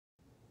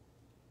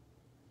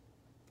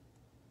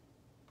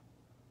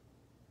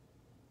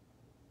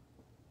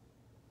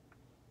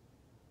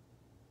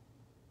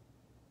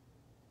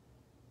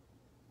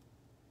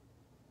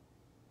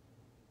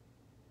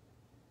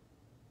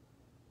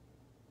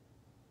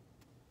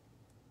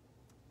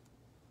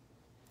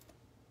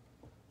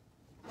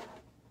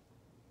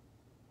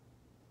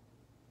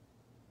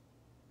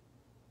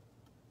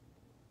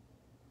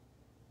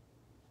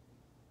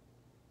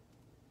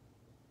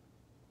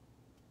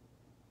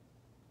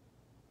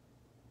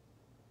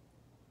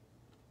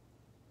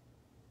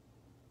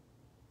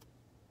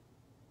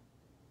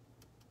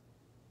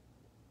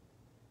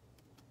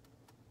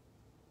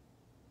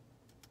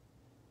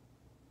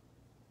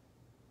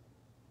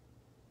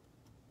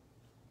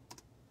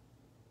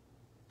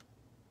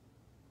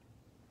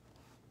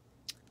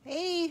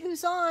Hey,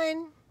 who's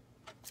on?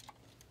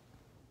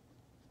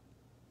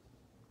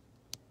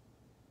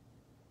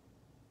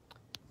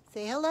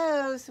 Say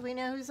hello so we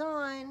know who's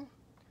on.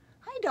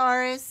 Hi,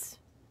 Doris.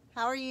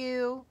 How are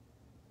you?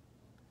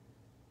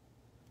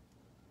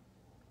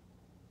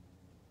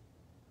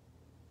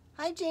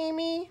 Hi,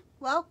 Jamie.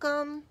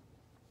 Welcome.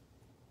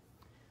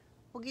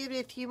 We'll give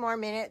it a few more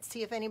minutes,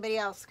 see if anybody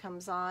else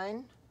comes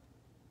on.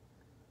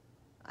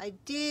 I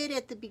did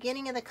at the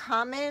beginning of the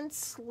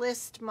comments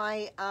list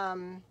my,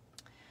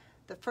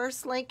 the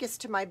first link is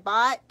to my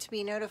bot to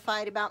be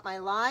notified about my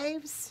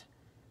lives,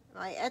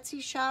 my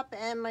Etsy shop,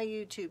 and my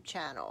YouTube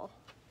channel.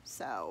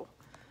 So,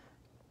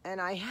 and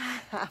I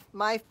have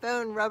my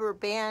phone rubber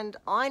band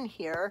on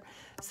here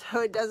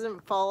so it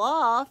doesn't fall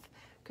off,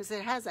 because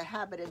it has a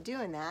habit of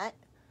doing that,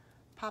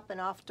 popping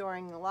off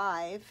during the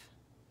live.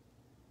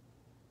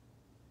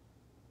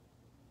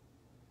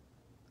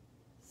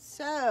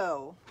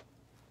 So,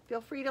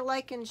 feel free to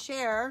like and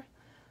share.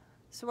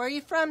 So where are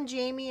you from,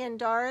 Jamie and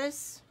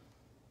Doris?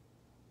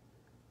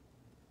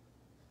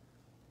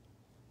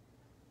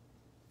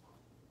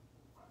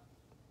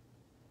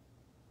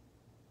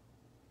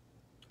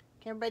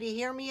 Can everybody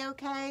hear me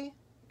okay?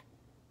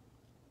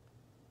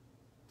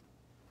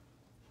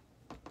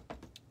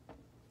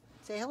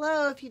 Say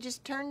hello if you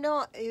just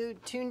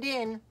tuned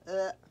in.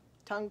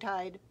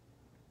 Tongue-tied.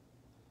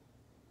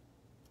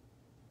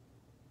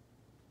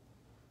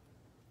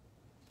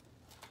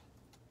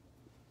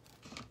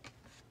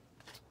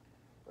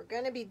 We're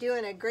going to be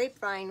doing a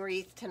grapevine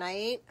wreath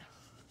tonight.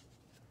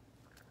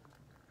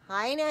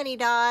 Hi, Nanny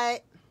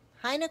Dot.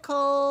 Hi,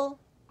 Nicole.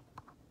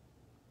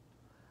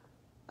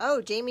 Oh,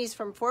 Jamie's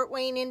from Fort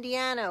Wayne,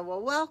 Indiana.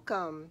 Well,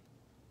 welcome.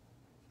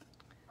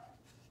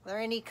 Are there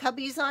any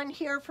cubbies on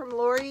here from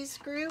Lori's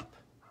group?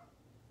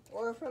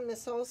 Or from the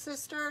Soul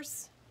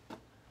Sisters?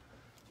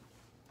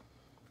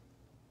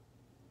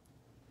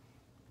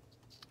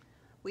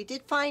 We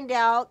did find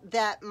out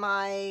that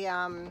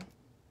my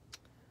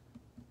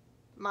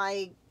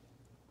my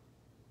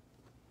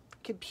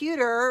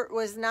computer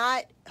was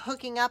not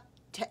hooking up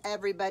to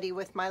everybody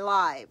with my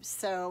lives.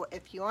 So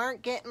if you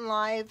aren't getting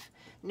live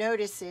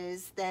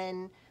notices,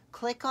 then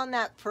click on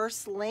that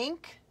first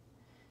link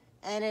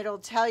and it'll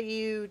tell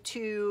you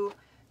to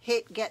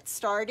hit get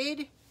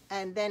started,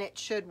 and then it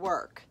should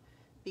work,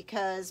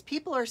 because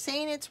people are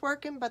saying it's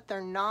working but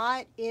they're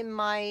not in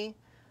my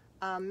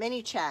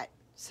mini chat,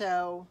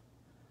 so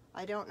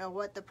I don't know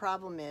what the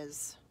problem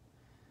is.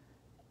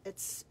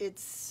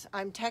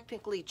 I'm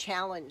technically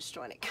challenged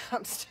when it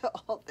comes to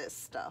all this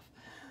stuff.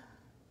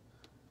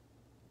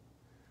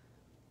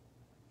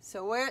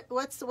 So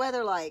what's the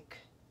weather like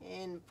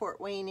in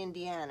Fort Wayne,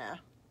 Indiana?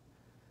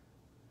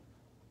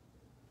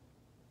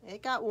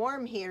 It got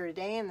warm here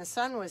today and the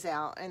sun was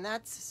out, and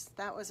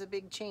that was a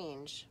big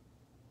change.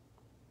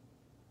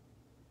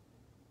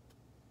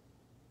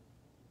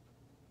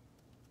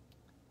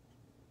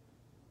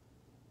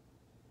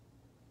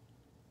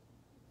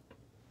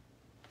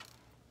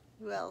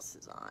 Who else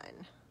is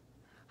on?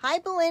 Hi,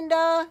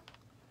 Belinda.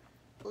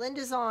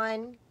 Belinda's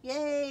on.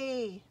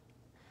 Yay.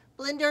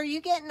 Belinda, are you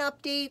getting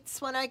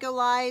updates when I go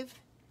live?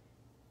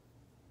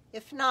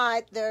 If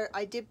not,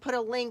 I did put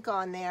a link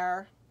on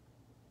there.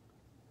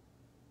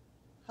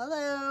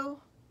 Hello.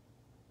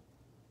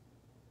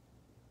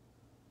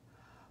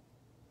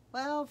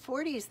 Well,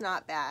 40 is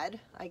not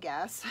bad, I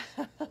guess.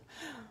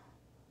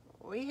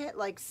 We hit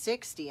like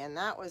 60 and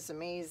that was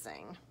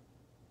amazing.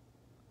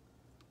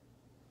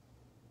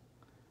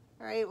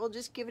 All right, we'll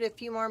just give it a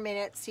few more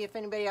minutes, see if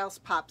anybody else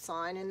pops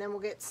on, and then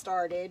we'll get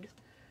started.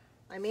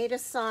 I made a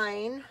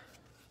sign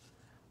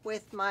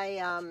with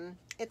my,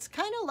 it's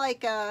kind of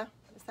like a,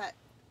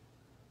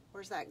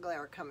 where's that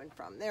glare coming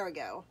from? There we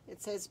go.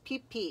 It says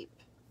Peep Peep.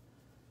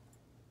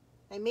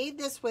 I made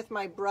this with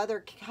my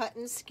brother cut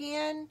and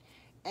scan,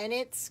 and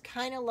it's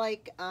kind of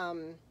like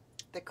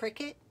the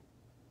cricket.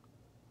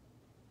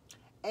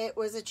 It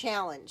was a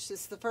challenge.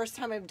 This is the first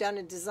time I've done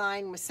a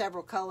design with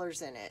several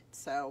colors in it,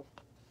 so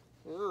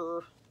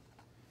I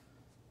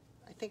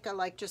think I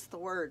like just the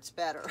words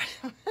better.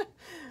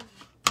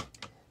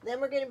 Then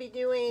we're going to be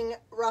doing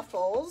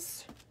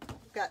ruffles.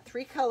 We've got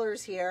 3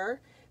 colors here,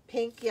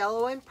 pink,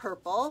 yellow, and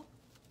purple.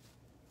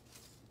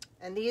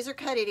 And these are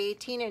cut at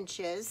 18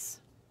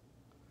 inches.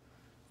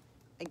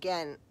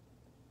 Again,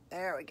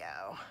 there we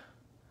go.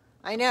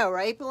 I know,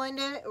 right,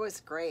 Belinda? It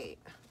was great.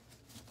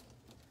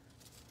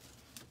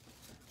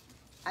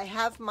 I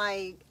have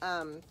my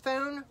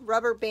phone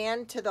rubber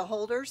band to the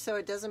holder so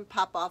it doesn't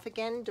pop off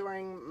again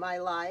during my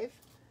live.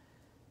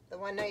 The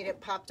one night it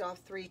popped off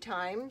 3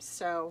 times,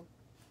 so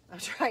I'm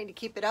trying to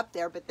keep it up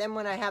there, but then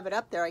when I have it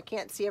up there, I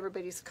can't see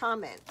everybody's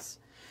comments.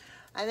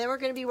 And then we're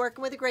going to be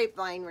working with a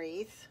grapevine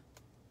wreath.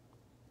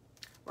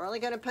 We're only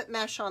going to put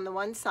mesh on the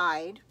one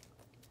side.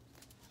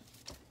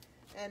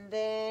 And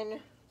then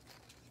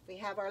we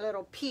have our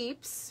little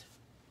peeps.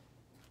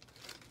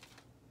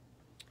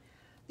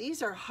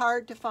 These are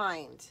hard to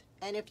find,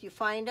 and if you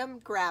find them,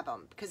 grab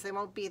them, because they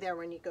won't be there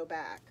when you go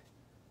back.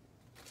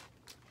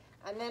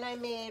 And then I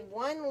made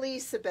one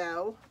Lisa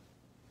bow,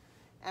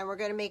 and we're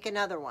going to make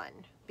another one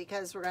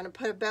because we're going to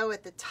put a bow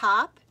at the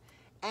top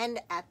and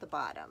at the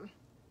bottom.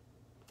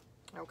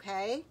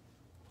 Okay?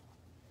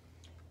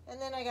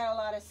 And then I got a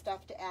lot of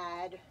stuff to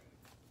add.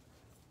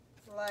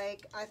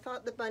 Like, I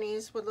thought the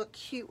bunnies would look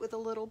cute with a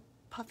little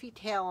puffy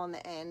tail on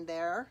the end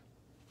there.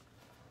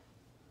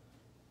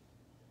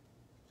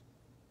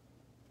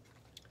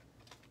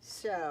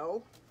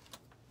 So,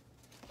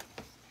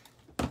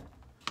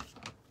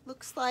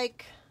 looks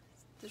like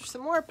there's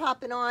some more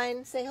popping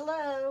on. Say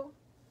hello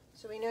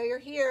so we know you're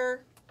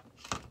here.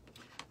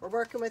 We're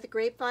working with a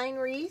grapevine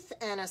wreath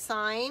and a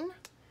sign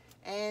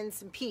and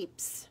some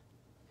peeps.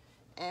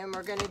 And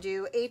we're going to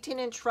do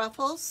 18-inch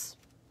ruffles.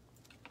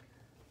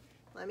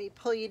 Let me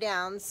pull you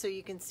down so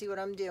you can see what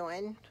I'm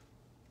doing.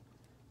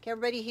 Can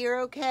everybody hear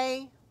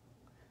okay?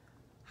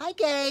 Hi,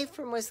 Gay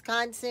from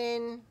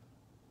Wisconsin.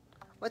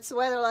 What's the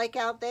weather like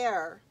out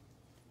there?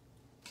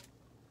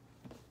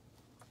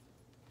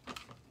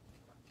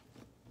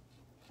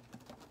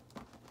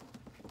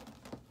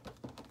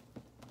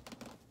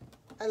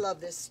 I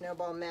love this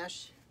snowball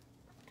mesh.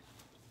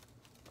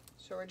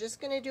 So we're just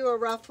going to do a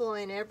ruffle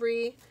in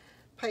every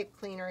pipe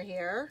cleaner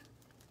here.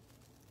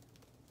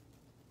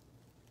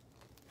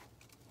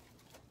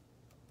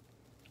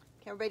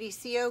 Can everybody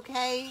see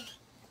okay?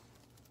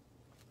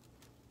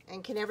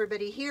 And can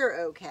everybody hear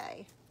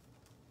okay?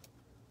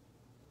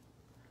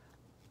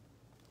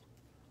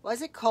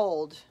 Was it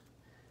cold?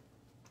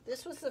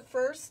 This was the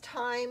first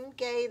time,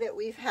 Gay, that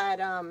we've had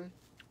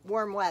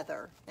warm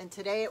weather. And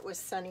today it was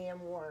sunny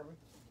and warm.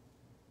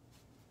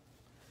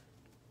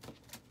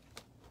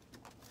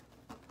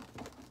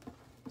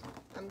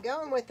 I'm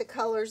going with the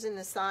colors in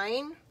the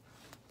sign.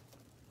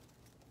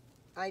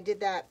 I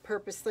did that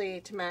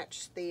purposely to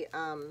match the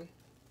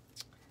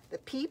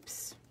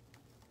peeps.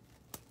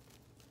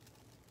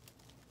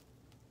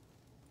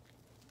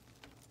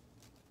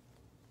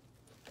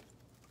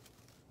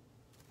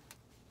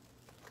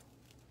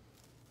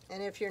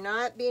 And if you're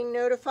not being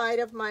notified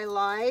of my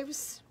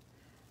lives,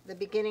 the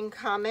beginning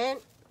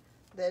comment,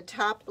 the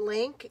top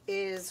link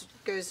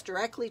goes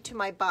directly to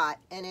my bot,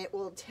 and it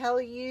will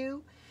tell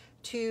you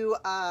to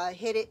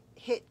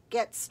hit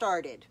get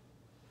started,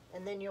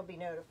 and then you'll be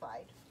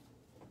notified.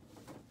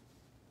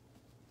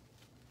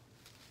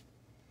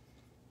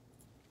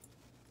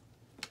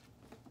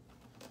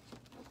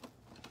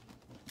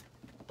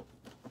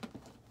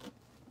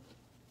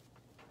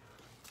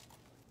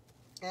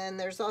 And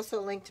there's also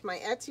a link to my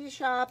Etsy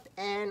shop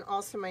and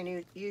also my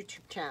new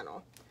YouTube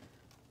channel,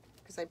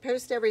 because I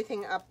post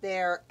everything up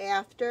there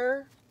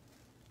after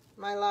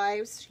my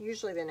lives,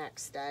 usually the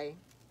next day.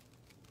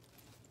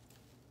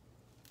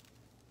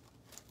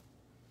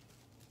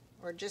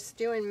 We're just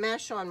doing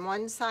mesh on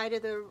one side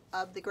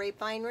of the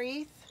grapevine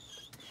wreath.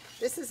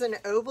 This is an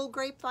oval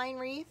grapevine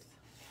wreath.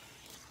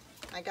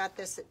 I got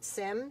this at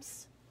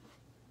Sims.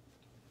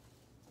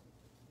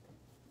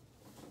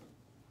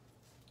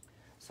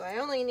 So I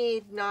only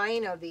need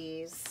 9 of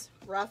these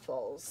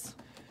ruffles.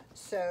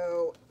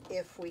 So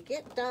if we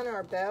get done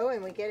our bow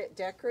and we get it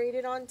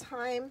decorated on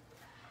time,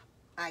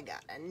 I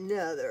got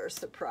another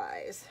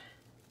surprise.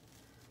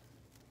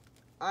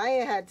 I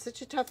had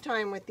such a tough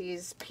time with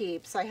these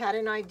peeps. I had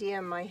an idea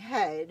in my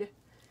head,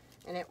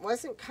 and it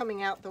wasn't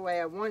coming out the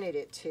way I wanted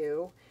it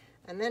to.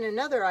 And then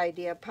another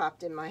idea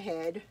popped in my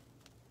head.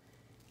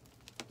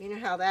 You know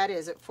how that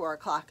is at 4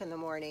 o'clock in the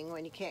morning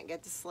when you can't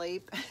get to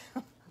sleep.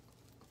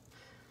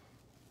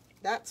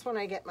 That's when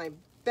I get my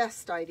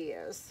best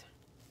ideas.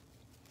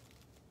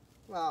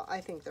 Well, I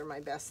think they're my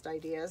best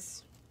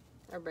ideas.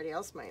 Everybody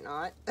else might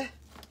not.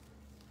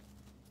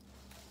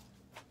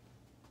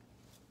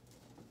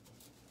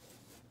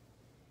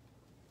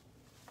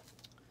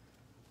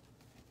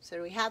 So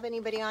do we have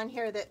anybody on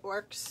here that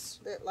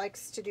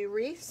likes to do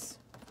wreaths?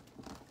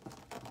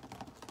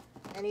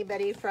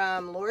 Anybody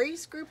from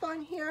Lori's group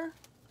on here?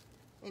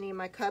 Any of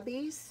my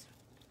cubbies?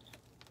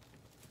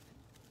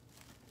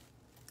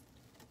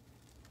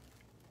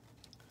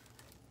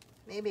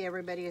 Maybe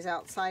everybody is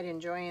outside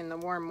enjoying the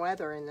warm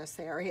weather in this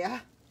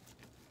area.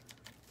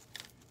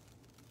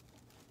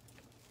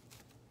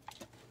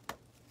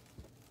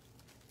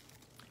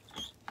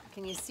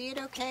 Can you see it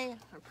okay?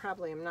 I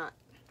probably am not.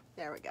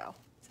 There we go.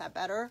 Is that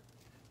better?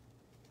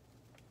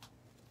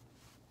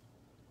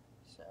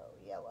 So,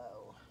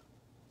 yellow.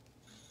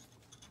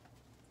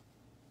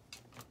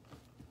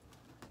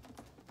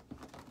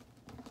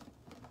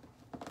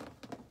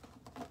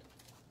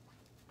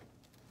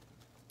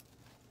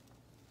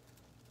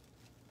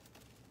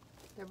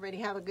 Everybody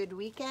have a good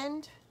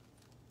weekend?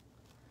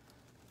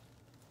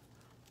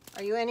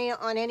 Are you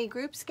on any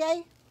groups,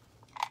 Gay?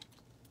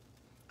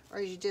 Or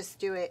you just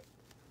do it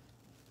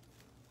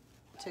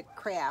to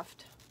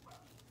craft?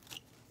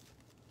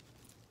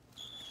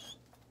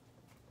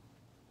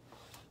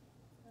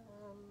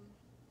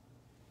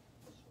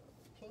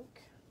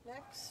 Pink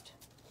next.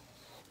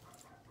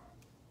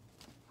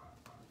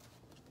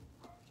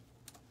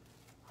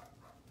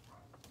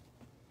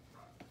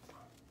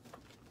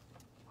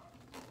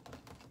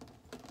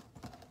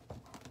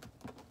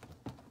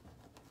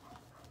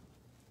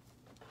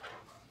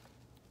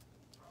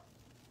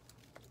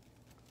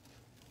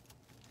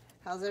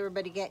 How's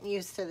everybody getting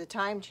used to the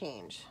time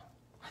change?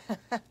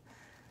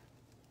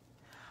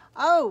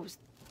 Oh,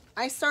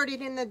 I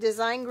started in the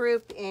design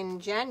group in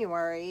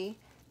January,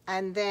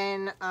 and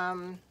then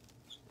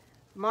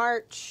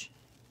March,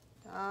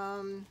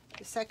 the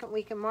second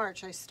week in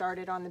March, I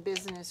started on the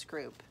business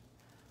group.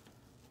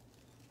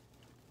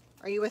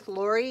 Are you with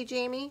Lori,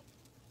 Jamie?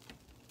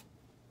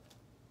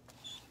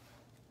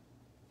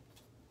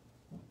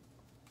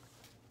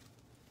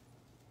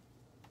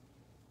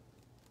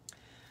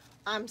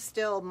 I'm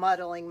still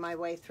muddling my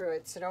way through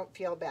it, so don't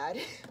feel bad.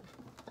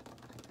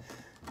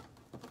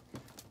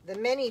 The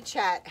mini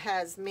chat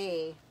has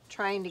me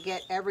trying to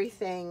get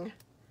everything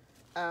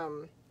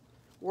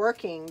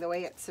working the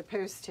way it's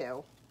supposed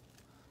to.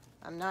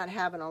 I'm not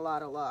having a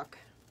lot of luck.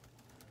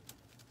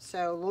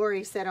 So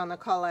Lori said on the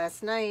call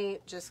last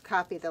night, just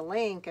copy the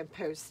link and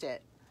post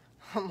it.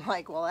 I'm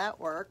like, well, that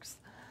works.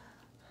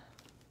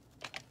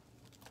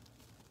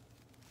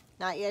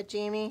 Not yet,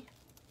 Jamie?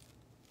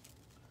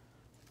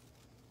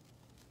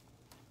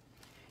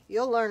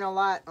 You'll learn a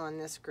lot on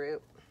this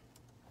group.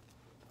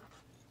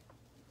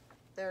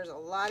 There's a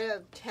lot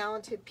of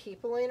talented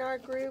people in our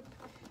group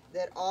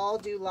that all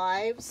do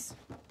lives.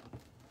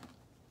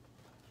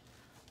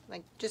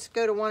 Like, just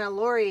go to one of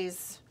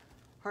Lori's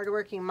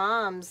Hardworking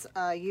Moms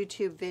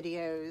YouTube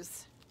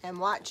videos and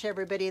watch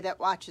everybody that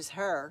watches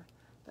her.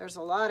 There's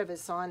a lot of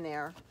us on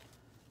there.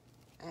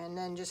 And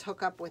then just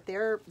hook up with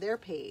their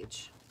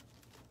page.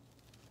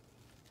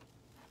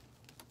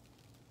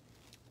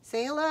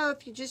 Say hello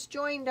if you just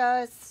joined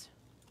us.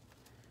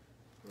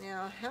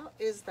 Now, how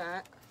is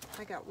that?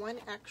 I got one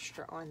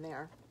extra on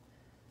there.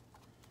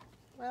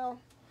 Well,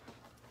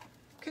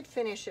 could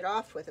finish it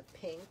off with a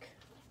pink.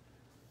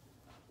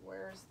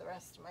 Where's the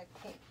rest of my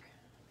pink?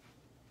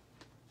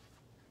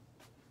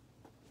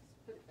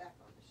 Let's put it back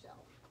on the shelf.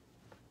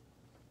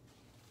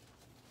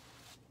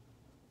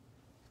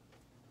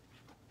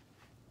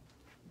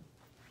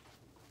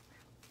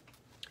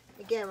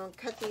 Again, we'll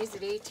cut these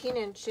at 18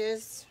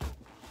 inches.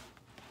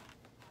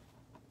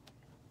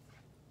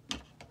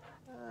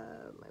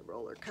 My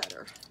roller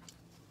cutter.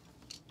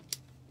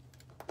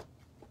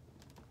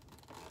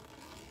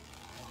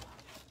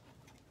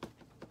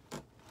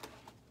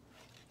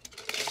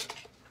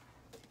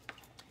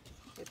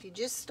 If you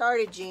just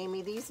started,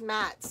 Jamie, these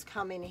mats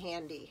come in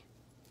handy.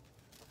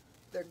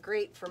 They're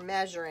great for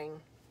measuring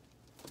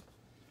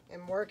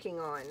and working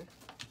on.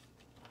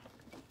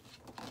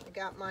 I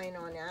got mine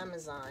on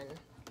Amazon.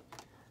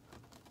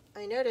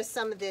 I noticed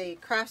some of the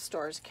craft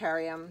stores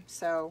carry them,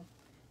 so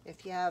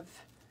if you have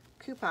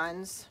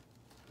coupons,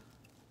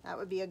 that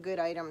would be a good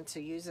item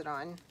to use it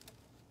on.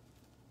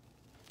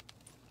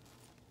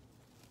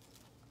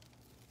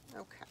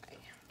 Okay.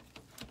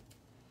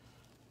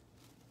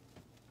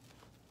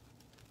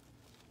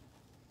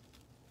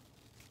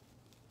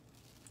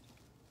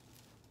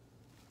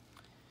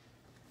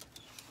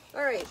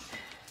 All right,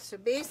 so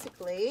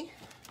basically,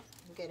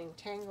 I'm getting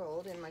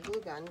tangled in my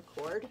glue gun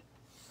cord.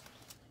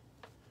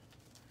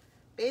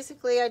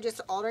 Basically, I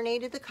just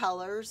alternated the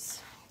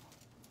colors.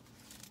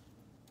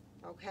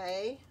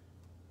 Okay.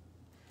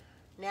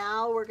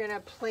 Now we're going to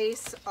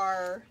place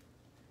our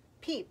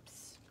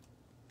peeps.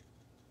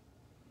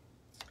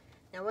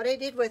 Now what I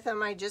did with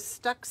them, I just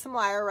stuck some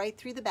wire right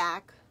through the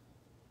back.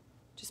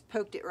 Just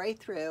poked it right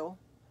through,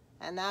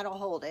 and that'll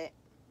hold it.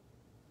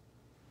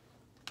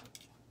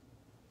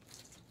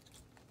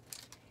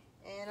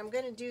 And I'm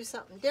going to do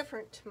something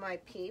different to my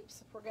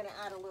peeps. We're going to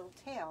add a little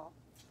tail,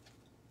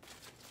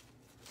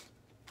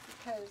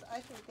 because I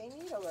think they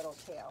need a little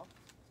tail.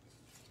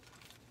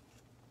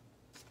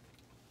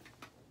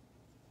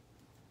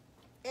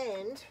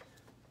 And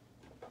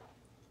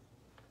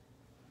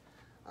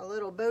a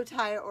little bow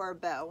tie or a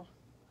bow.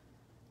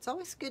 It's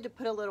always good to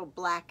put a little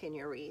black in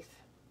your wreath.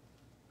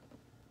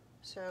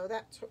 So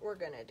that's what we're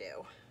going to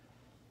do.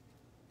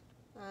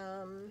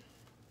 I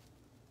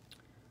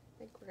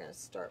think we're going to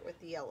start with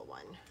the yellow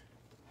one.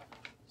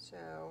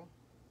 So,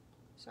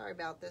 sorry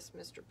about this,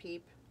 Mr.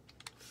 Peep.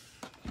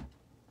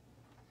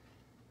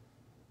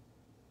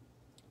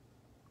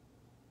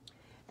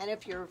 And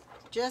if you're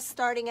just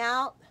starting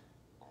out,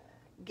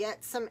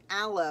 get some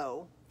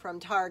aloe from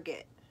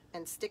Target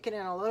and stick it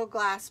in a little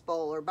glass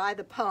bowl or by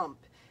the pump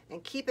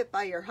and keep it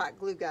by your hot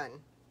glue gun.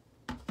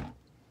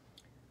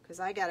 Because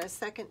I got a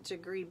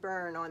 2nd-degree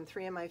burn on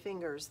 3 of my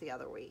fingers the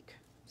other week.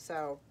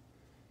 So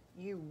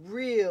you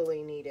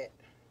really need it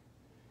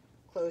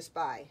close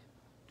by.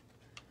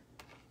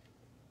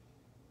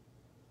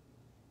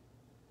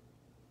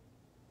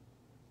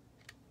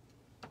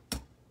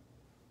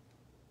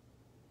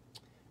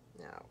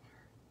 Now,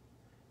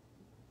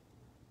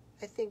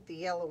 I think the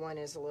yellow one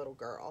is a little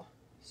girl.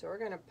 So we're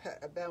going to put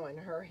a bow in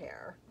her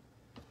hair.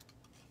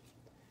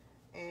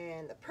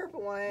 And the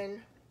purple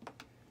one,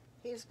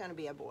 he's going to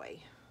be a boy.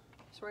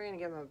 So we're going to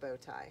give him a bow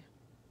tie.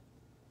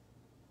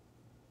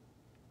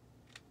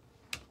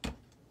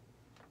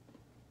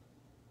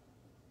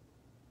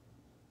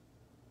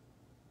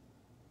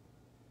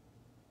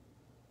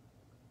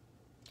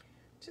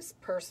 Just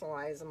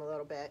personalize them a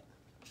little bit.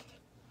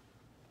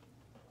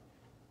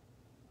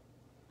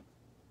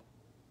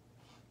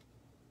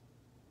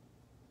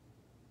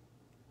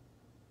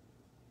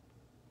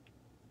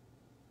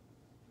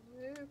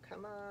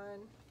 Come on.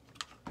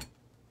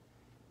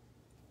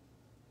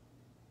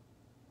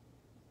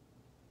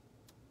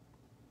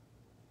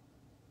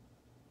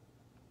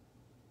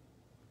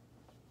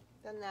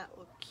 Doesn't that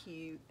look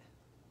cute?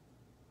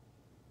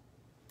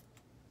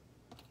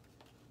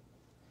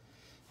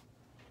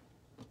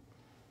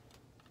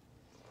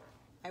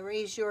 I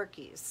raise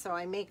Yorkies, so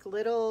I make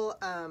little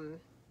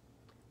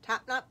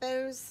top knot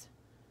bows.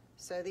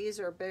 So these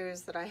are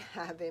bows that I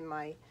have in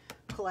my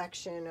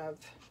collection of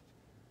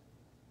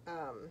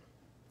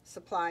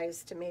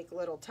supplies to make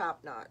little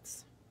top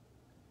knots.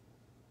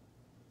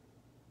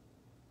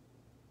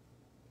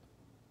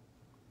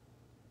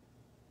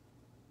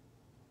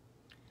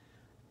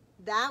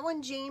 That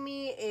one,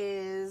 Jamie,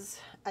 is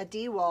a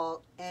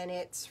DeWalt, and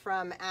it's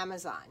from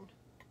Amazon.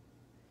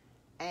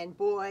 And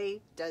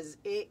boy, does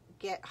it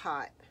get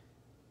hot.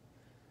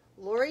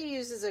 Lori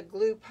uses a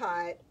glue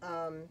pot.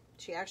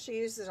 She actually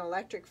uses an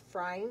electric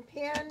frying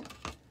pan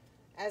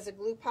as a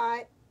glue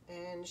pot,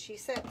 and she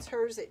sets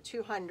hers at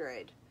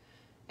 200.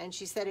 And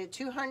she said at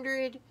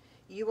 200,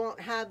 you won't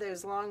have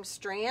those long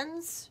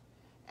strands,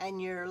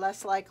 and you're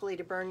less likely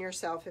to burn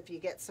yourself if you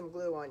get some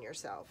glue on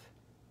yourself.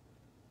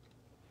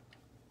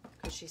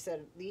 Because she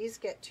said these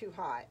get too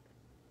hot.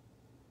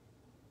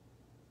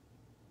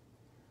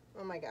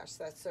 Oh my gosh,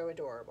 that's so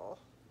adorable,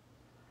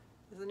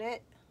 isn't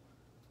it?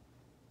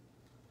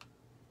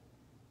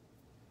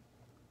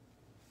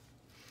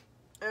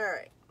 All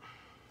right.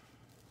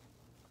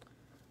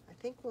 I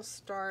think we'll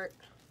start.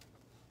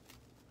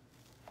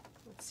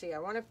 Let's see, I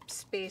want to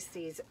space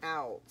these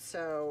out.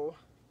 So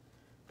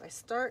if I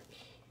start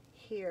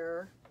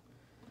here,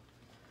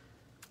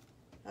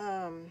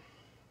 let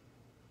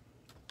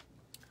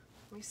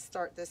me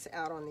start this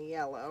out on the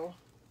yellow,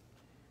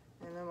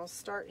 and then we'll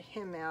start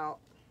him out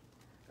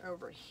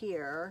over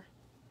here,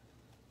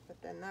 but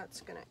then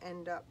that's going to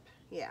end up,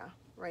 yeah,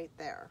 right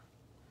there.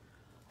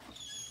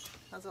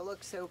 How's it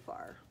look so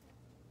far?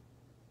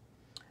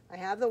 I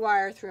have the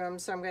wire through them,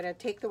 so I'm going to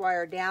take the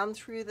wire down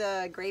through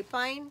the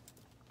Grapevine.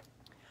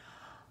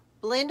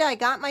 Belinda, I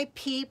got my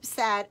peeps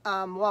at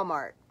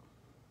Walmart,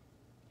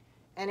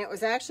 and it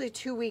was actually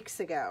 2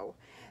 weeks ago.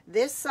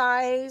 This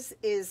size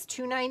is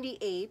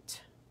 $2.98.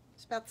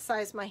 It's about the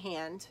size of my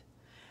hand.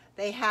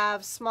 They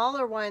have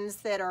smaller ones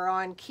that are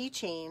on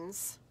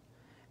keychains,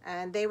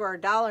 and they were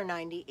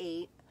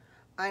 $1.98.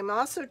 I'm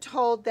also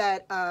told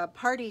that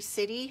Party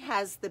City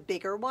has the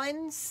bigger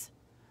ones.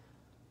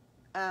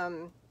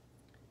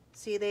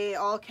 See, they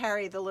all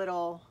carry the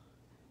little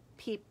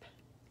peep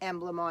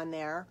emblem on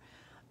there.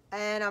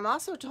 And I'm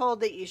also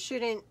told that you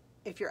shouldn't,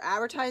 if you're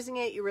advertising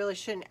it, you really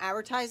shouldn't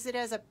advertise it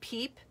as a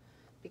peep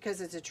because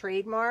it's a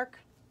trademark.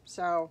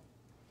 So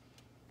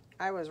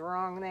I was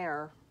wrong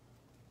there.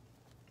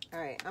 All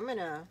right, I'm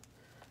gonna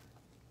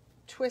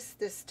twist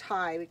this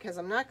tie because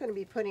I'm not going to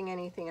be putting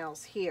anything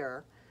else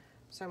here.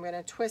 So I'm going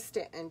to twist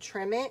it and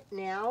trim it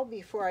now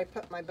before I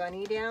put my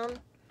bunny down.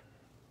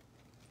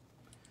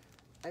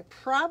 I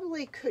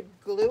probably could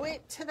glue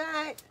it to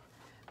that,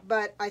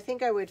 but I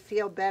think I would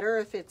feel better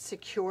if it's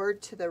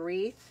secured to the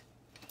wreath,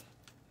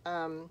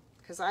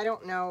 because I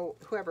don't know,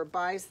 whoever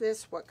buys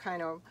this, what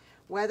kind of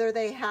weather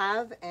they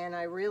have, and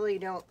I really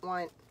don't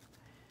want,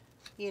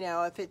 you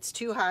know, if it's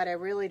too hot, I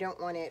really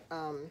don't want it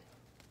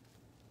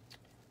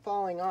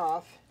falling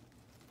off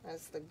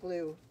as the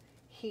glue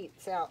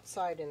heats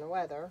outside in the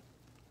weather.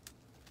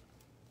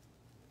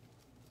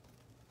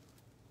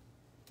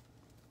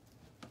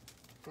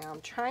 Now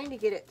I'm trying to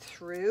get it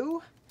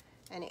through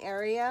an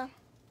area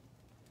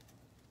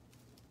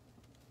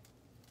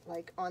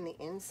like on the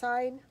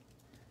inside.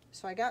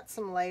 So I got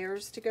some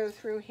layers to go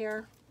through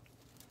here.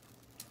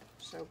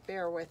 So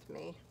bear with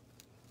me.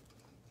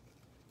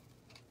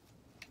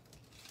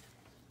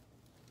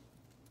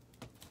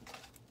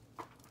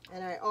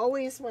 And I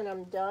always, when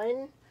I'm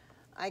done,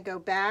 I go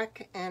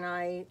back and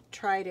I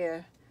try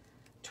to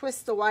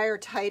twist the wire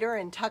tighter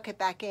and tuck it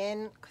back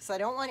in because I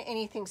don't want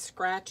anything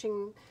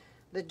scratching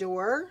the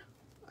door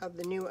of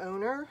the new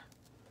owner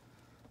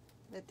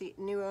that the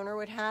new owner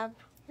would have.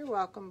 You're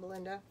welcome,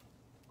 Belinda.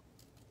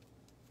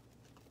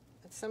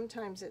 But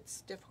sometimes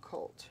it's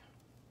difficult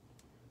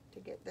to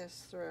get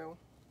this through.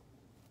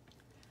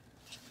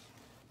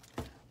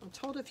 I'm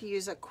told if you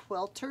use a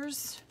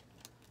quilter's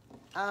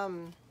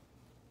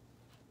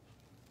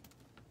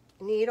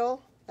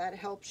needle, that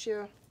helps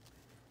you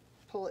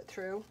pull it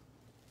through.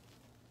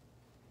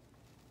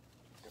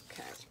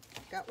 Okay,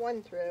 got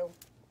one through.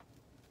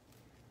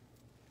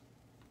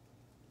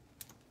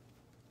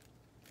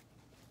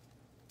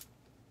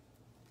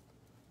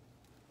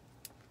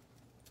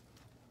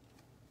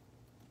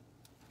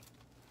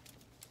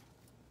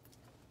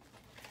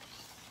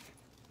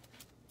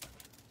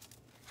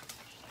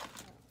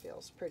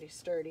 Feels pretty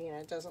sturdy, and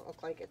it doesn't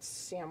look like it's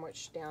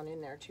sandwiched down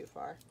in there too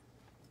far.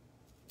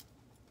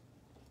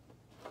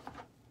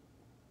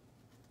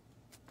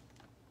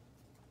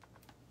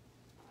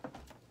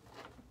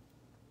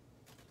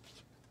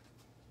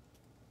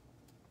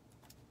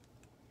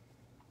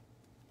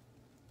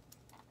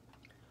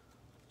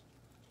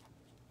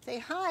 Say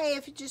hi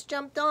if you just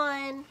jumped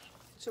on,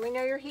 so we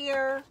know you're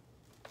here.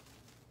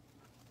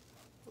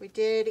 We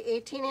did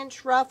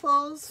 18-inch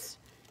ruffles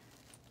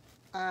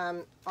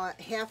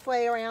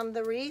halfway around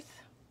the wreath,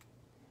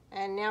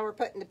 and now we're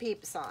putting the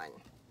peeps on.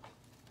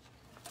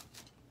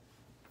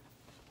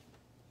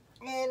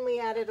 And we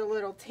added a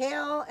little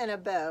tail and a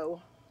bow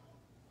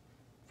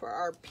for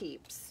our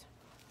peeps.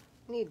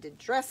 Need to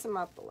dress them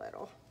up a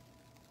little.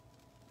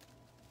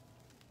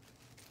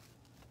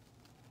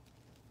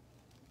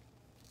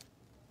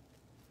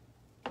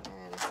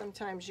 And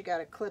sometimes you got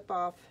to clip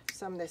off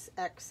some of this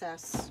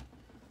excess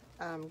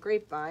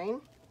grapevine.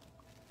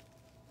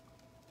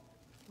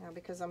 Now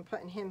because I'm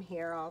putting him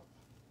here, I'll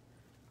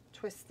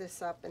twist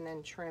this up and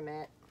then trim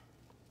it,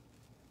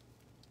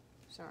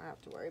 so I don't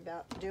have to worry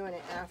about doing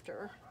it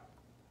after.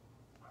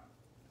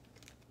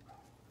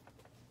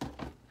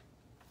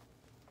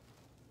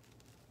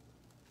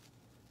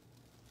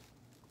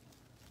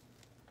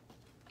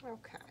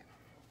 Okay,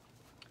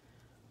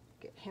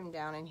 get him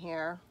down in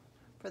here.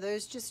 For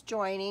those just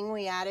joining,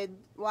 we added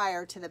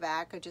wire to the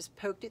back. I just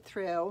poked it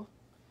through.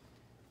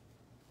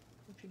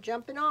 If you're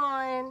jumping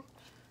on,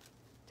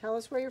 tell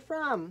us where you're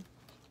from.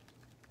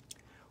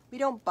 We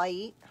don't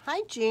bite.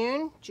 Hi,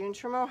 June. June's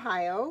from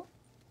Ohio.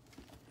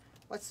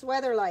 What's the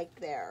weather like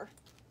there?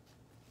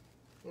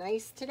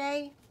 Nice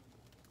today?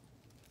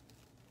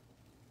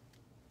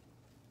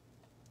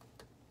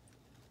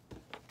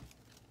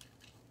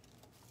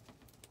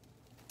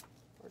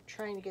 We're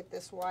trying to get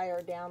this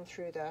wire down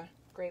through the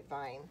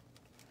grapevine.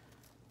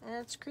 And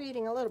it's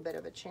creating a little bit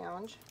of a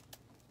challenge.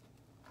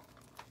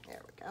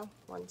 There we go,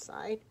 one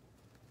side.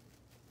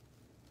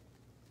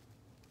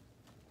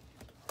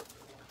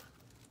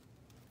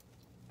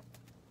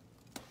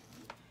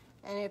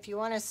 And if you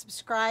want to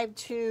subscribe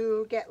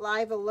to get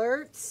live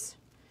alerts,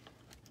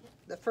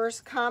 the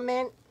first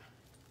comment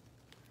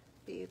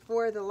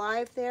before the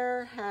live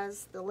there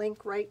has the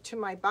link right to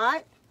my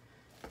bot.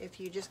 If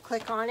you just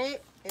click on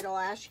it, it'll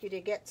ask you to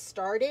get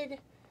started,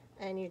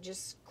 and you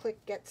just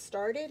click get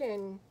started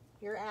and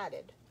you're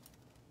added.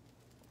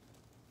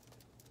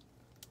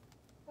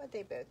 What'd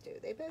they both do?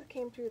 They both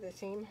came through the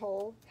same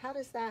hole. How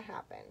does that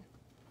happen?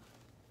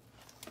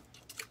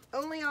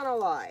 Only on a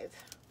live.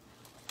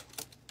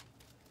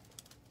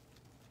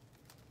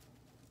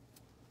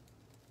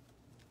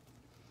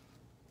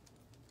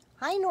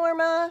 Hi,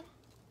 Norma.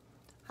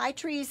 Hi,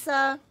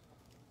 Teresa.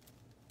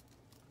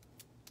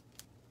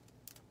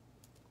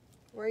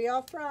 Where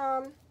y'all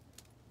from?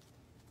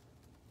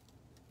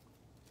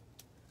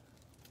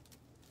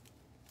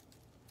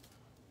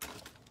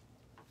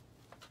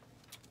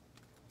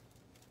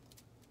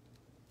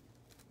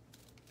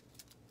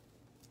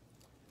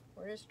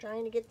 We're just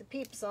trying to get the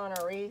peeps on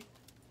our wreath.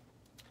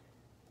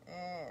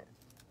 And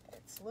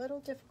it's a little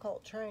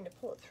difficult trying to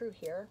pull it through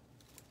here.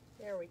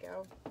 There we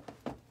go.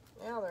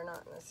 Now they're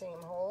not in the same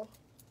hole.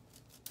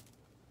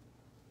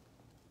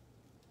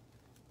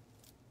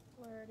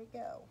 Where'd it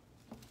go?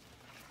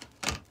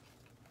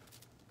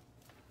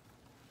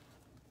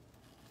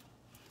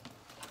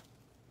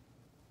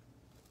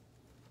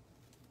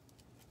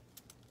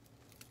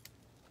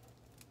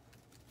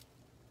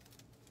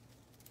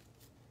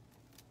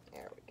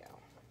 There we go.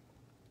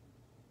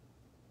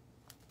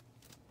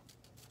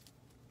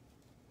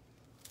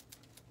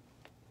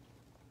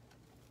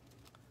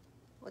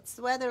 What's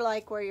the weather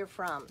like where you're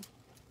from?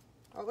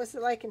 What was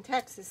it like in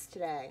Texas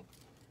today?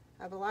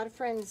 I have a lot of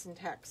friends in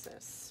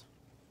Texas.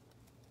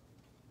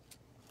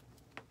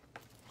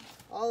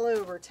 All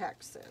over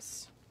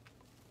Texas.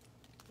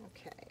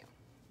 Okay.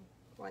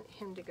 Want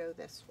him to go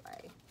this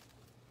way.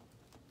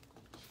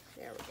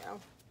 There we go.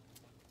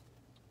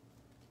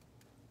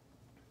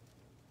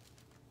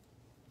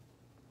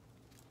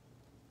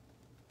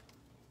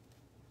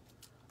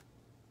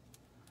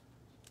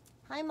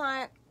 Hi,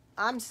 Mark.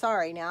 I'm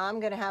sorry now. I'm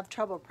going to have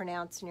trouble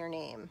pronouncing your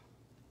name.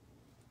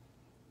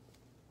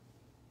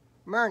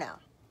 Myrna.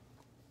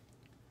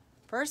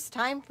 First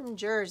time from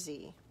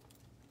Jersey.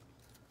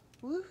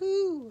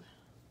 Woohoo!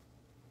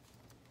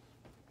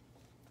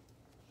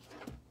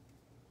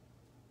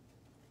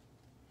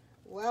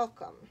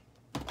 Welcome.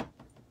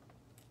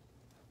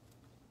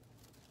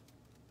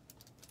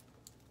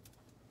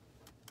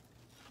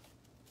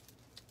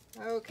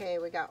 Okay,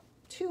 we got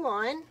 2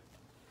 on.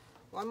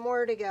 1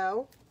 more to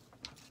go.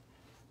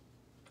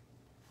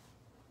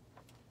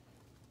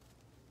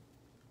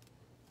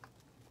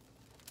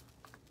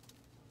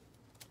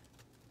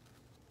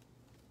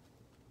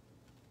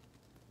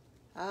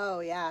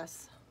 Oh,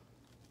 yes.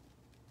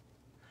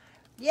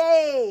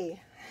 Yay!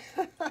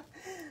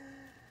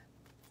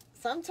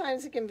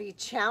 Sometimes it can be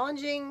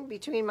challenging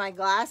between my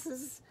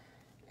glasses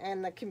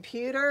and the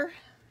computer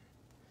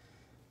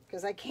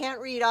because I can't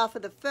read off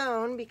of the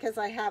phone because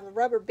I have a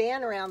rubber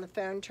band around the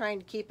phone trying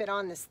to keep it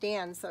on the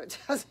stand so it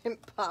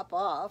doesn't pop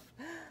off.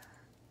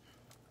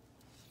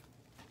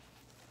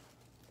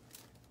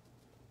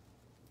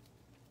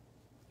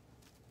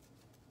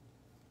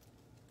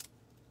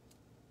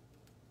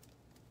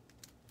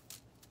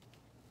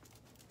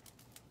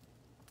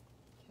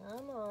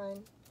 Come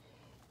on.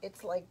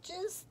 It's like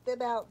just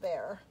about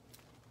there.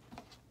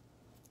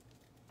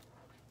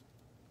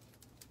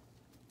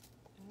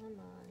 Come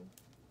on.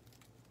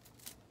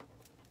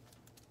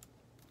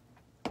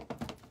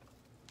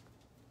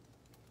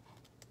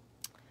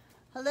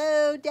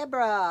 Hello,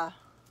 Deborah.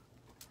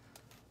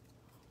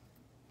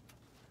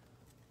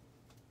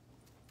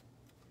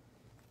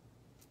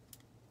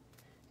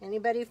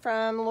 Anybody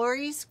from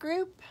Lori's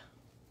group?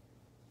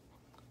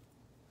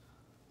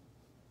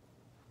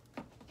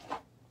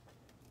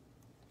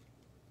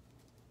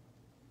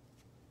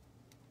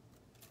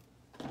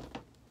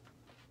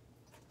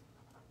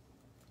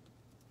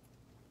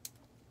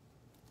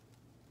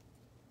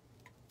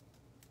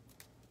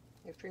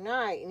 If you're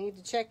not, you need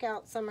to check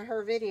out some of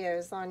her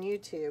videos on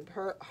YouTube.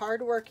 Her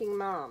hardworking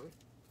mom.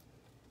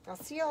 Now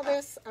see all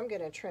this? I'm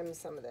going to trim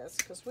some of this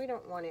because we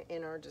don't want it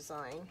in our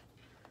design.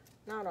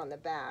 Not on the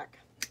back.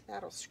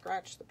 That'll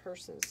scratch the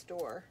person's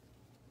door.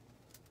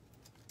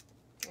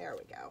 There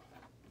we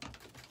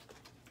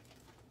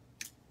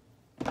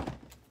go.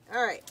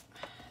 Alright.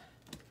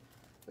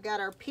 We got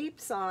our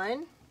peeps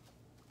on.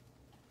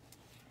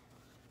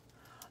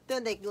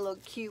 Then they can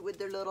look cute with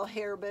their little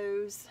hair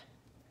bows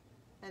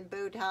and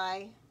bow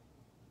tie.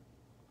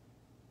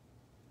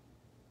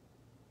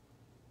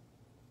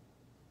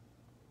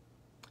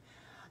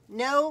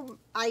 No,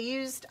 I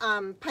used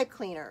pipe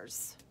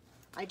cleaners.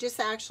 I just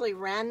actually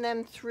ran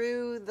them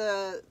through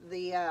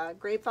the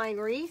Grapevine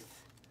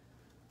wreath.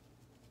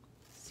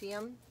 See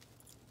them?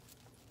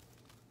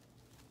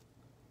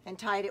 And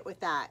tied it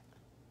with that.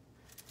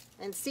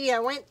 And see, I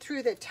went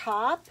through the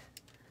top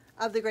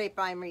of the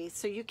Grapevine wreath,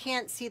 so you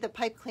can't see the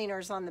pipe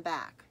cleaners on the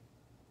back.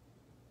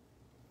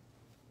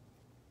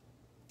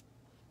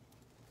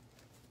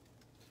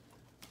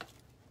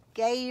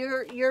 Gay,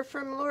 you're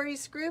from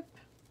Lori's group?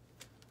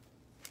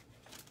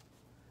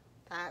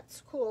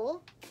 That's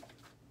cool.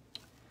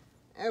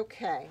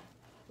 Okay,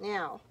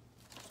 now,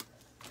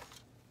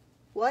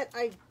 what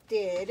I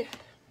did,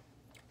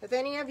 if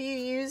any of you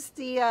use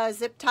the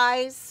zip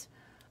ties,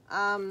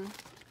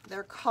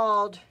 they're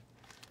called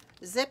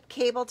zip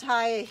cable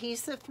tie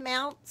adhesive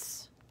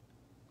mounts.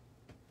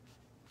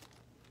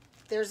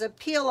 There's a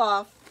peel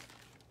off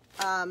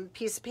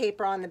piece of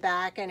paper on the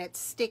back and it's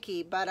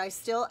sticky, but I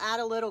still add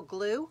a little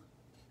glue.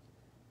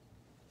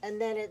 And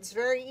then it's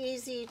very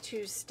easy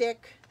to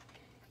stick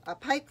a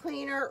pipe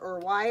cleaner or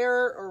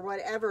wire or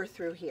whatever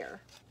through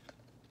here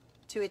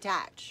to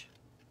attach.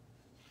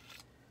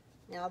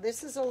 Now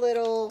this is a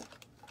little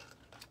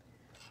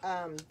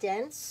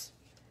dense,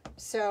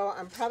 so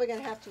I'm probably going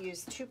to have to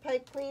use two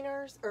pipe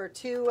cleaners or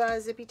two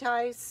zippy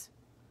ties.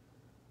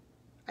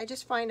 I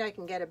just find I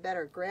can get a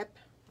better grip.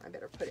 I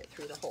better put it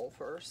through the hole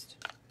first.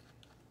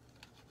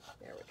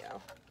 There we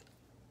go.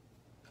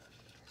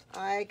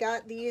 I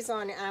got these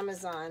on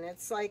Amazon.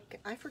 It's like,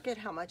 I forget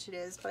how much it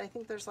is, but I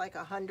think there's like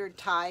 100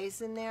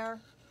 ties in there.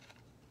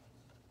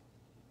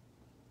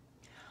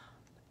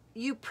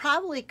 You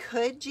probably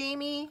could,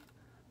 Jamie.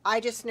 I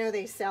just know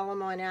they sell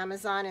them on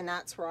Amazon, and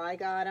that's where I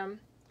got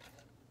them.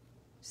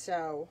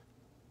 So,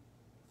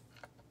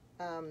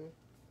 I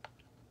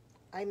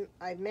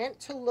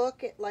meant to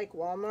look at like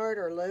Walmart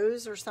or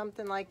Lowe's or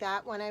something like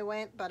that when I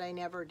went, but I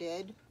never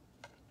did.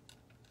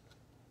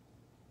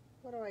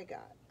 What do I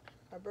got?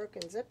 A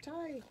broken zip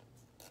tie?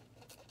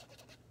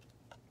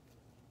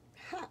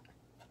 Ha!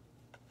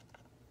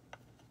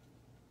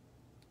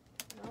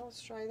 Well,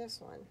 let's try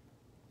this one.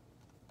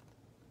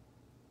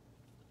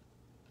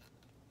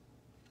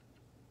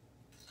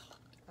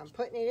 I'm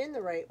putting it in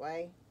the right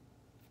way.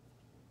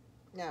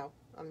 No,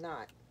 I'm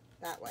not.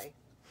 That way.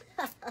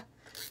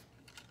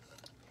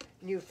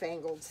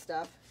 Newfangled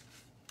stuff.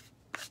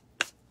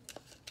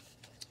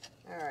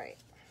 Alright.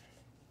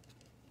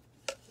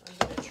 I'm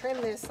going to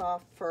trim this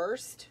off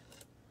first.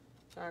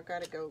 So I've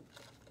got to go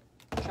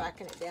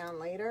tracking it down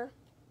later.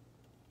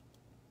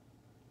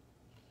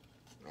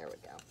 There we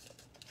go.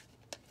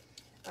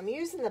 I'm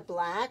using the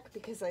black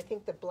because I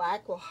think the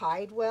black will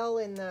hide well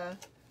in the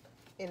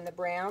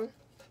brown.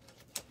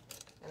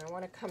 And I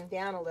want to come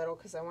down a little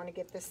because I want to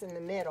get this in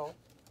the middle.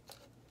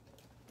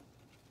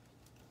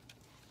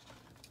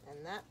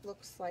 And that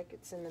looks like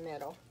it's in the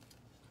middle.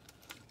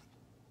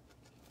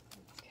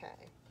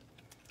 Okay.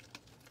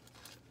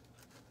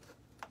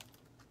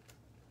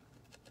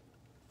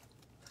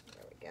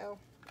 There we go.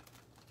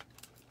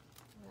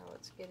 Now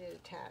let's get it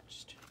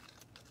attached.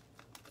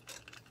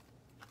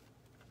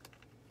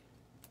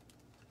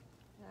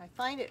 I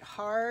find it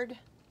hard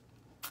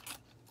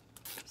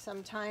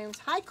sometimes.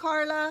 Hi,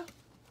 Carla.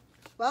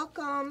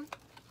 Welcome.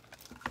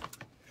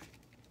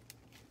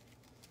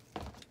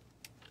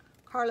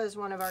 Carla's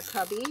one of our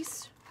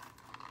cubbies.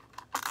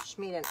 She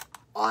made an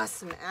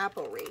awesome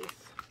apple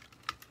wreath.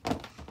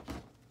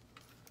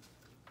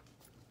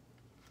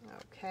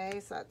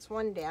 Okay, so that's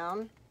one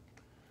down.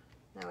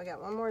 Now we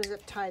got one more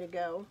zip tie to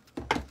go.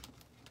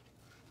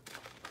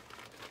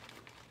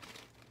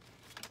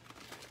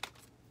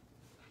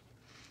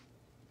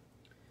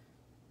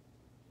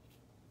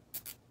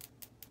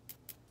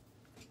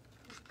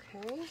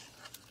 Okay.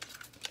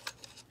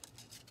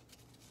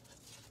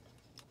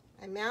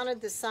 I mounted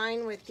the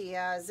sign with the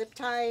zip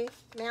tie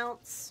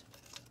mounts.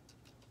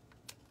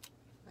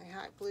 I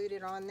hot glued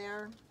it on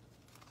there.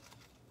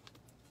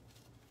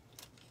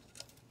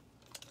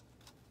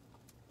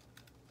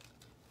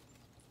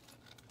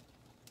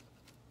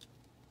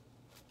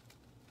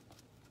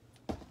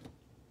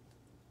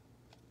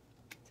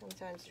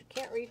 Sometimes you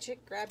can't reach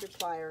it, grab your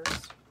pliers.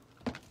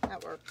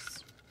 That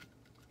works.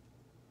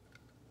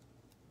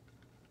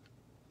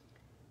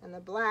 And the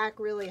black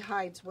really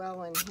hides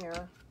well in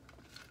here.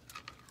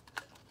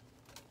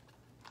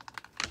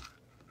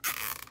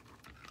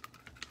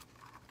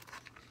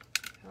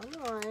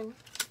 Come on.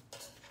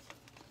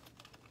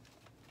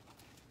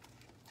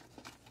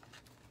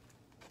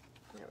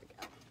 There we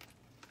go.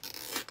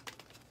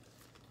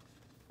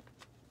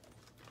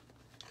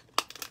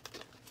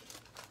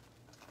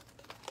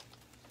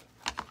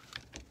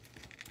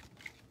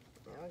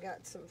 Now I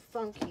got some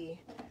funky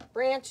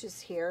branches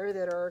here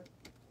that are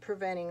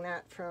preventing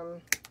that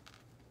from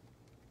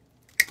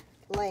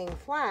laying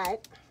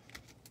flat.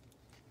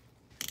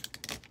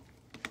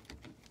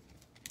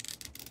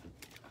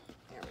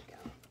 There we go.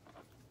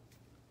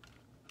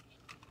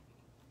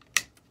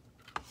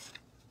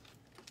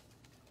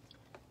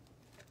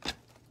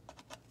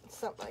 It's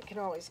something I can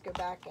always go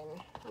back and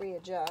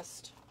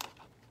readjust.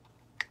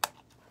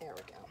 There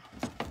we go.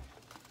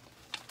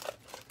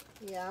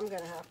 Yeah, I'm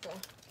gonna have to.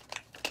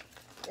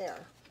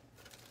 There.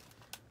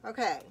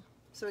 Okay,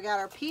 so we got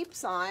our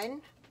peeps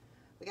on.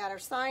 We got our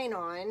sign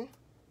on.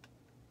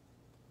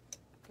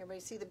 Everybody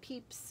see the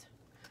peeps?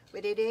 We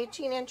did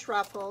 18-inch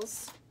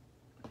ruffles.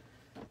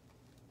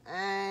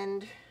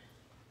 And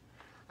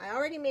I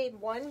already made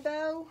one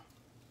bow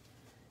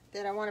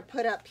that I want to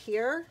put up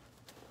here.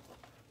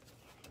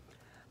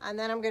 And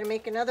then I'm going to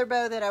make another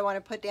bow that I want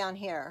to put down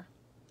here.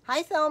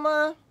 Hi,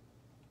 Thelma.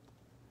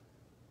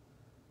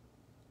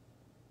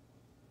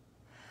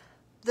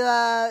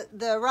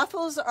 The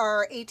ruffles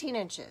are 18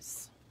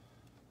 inches.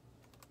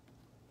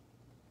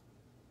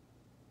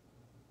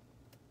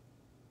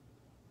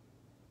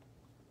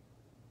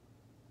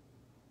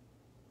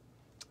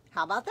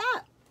 How about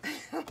that?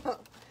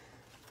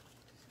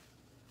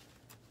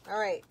 All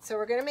right, so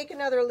we're going to make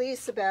another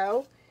Lisa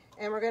bow,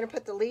 and we're going to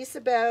put the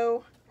Lisa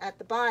bow at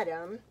the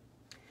bottom,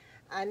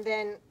 and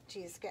then,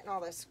 geez, getting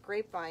all this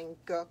grapevine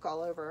gook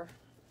all over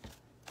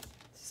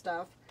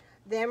stuff.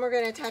 Then we're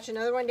going to attach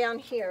another one down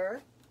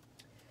here,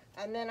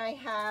 and then I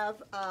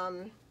have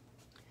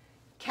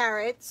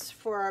carrots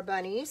for our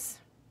bunnies,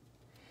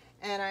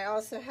 and I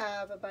also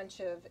have a bunch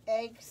of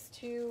eggs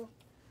to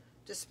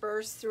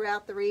disperse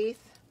throughout the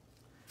wreath.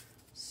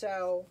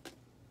 So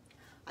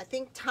I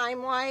think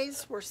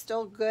time-wise, we're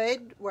still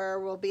good where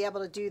we'll be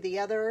able to do the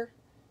other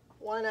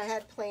one I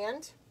had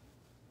planned.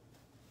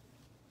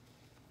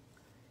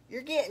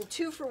 You're getting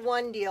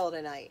 2-for-1 deal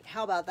tonight.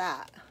 How about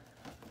that?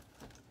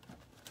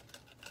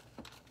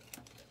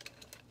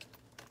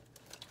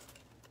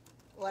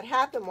 What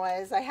happened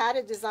was I had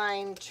a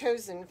design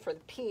chosen for the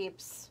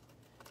peeps,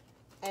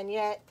 and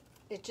yet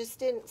it just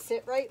didn't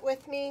sit right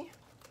with me.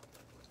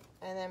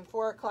 And then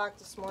 4 o'clock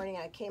this morning,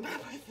 I came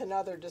up with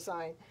another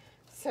design.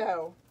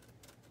 So,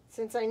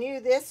 since I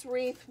knew this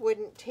wreath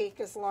wouldn't take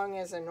as long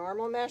as a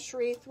normal mesh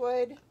wreath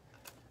would,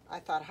 I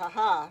thought,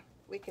 haha,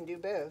 we can do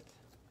both.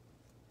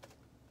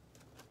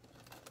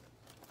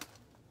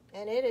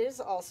 And it is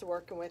also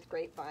working with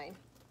Grapevine.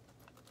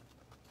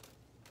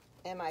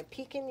 Am I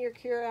piquing your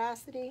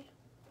curiosity?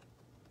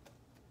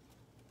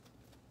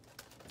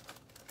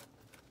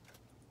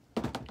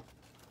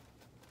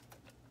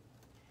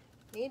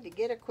 Need to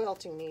get a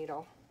quilting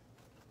needle.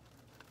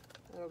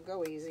 It'll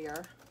go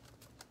easier.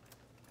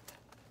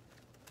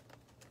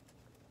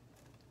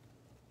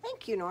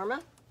 Thank you,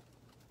 Norma.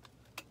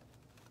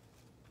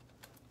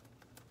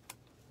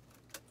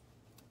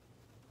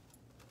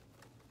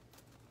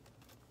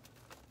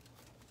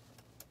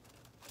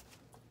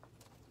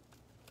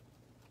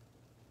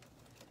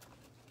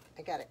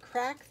 I got a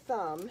cracked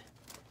thumb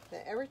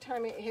that every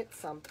time it hits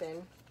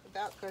something,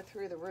 about go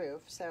through the roof,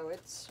 so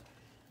it's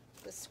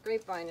this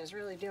grapevine is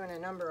really doing a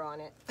number on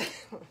it.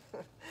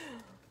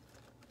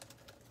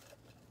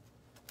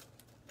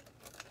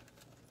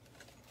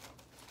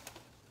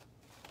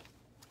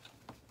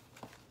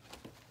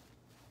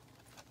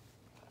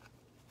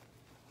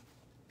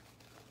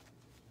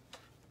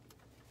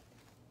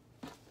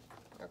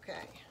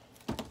 Okay,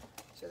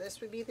 so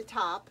this would be the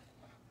top.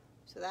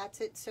 So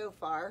that's it so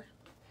far.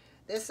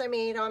 This I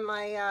made on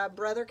my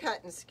Brother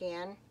Cut and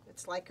Scan.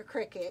 It's like a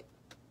Cricut.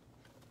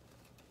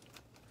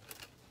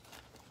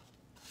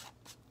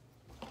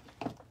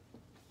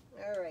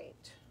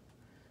 Alright,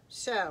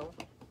 so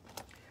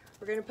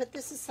we're going to put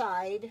this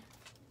aside,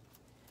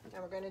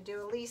 and we're going to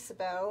do a Lisa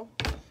bow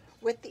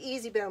with the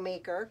Easy Bow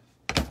Maker.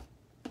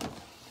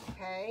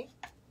 Okay.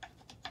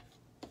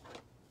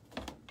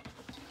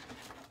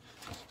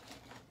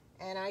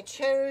 And I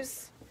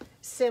chose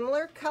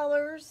similar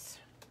colors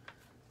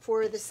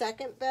for the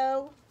second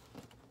bow,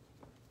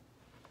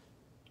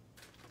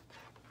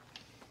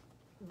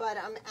 but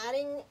I'm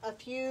adding a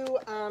few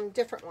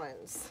different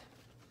ones.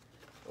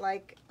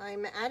 Like,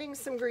 I'm adding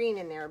some green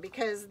in there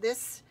because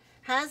this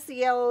has the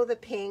yellow, the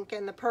pink,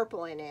 and the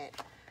purple in it,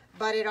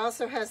 but it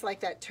also has like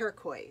that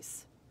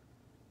turquoise.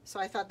 So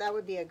I thought that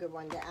would be a good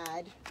one to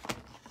add.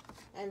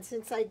 And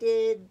since I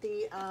did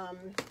the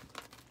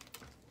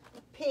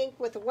pink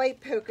with the white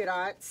polka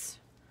dots,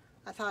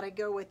 I thought I'd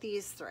go with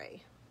these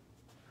three.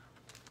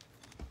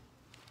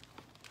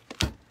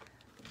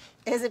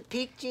 Is it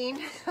peak, Jean?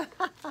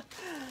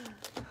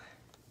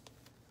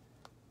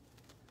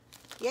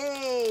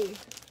 Yay!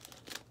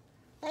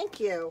 Thank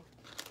you.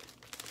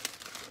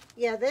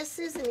 Yeah, this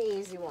is an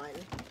easy one.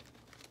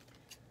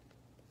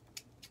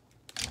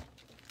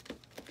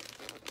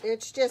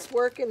 It's just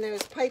working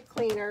those pipe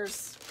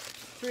cleaners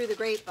through the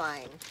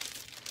grapevine.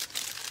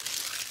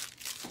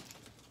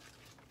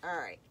 All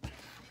right.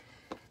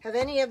 Have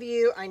any of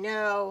you, I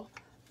know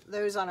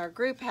those on our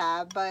group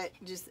have, but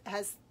just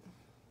has,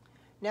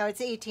 no,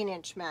 it's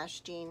 18-inch mesh,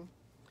 Jean.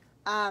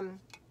 Have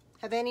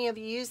any of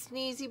you used an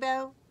Easy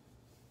Bow?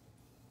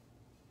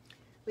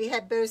 We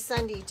had Bow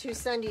Sunday 2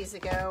 Sundays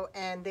ago,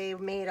 and they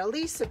made a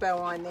Lisa bow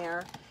on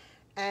there,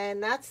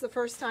 and that's the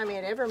first time I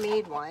had ever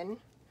made one,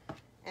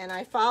 and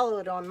I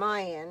followed on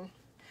mine.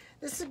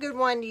 This is a good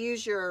one to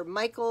use your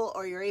Michael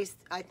or your Ace.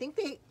 I think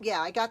yeah,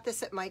 I got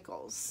this at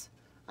Michael's.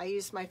 I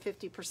used my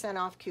 50%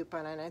 off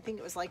coupon, and I think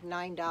it was like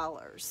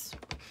 $9.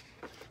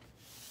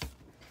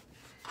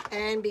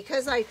 And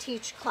because I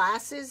teach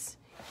classes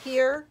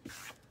here,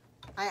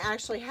 I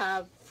actually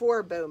have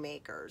 4 bow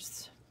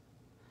makers.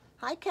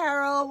 Hi,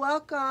 Carol.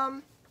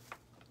 Welcome.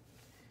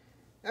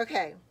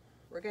 Okay,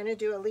 we're going to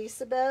do a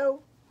Lisa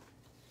bow.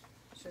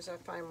 As soon as I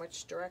find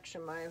which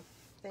direction my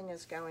thing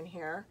is going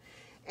here.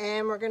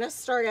 And we're going to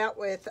start out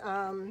with,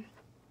 that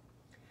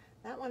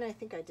one I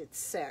think I did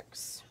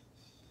 6.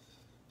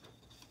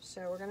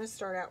 So we're going to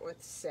start out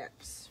with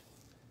 6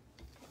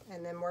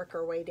 and then work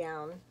our way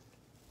down.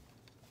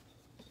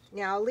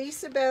 Now,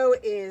 Lisa bow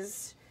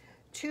is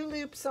 2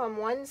 loops on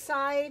one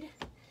side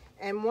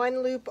and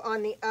 1 loop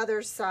on the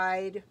other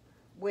side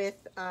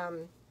with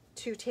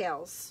 2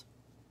 tails.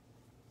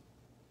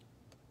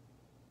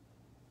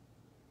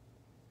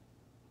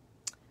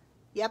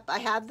 Yep, I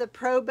have the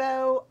Pro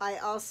Bow. I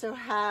also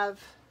have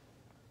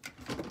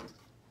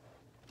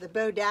the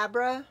Bow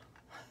Dabra,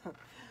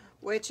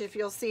 which, if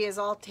you'll see, is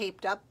all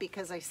taped up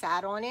because I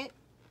sat on it.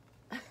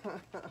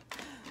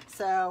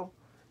 So,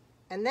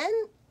 and then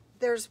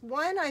there's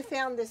one I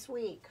found this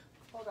week.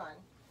 Hold on,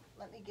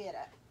 let me get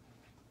it.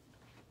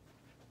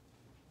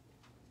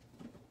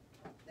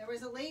 There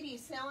was a lady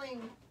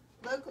selling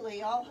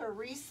locally all her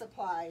wreath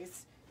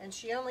supplies, and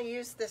she only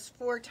used this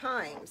 4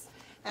 times.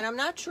 And I'm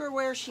not sure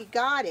where she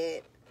got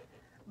it,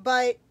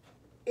 but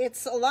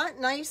it's a lot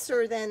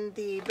nicer than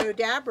the Bow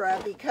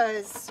Dabra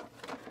because,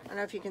 I don't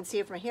know if you can see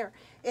it from here,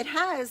 it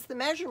has the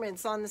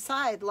measurements on the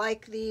side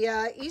like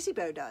the Easy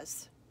Bow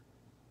does.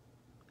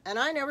 And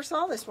I never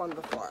saw this one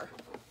before.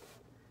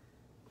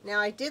 Now,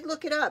 I did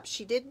look it up.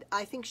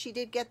 I think she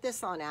did get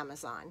this on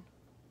Amazon.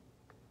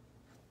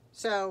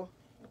 So,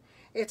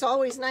 it's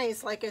always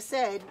nice. Like I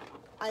said,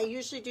 I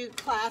usually do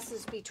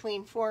classes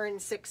between 4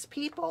 and 6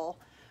 people.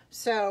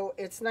 So,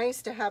 it's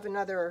nice to have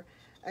another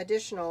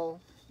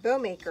additional bow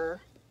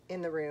maker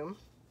in the room.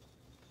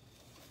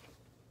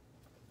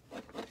 I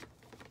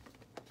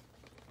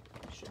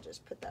should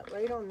just put that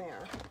right on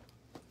there.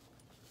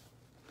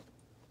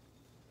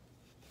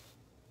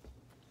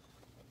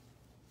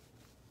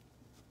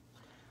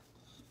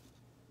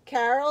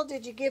 Carol,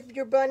 did you give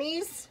your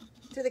bunnies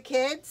to the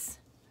kids?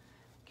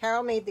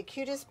 Carol made the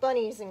cutest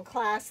bunnies in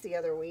class the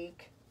other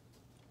week.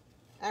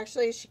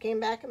 Actually, she came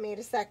back and made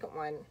a second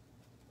one.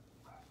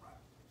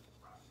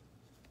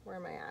 Where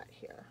am I at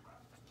here?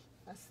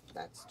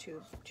 That's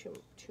too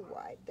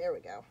wide. There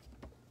we go.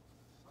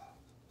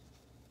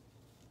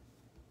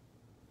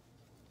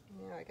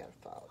 Now I gotta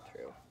follow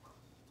through.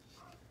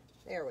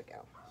 There we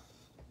go.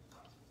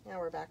 Now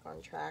we're back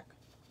on track.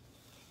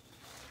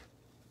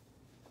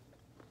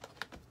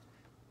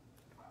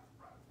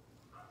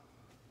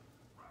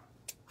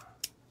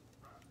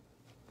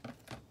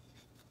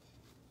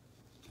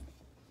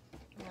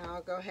 Now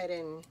I'll go ahead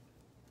and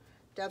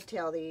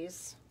dovetail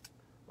these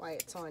while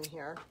it's on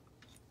here.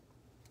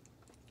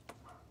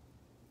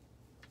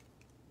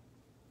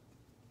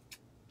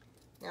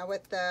 Now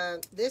with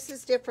this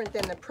is different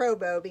than the Pro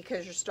Bow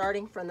because you're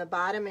starting from the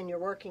bottom and you're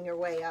working your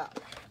way up.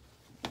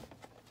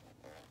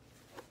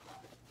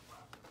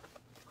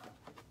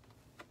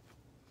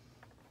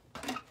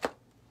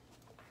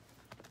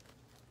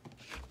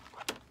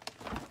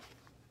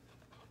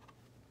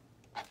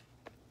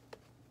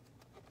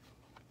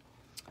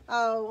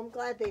 Oh, I'm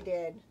glad they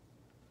did.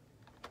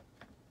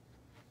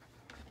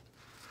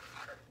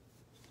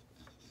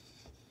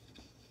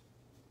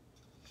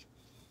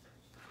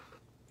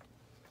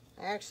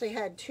 I actually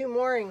had 2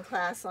 more in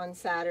class on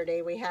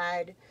Saturday. We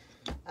had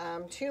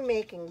 2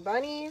 making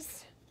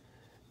bunnies,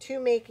 2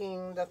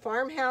 making the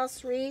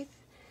farmhouse wreath,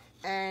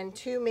 and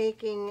 2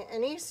 making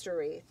an Easter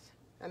wreath,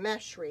 a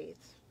mesh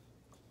wreath.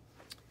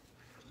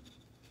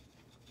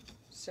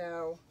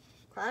 So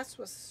class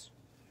was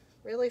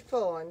really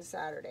full on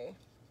Saturday,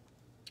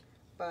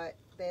 but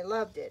they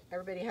loved it.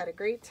 Everybody had a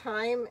great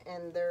time,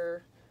 and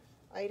their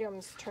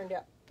items turned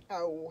out,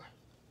 oh,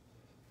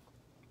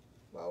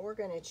 well, we're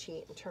going to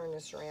cheat and turn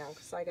this around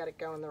because I got it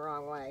going the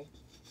wrong way.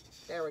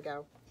 There we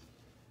go.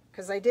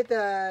 Because I did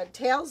the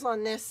tails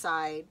on this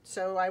side,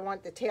 so I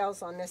want the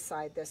tails on this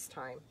side this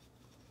time.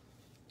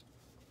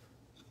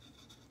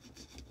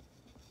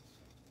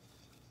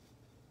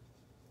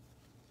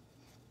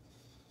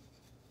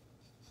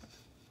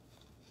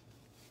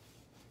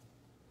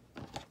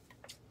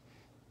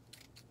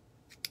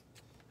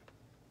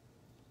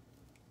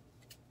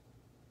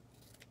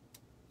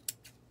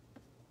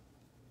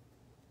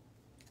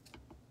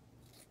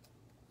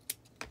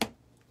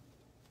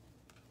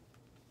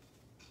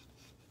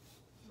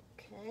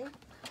 Okay.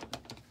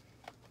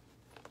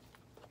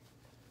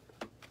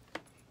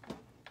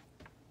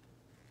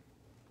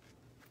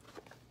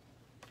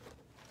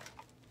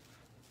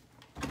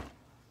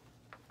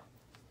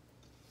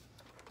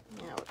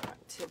 Now we're on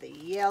to the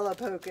yellow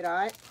polka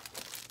dot.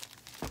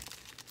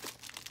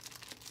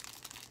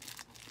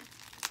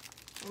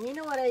 And you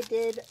know what I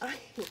did?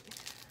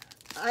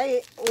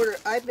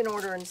 I've been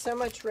ordering so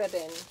much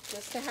ribbon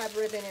just to have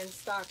ribbon in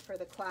stock for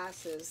the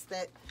classes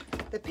that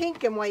the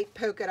pink and white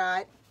polka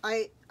dot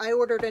I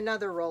ordered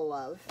another roll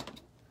of.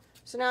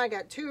 So now I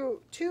got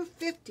two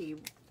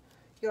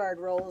 50-yard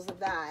rolls of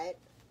that.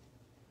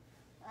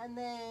 And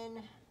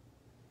then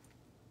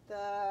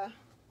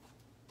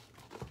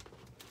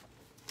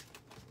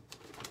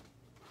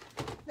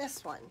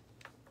this one.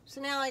 So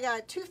now I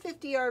got two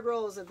 50-yard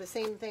rolls of the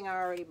same thing I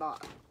already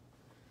bought.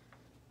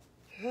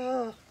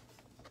 I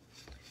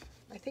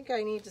think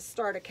I need to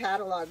start a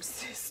catalog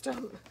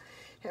system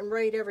and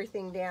write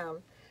everything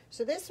down.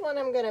 So this one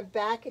I'm going to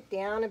back it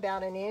down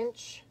about an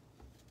inch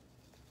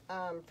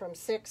from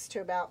 6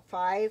 to about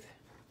 5.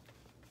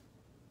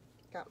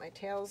 Got my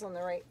tails on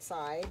the right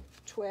side.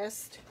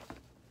 Twist,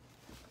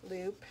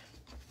 loop,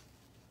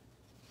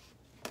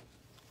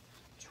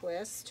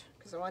 twist,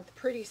 because I want the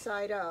pretty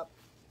side up.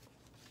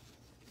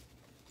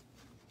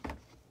 And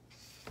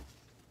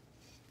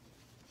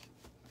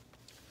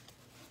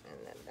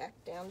then back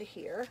down to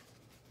here.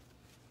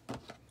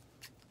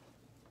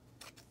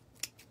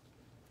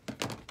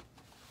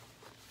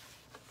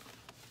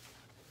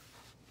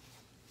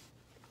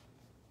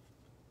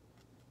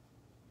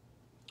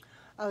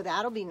 Oh,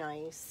 that'll be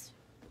nice.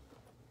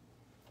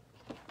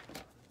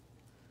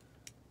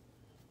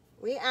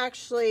 We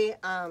actually,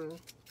 I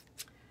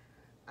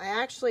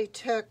actually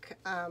took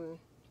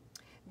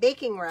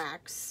baking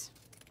racks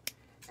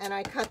and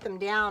I cut them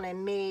down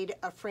and made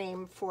a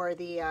frame for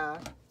the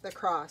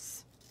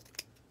cross.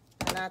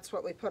 And that's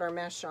what we put our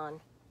mesh on.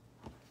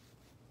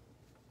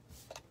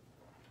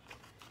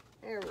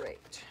 All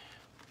right.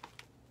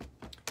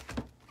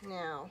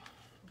 Now,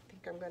 I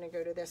think I'm going to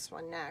go to this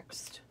one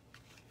next.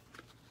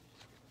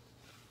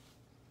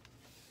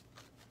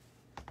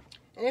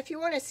 And if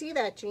you want to see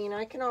that, Jean,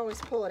 I can always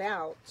pull it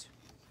out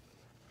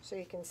so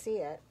you can see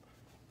it.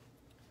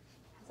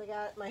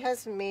 My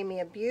husband made me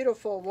a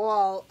beautiful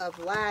wall of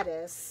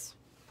lattice,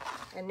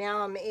 and now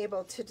I'm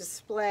able to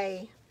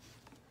display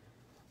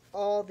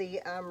all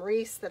the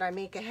wreaths that I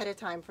make ahead of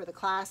time for the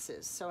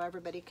classes, so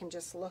everybody can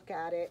just look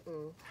at it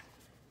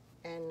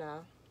and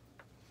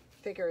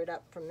figure it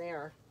up from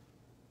there.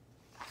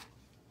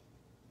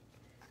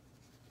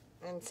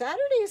 And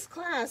Saturday's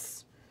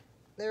class,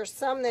 there's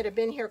some that have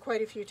been here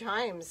quite a few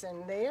times,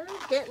 and they're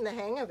getting the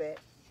hang of it.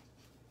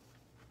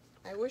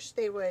 I wish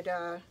they would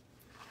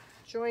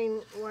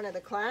join one of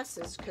the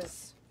classes,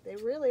 because they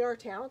really are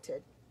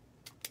talented.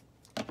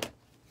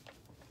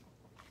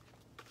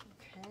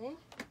 Okay.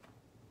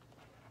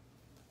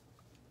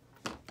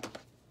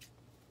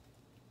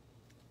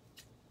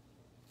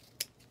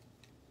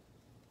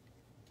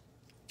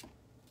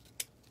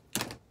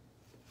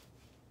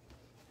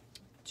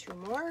 Two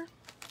more.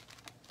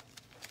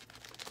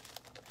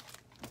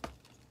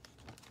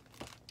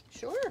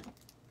 Sure.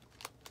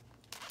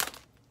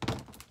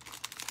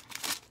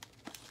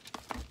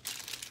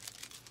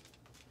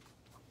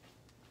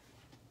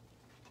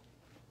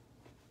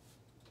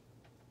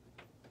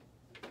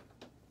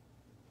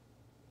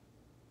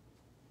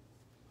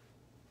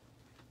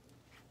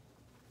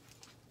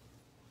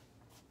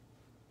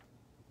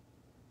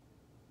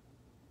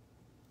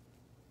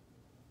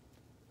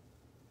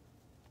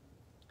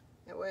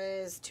 It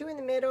was 2 in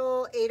the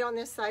middle, 8 on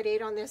this side,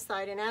 8 on this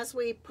side, and as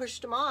we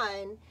pushed them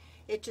on,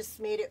 it just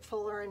made it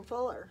fuller and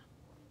fuller.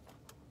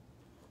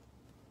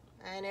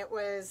 And it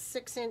was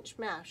 6-inch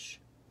mesh.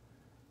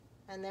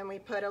 And then we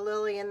put a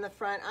lily in the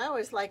front. I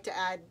always like to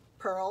add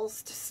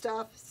pearls to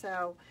stuff,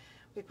 so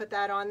we put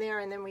that on there,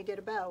 and then we did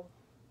a bow.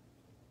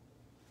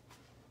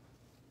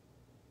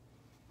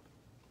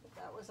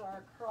 That was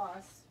our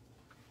cross.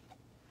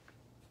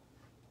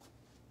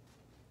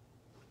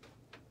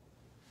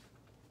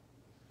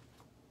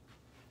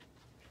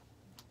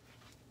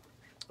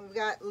 We've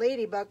got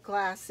ladybug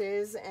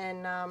classes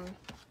and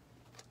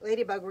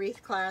ladybug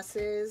wreath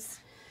classes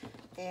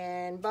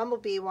and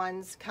bumblebee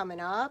ones coming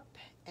up,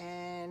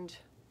 and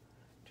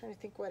I'm trying to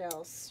think what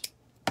else.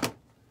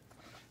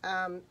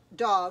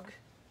 Dog.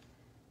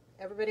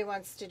 Everybody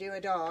wants to do a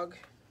dog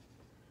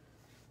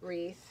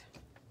wreath.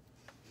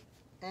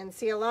 And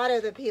see, a lot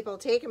of the people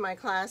taking my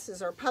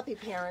classes are puppy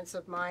parents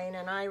of mine,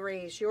 and I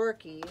raise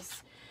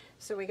Yorkies.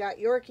 So we got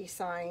Yorkie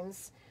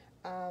signs.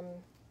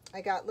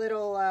 I got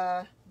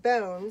little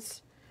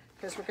bones,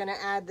 because we're going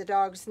to add the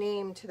dog's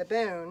name to the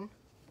bone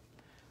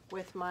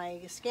with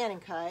my scan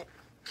and cut.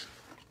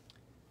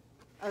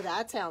 Oh,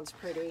 that sounds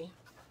pretty.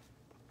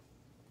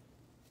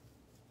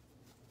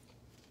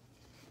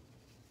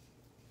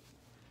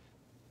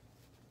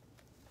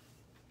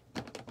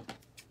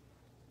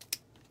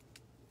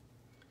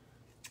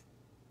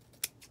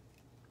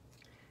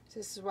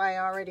 This is why I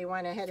already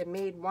went ahead and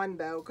made one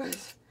bow,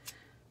 because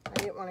I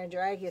didn't want to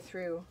drag you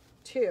through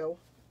 2.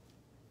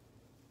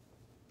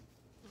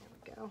 There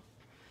we go.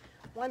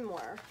 One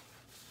more.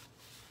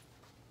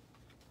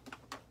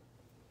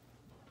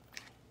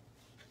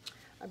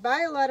 I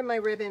buy a lot of my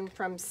ribbon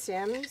from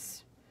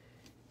Sims,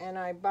 and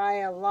I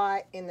buy a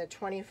lot in the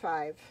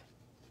 25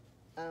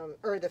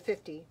 or the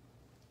 50.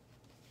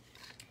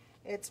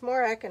 It's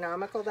more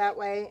economical that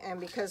way, and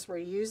because we're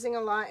using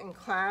a lot in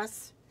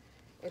class,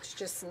 it's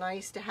just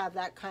nice to have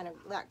that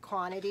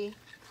quantity.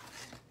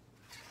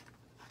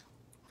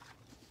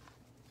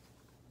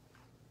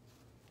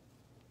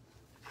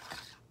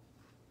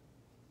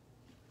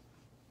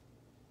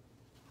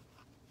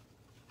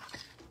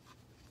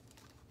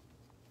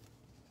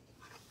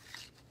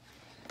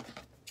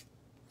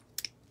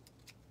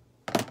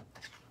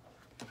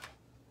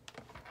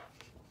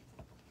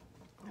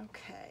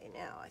 Okay,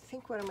 now I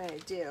think what I'm going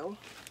to do,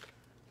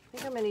 I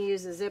think I'm going to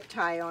use a zip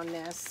tie on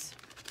this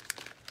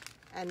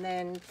and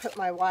then put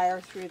my wire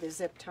through the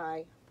zip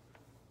tie.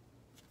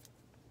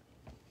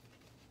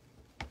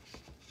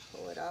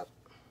 Pull it up.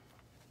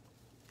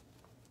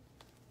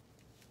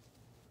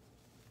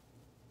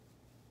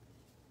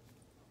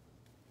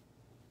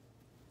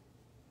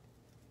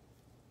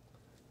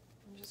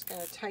 I'm just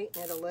going to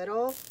tighten it a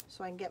little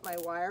so I can get my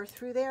wire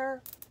through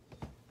there.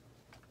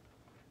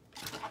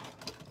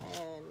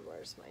 And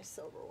where's my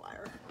silver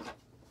wire?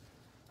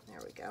 There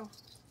we go.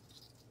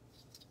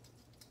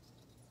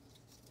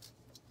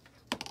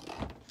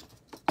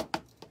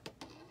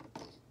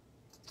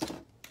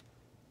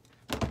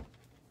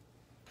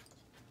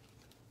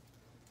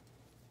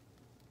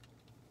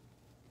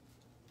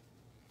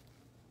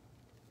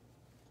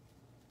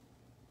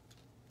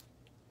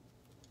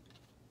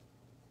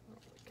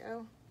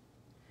 Go.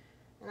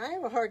 And I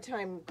have a hard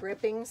time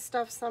gripping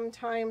stuff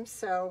sometimes,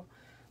 so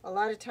a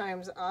lot of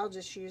times I'll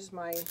just use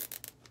my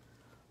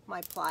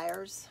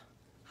pliers.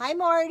 Hi,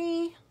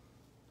 Marty.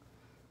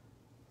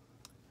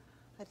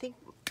 I think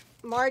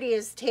Marty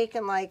has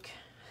taken like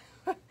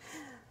 4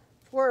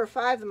 or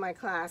 5 of my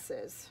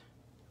classes.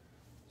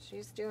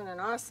 She's doing an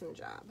awesome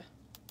job.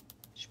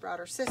 She brought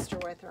her sister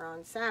with her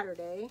on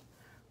Saturday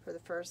for the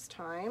first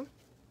time.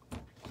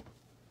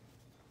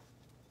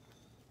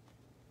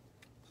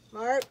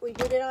 Mart, we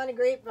did it on a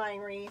grapevine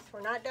wreath.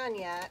 We're not done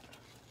yet,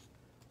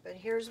 but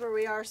here's where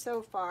we are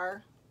so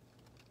far.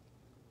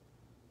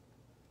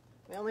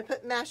 We only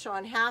put mesh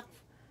on half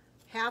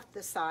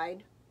the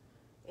side,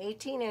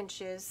 18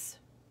 inches,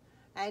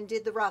 and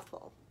did the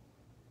ruffle.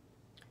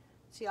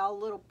 See all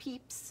the little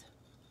peeps?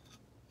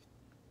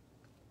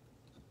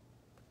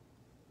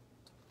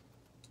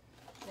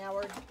 Now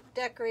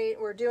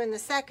we're doing the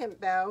second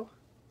bow,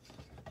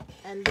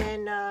 and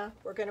then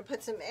we're going to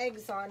put some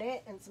eggs on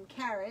it and some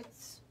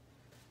carrots.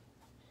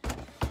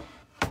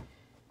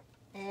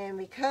 And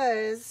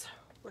because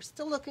we're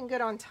still looking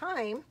good on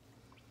time,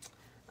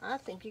 I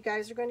think you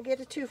guys are going to get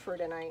a 2-for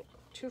tonight.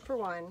 2 for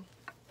 1.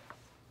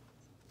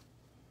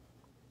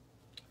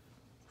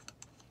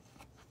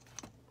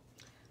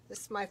 This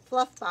is my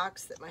fluff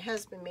box that my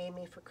husband made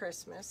me for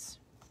Christmas.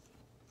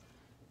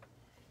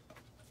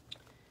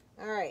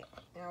 Alright,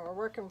 now we're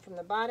working from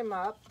the bottom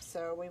up,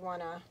 so we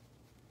want to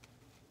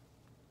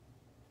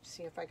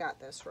see if I got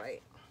this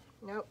right.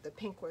 Nope, the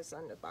pink was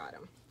on the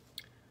bottom.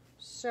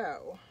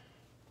 So,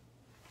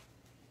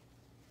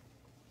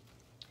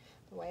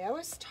 the way I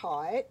was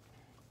taught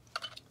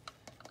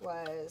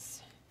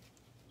was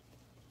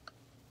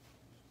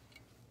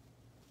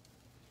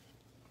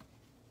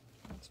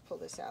let's pull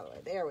this out of the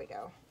way. There we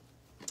go.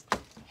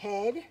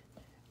 Head,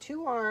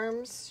 2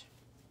 arms,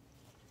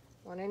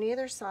 1 on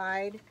either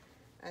side,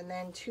 and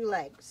then 2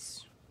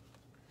 legs.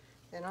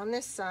 Then on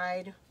this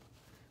side,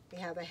 we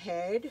have a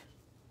head.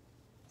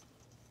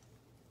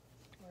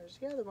 Where's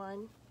the other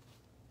one?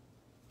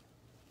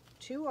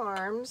 2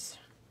 arms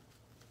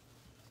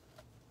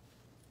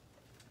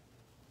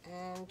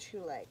and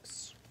 2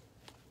 legs.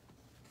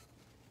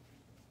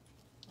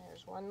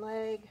 There's 1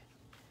 leg,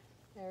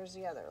 there's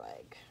the other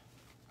leg.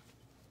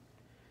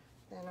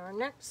 Then our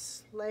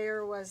next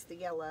layer was the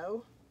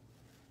yellow.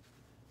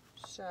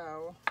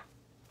 So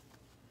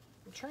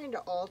I'm trying to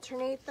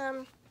alternate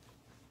them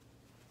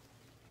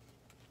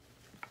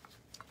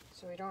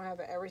so we don't have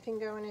everything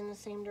going in the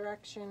same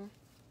direction.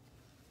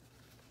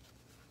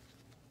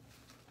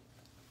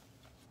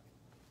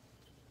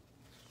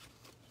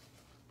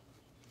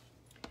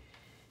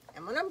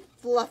 And when I'm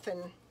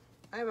fluffing,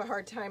 I have a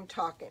hard time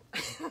talking.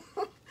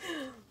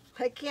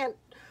 I can't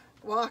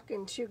walk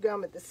and chew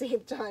gum at the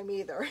same time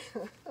either.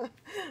 There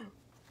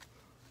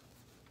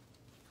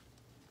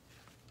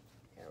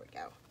we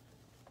go.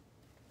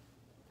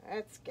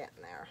 That's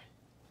getting there.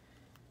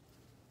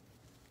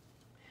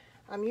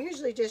 I'm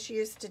usually just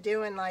used to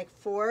doing like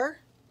 4,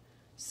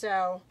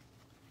 so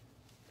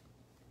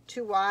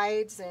 2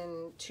 wides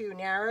and 2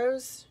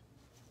 narrows,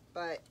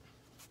 but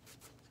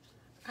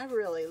I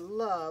really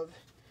love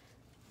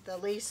the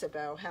Lisa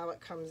bow, how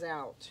it comes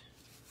out.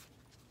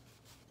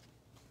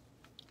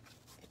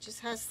 It just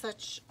has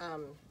such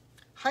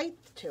height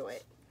to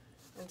it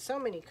and so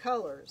many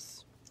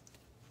colors.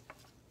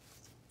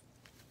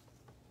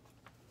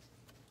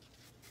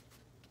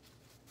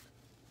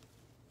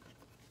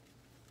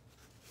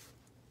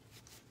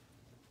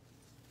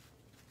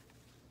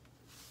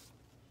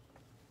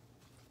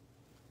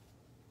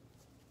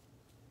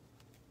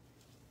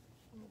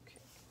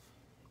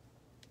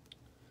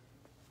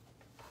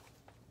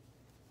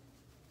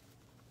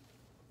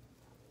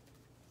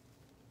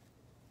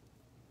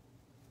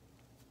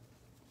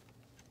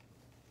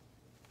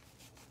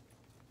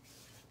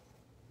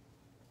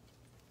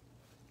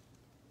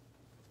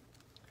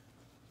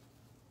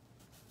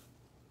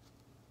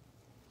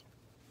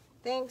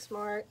 Thanks,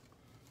 Mark.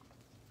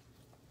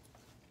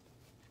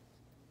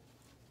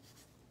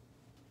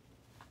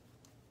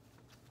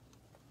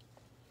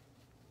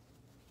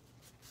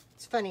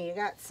 It's funny, you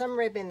got some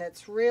ribbon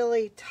that's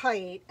really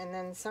tight and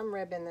then some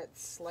ribbon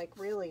that's like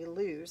really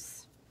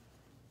loose.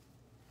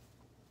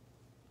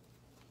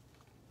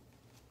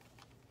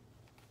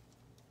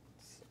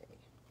 Let's see.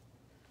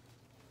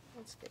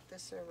 Let's get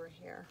this over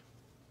here.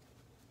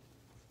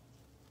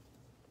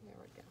 There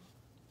we go.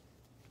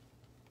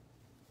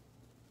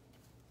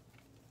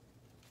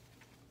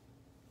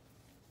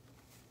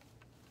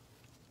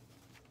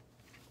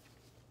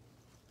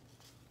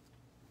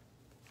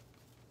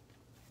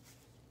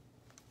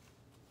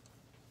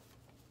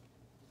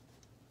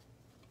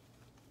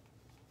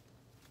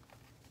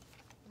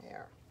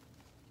 There.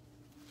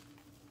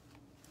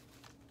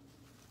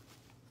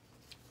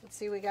 Let's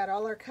see, we got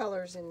all our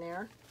colors in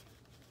there.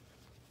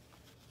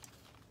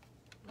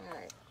 All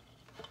right.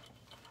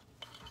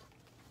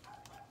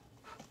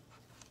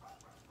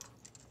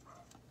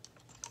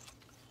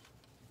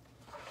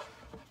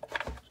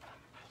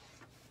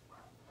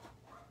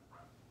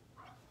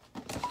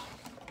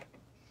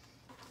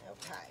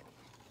 Okay.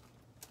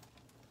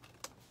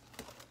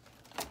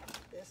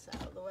 This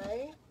out of the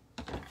way.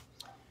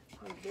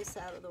 Move this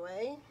out of the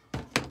way.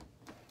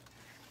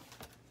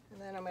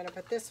 And then I'm going to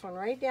put this one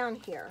right down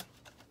here.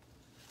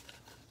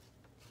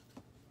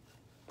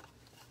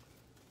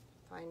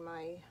 Find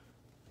my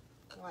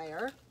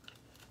wire.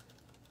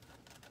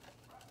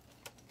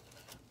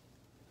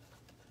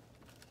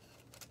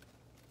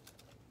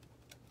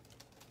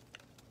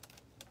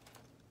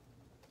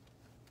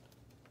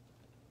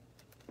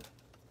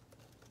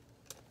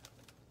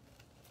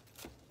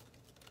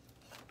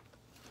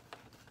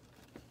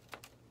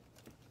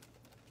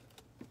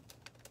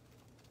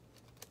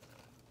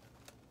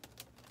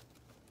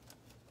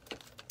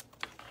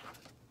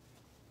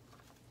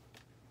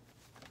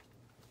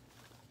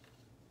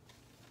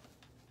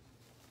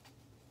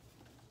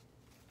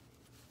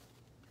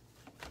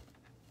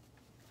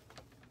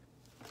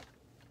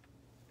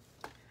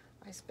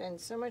 I spend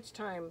so much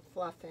time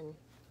fluffing.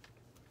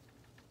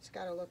 It's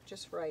got to look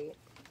just right.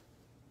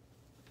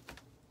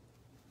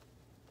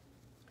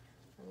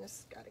 And this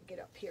has got to get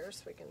up here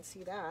so we can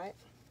see that.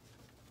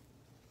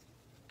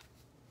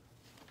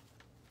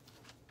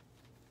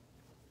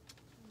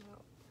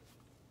 Oh.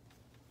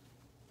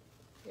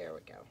 There we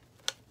go.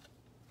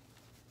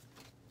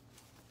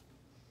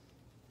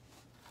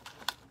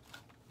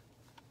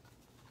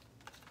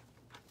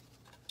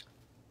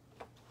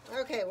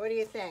 Okay, what do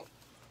you think?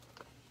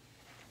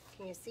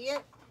 Can you see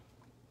it?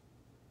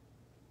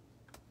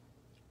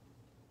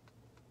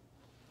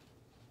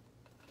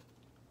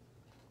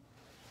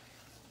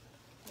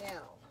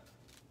 Now,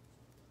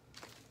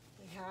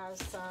 we have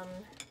some,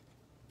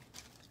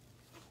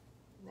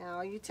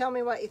 now you tell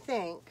me what you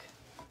think.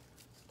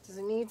 Does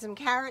it need some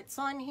carrots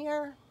on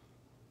here?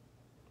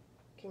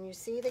 Can you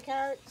see the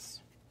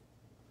carrots?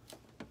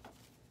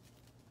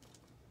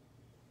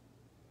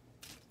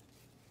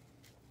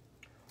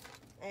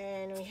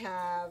 And we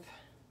have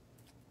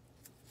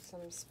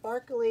some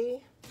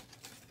sparkly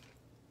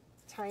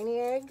tiny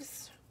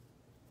eggs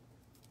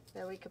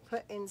that we could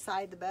put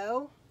inside the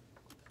bow.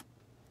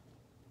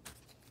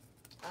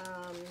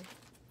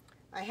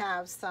 I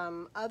have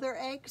some other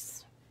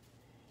eggs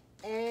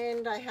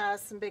and I have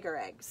some bigger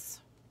eggs.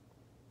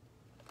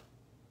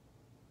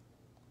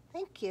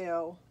 Thank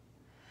you.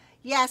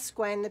 Yes,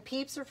 Gwen, the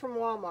peeps are from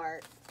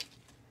Walmart.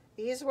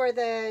 These were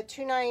the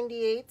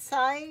 298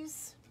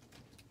 size,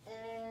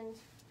 and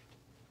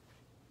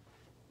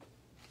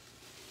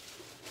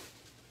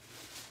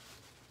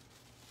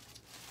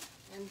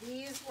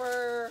these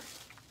were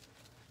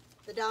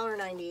the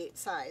 $1.98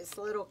 size,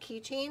 the little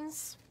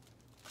keychains.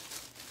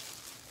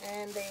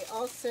 And they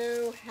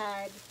also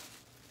had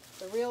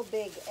the real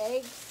big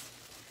eggs.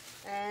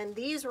 And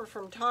these were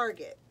from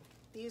Target.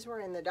 These were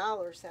in the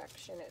dollar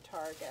section at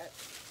Target.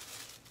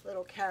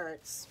 Little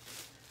carrots.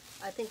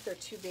 I think they're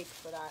too big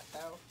for that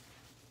though.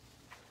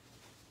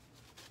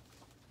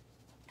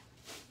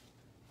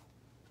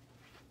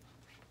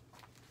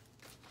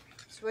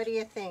 So what do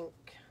you think?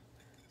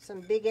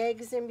 Some big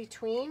eggs in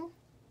between?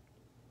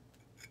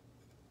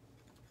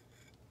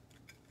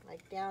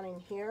 Like down in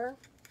here.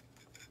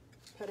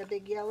 Put a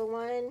big yellow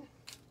one.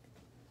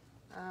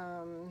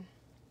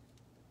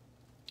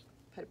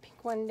 Put a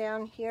pink one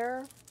down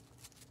here.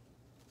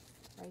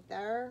 Right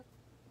there.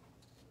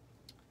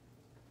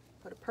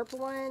 Put a purple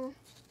one.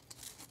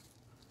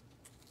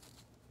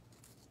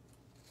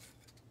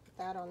 Put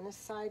that on this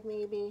side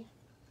maybe.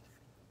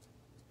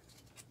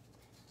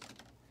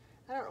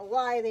 I don't know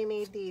why they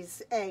made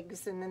these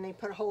eggs and then they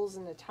put holes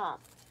in the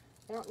top.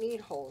 They don't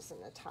need holes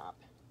in the top.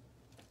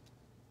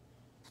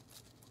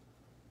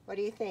 What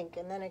do you think?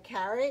 And then a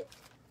carrot.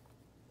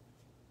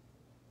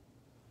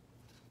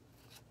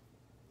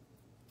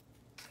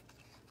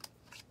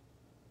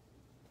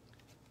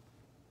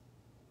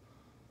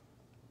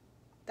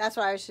 That's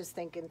what I was just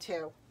thinking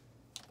too.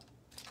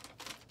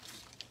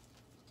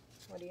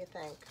 What do you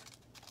think?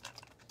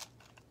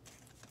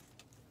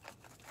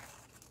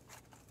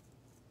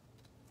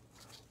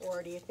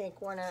 Or do you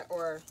think one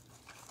or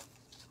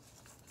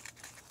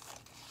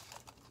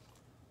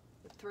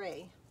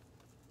 3?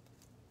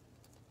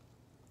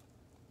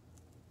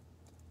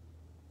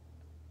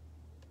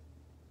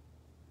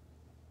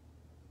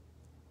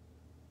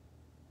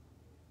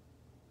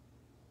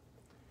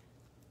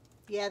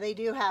 Yeah, they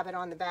do have it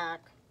on the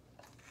back.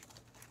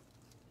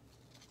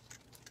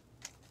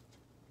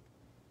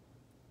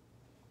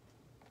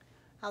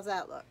 How's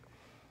that look?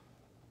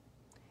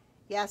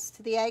 Yes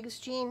to the eggs,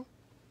 Jean?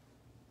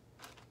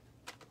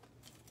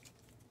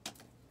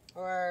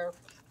 Or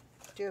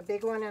do a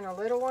big one and a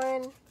little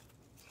one?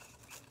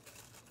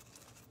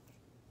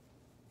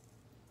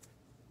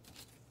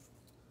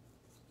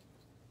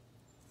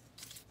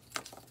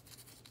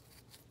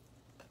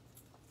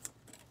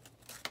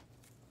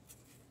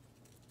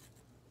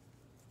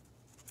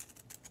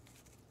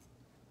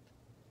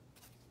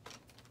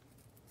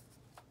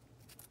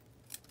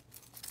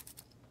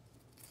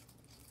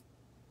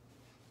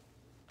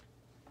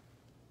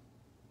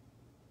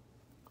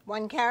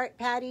 One carrot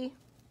patty,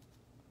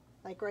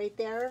 like right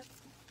there.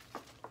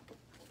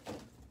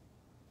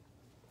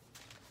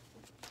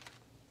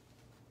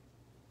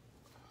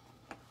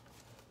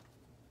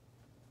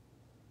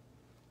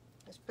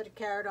 Just put a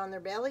carrot on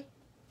their belly.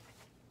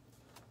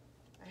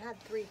 I had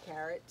 3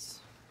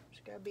 carrots.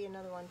 There's got to be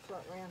another one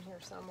floating around here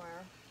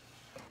somewhere.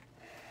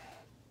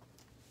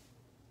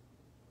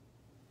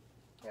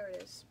 There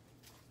it is.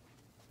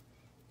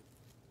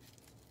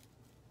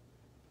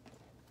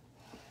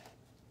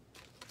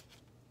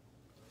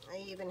 I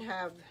even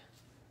have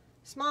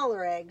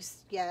smaller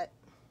eggs yet.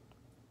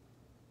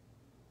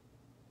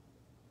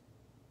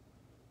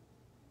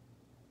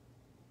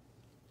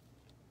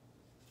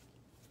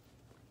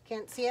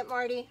 Can't see it,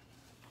 Marty?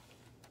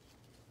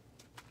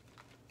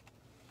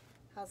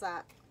 How's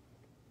that?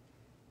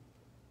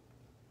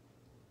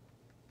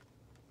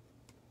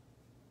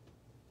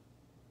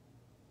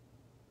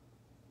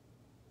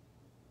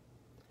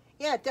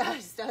 Yeah, it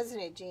does, doesn't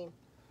it, Jean?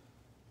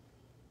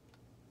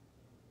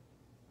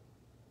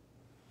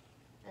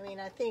 I mean,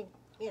 I think,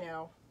 you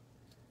know,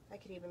 I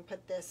could even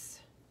put this,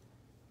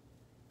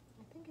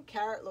 I think a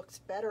carrot looks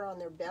better on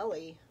their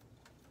belly.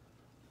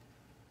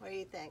 What do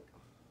you think?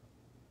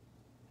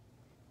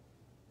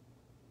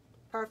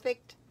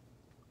 Perfect?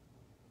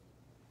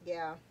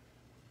 Yeah.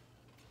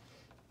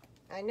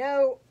 I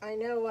know,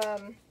 and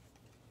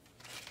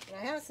I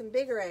have some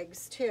bigger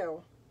eggs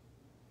too,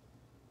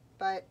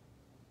 but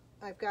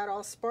I've got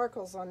all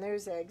sparkles on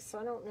those eggs, so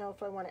I don't know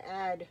if I want to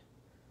add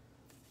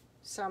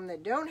some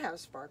that don't have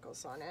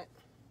sparkles on it.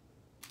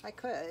 I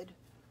could.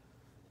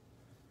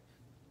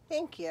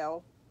 Thank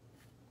you.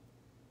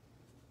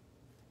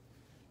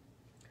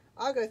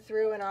 I'll go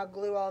through and I'll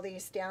glue all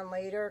these down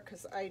later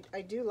because I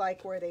do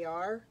like where they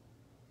are.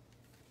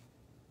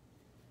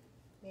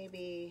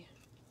 Maybe,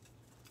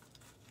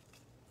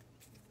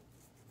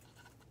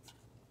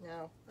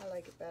 no, I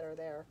like it better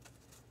there,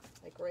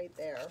 like right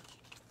there,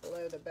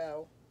 below the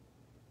bow.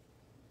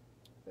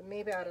 But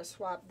maybe I ought to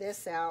swap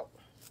this out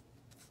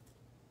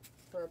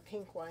for a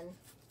pink one.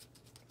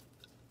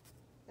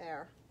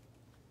 There.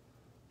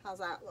 How's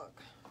that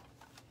look?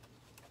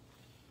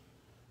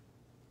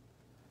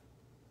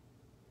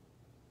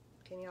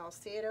 Can you all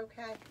see it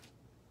okay?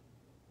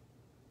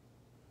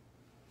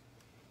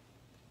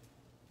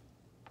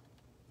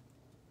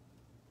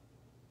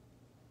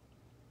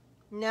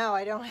 No,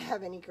 I don't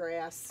have any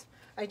grass.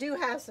 I do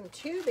have some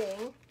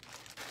tubing.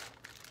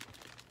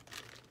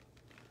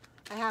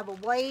 I have a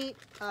white,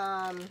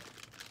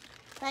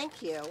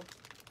 thank you.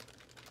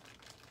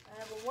 I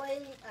have a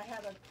white, I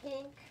have a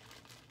pink.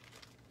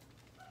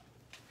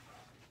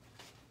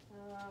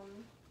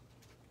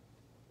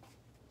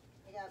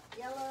 I got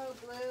yellow,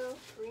 blue,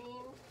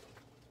 green,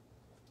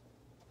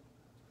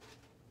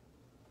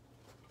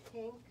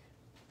 pink,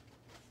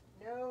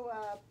 no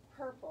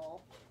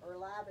purple or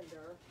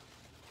lavender.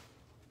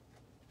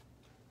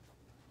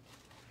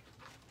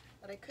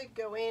 But I could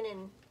go in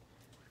and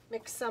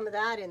mix some of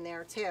that in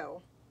there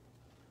too.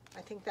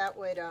 I think that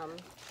would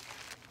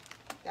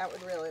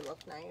really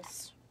look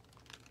nice.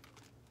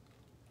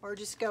 Or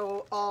just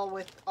go all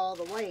with all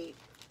the white.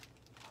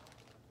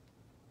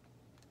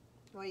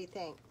 What do you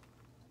think?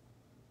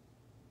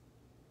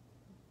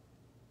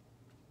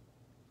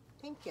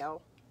 Thank you.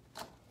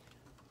 Does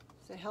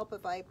it help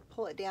if I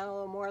pull it down a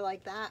little more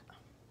like that?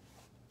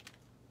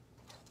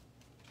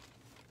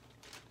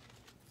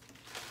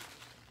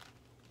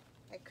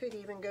 I could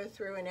even go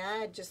through and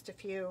add just a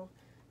few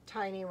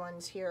tiny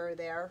ones here or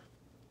there.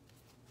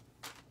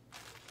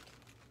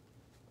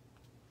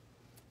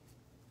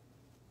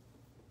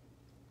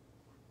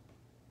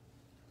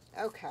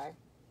 Okay,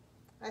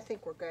 I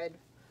think we're good.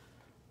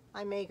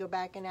 I may go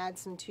back and add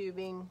some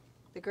tubing.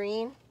 The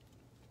green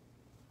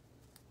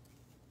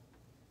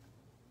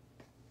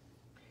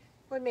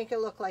would make it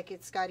look like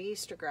it's got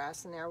Easter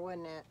grass in there,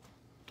 wouldn't it?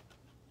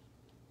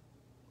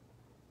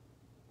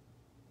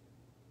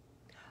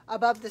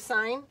 Above the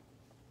sign?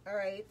 All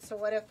right, so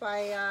what if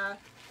I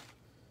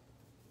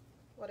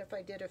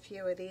did a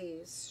few of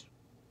these?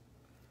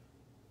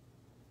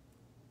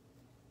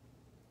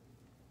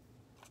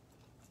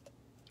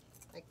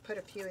 put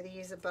a few of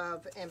these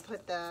above and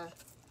put the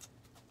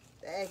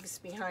eggs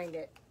behind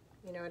it.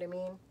 You know what I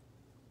mean?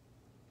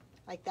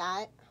 Like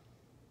that.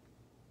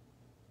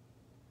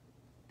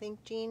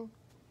 Think, Jean?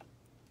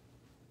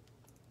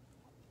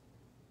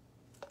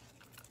 Let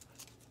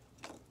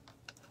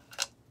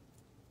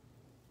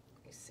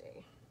me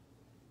see.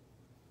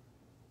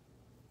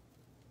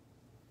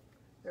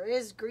 There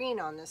is green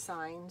on the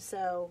sign,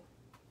 so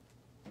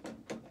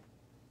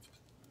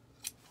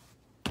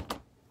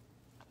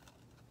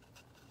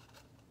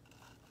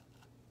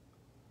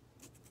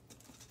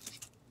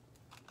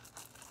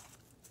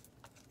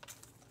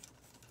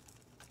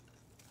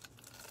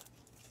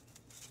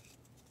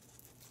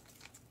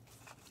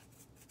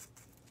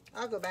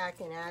I'll go back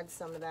and add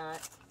some of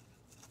that.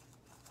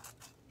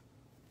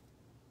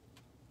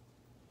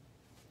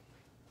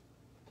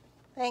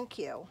 Thank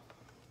you.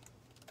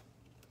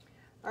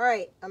 All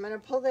right, I'm going to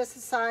pull this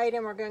aside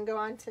and we're going to go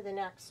on to the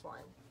next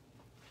one.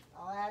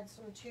 I'll add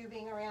some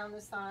tubing around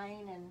the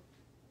sign and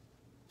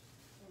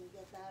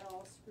get that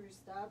all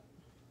spruced up.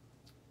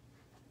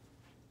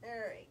 All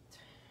right.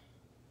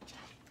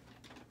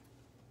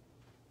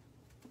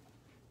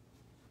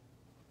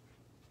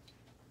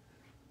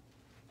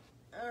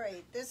 All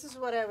right, this is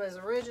what I was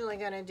originally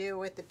going to do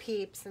with the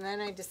peeps, and then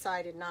I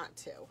decided not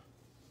to.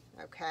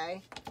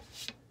 Okay,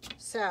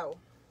 so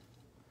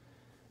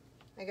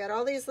I got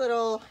all these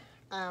little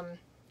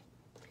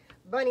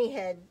bunny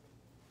head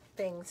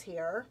things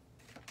here,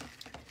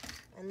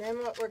 and then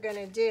what we're going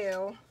to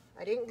do,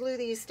 I didn't glue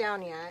these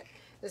down yet.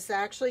 This is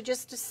actually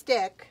just a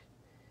stick,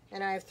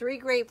 and I have 3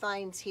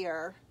 grapevines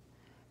here,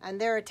 and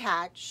they're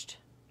attached.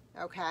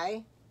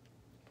 Okay.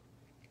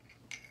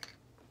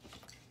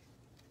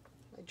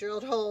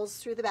 Drilled holes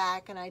through the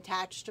back and I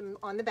attached them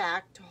on the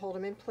back to hold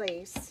them in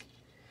place.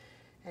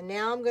 And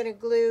now I'm going to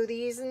glue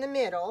these in the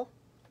middle.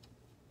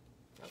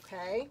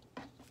 Okay.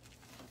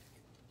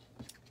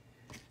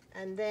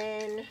 And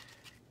then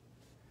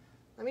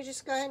let me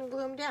just go ahead and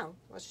glue them down.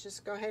 Let's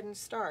just go ahead and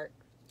start.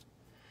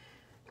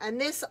 And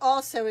this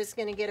also is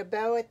going to get a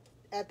bow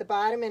at the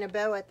bottom and a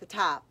bow at the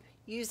top,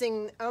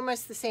 using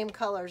almost the same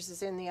colors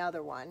as in the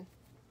other one.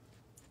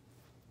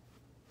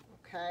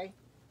 Okay.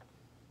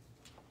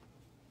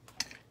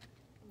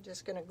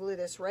 Just going to glue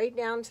this right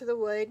down to the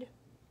wood.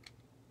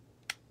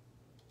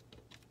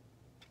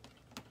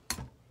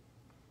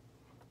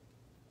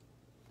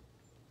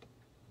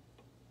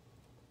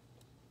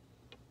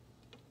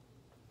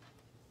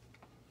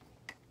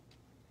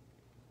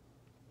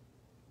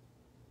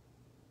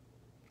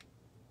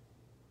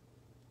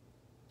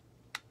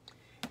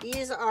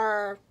 These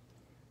are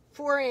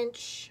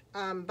 4-inch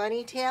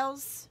bunny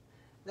tails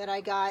that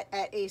I got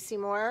at AC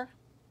Moore.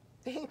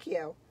 Thank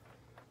you.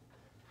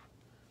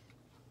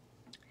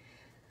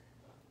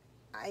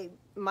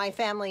 My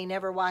family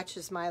never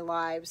watches my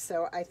lives,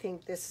 so I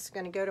think this is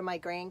going to go to my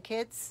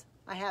grandkids.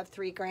 I have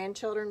 3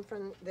 grandchildren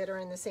that are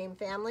in the same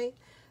family,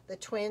 the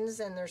twins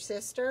and their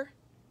sister.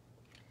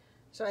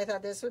 So I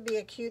thought this would be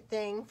a cute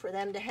thing for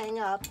them to hang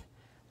up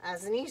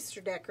as an Easter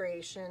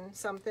decoration,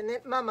 something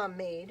that Mama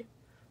made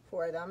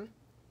for them.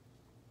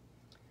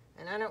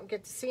 And I don't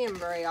get to see them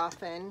very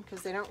often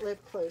because they don't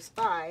live close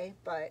by,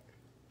 but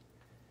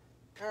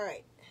all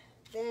right.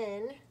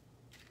 Then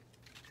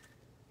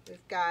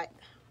we've got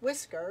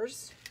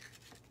whiskers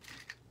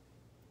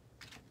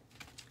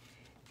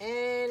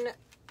and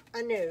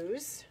a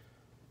nose,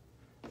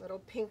 little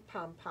pink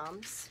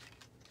pom-poms,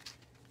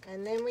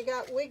 and then we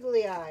got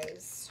wiggly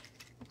eyes,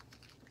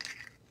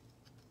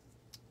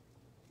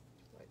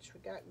 which we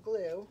got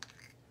glue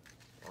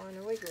on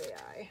a wiggly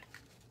eye.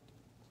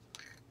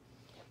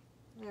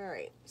 All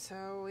right,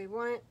 so we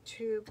want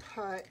to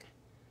put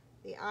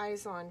the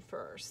eyes on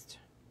first.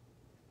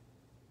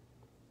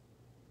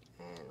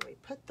 And we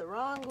put the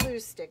wrong glue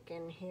stick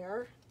in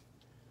here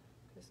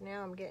because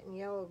now I'm getting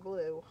yellow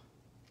glue.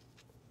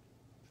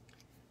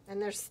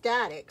 And they're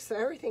static, so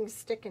everything's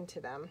sticking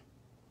to them.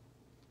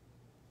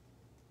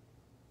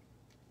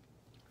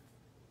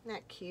 Isn't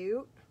that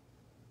cute?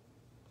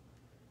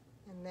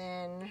 And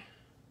then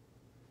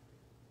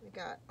we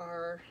got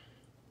our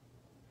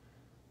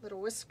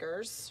little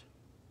whiskers.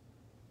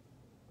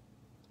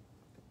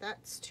 But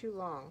that's too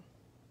long.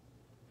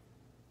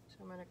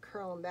 I'm going to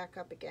curl them back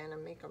up again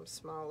and make them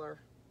smaller.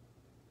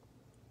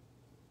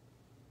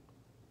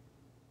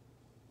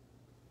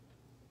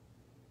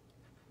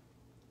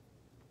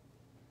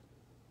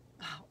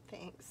 Oh,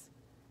 thanks.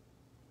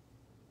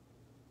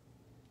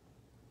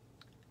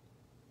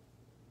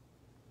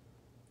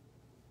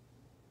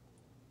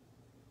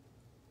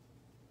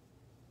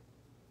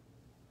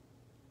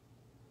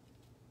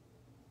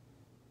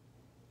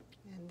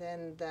 And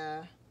then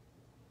the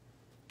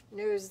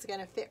nose is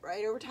going to fit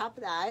right over top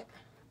of that.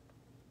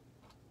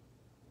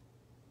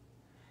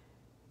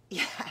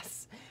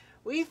 Yes,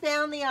 we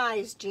found the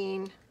eyes,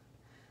 Jean.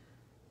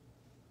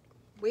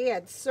 We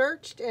had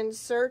searched and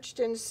searched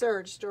and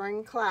searched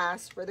during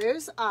class for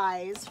those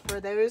eyes, for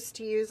those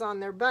to use on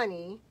their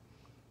bunny,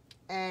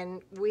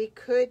 and we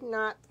could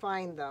not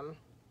find them.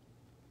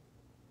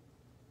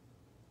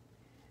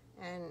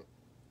 And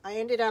I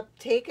ended up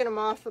taking them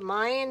off of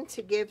mine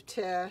to give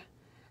to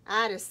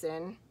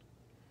Addison.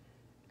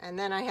 And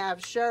then I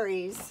have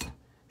Sherry's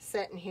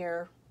sitting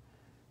here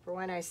for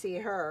when I see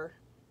her.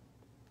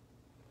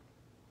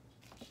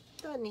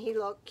 Doesn't he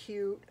look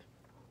cute?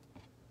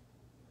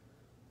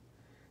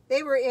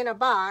 They were in a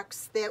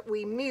box that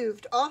we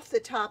moved off the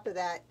top of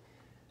that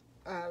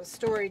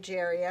storage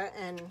area,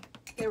 and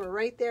they were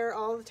right there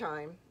all the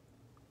time.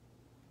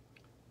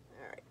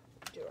 All right,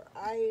 do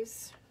our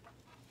eyes.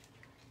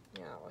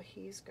 Now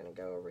he's going to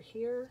go over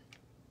here.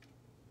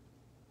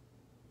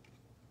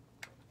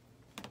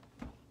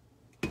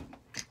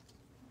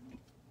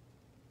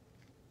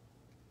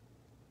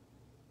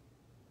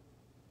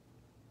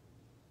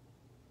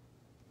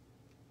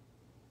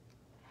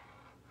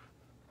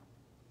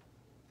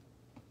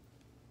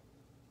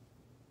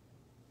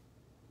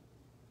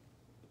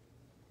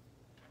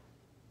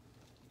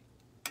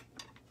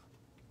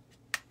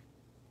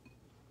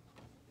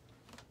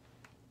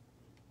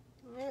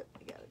 Yep,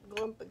 we got a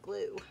glump of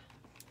glue.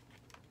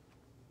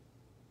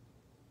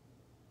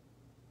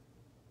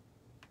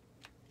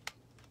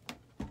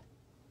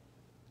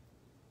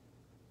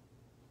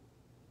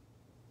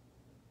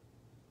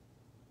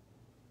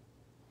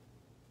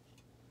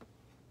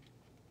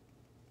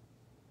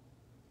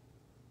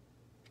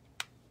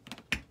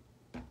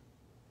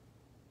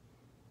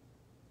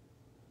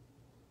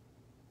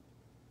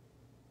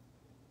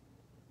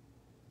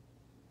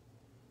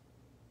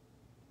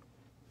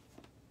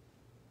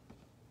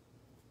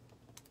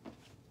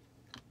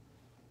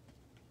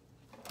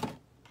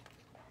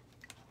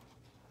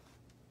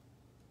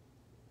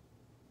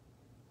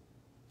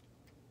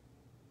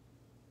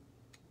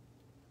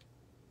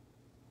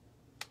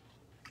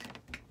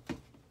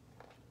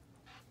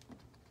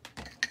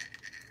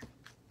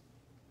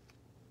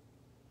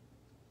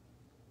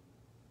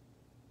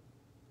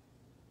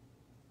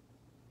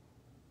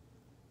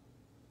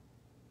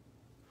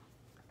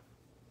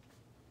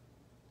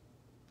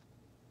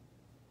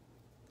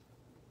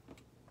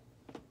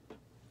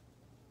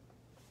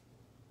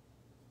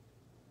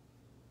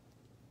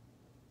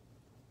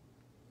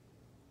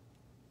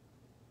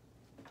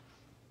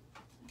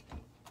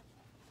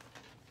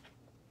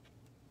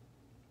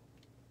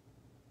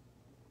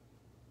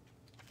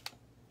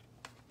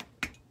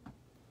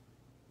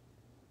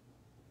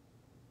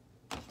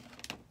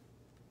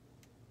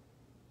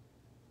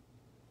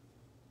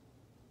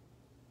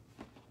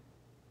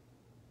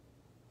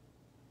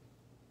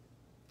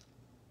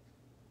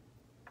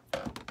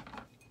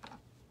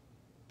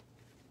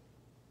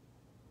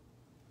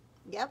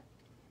 Yep,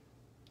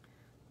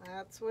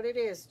 that's what it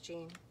is,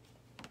 Jean.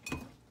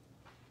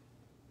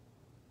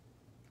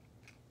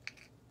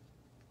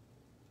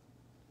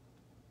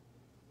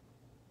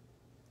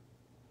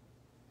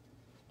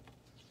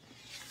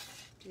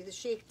 Do the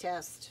shake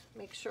test.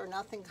 Make sure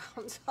nothing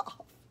comes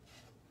off.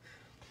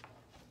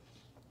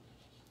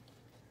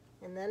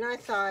 And then I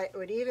thought it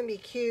would even be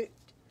cute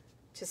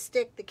to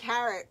stick the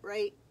carrot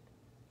right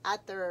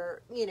at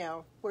their, you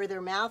know, where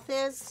their mouth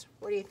is.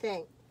 What do you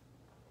think?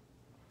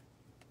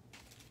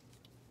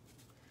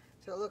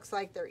 So it looks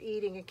like they're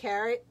eating a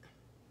carrot.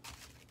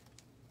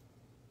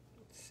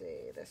 Let's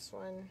see, this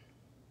one.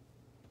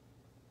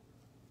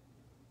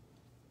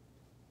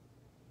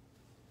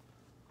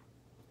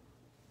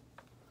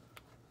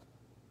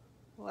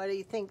 What do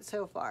you think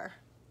so far?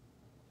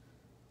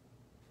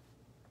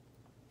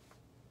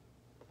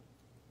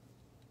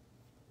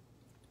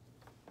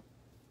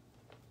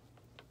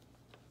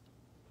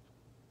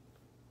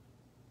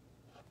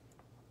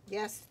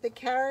 Yes to the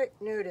carrot,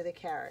 no to the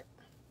carrot.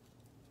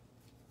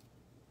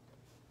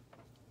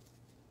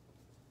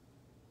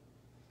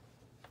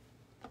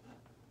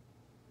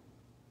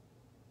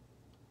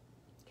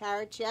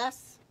 Carrots,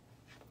 yes?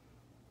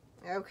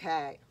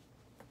 Okay.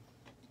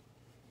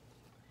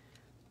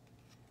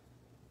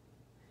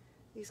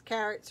 These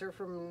carrots are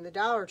from the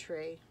Dollar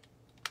Tree.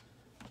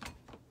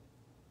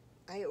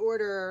 I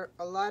order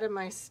a lot of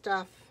my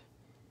stuff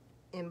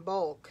in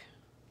bulk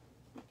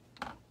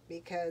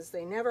because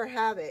they never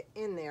have it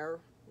in there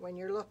when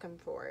you're looking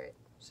for it.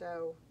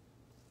 So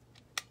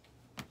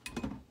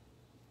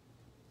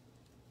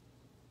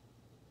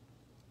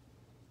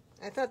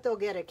I thought they'll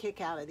get a kick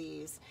out of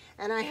these.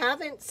 And I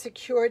haven't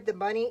secured the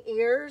bunny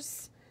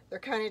ears. They're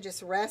kind of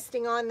just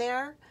resting on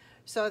there.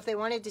 So if they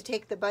wanted to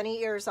take the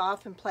bunny ears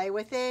off and play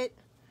with it,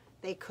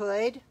 they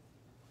could.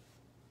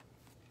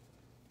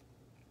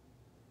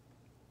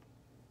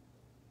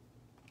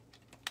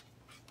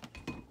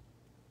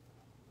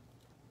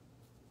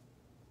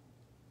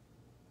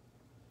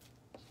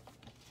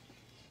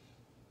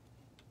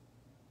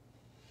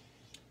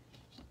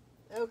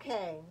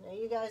 Okay, now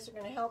you guys are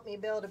going to help me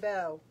build a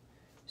bow.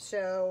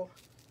 So,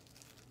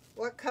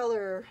 what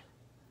color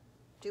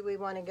do we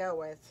want to go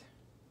with?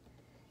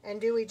 And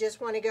do we just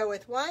want to go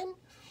with one,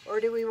 or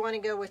do we want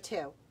to go with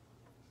two?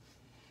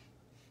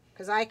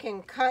 Because I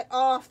can cut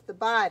off the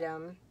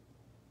bottom.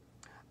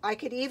 I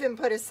could even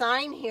put a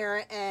sign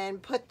here and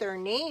put their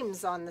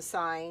names on the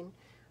sign,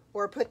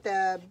 or put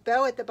the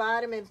bow at the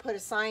bottom and put a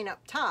sign up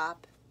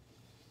top.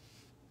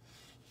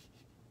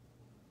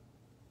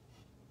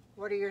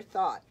 What are your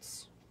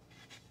thoughts?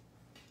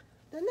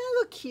 Doesn't that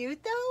look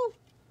cute though?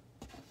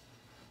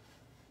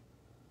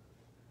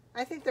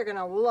 I think they're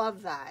gonna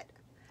love that,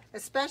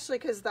 especially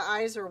because the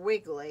eyes are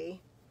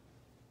wiggly.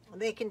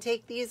 They can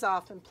take these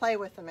off and play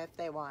with them if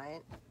they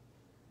want.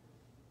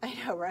 I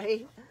know,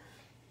 right?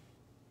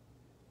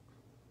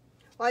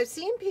 Well, I've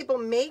seen people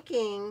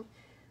making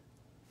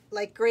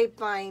like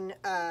grapevine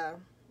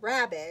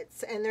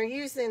rabbits, and they're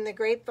using the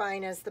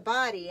grapevine as the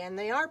body, and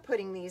they are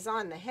putting these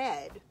on the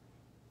head.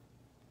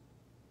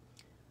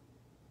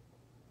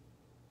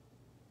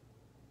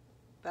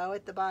 Bow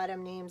at the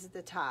bottom, names at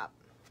the top.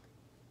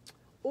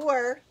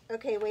 Or,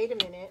 okay, wait a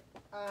minute.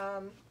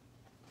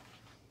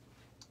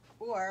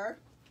 Or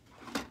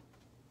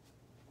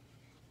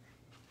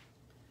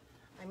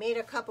I made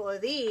a couple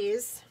of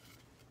these.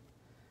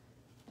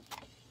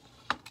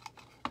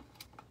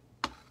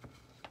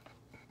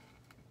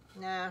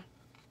 Nah,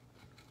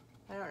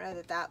 I don't know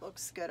that that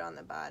looks good on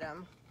the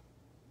bottom.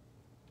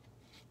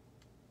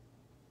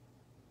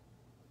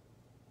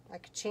 I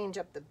could change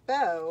up the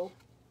bow.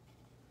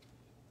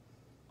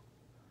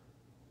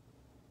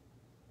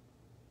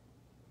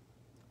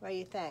 What do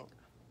you think?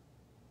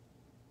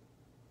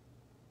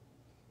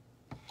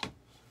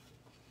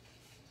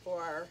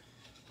 Or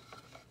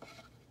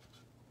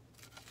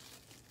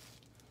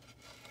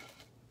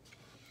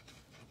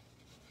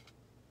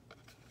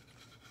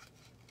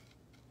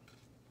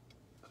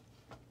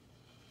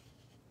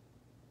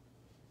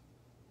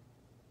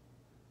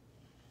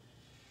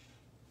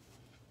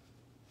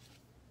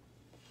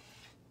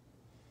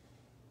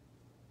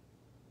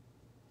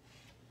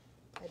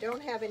I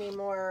don't have any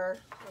more.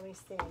 Let me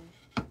see.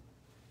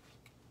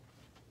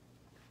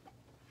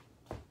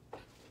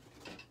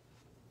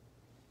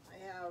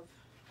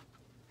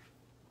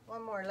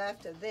 One more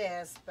left of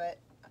this, but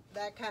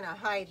that kind of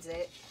hides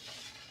it.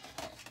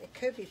 It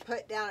could be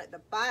put down at the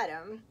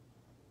bottom,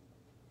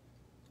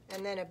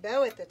 and then a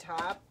bow at the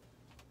top.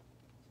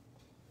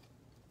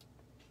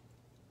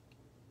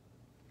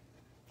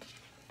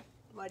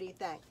 What do you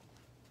think?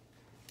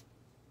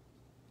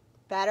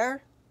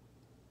 Better?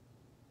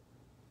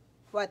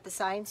 What, the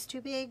sign's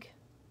too big?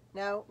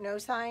 No, no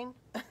sign?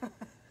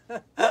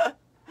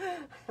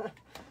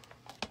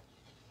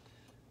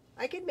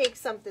 I could make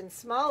something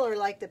smaller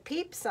like the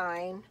peep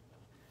sign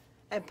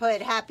and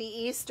put Happy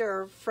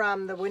Easter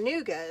from the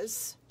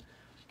Wanugas,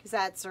 because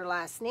that's their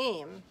last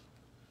name.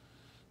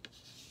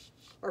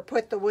 Or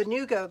put the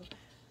Wanuga,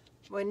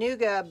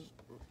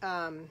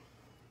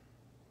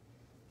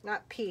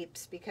 not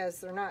peeps, because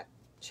they're not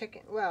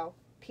chicken. Well,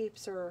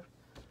 peeps are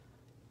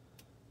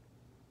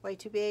way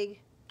too big.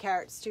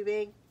 Carrot's too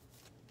big.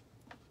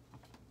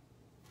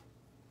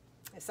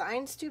 The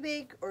sign's too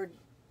big, or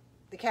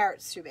the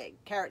carrot's too big.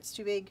 Carrot's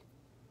too big.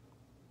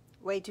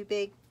 Way too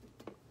big.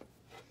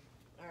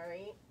 All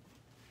right.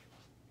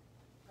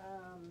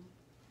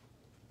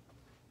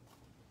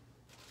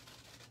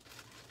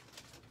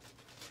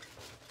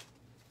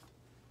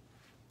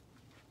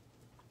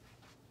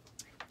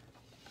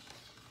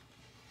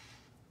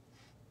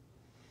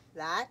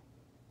 That.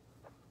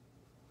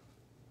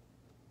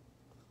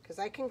 Because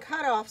I can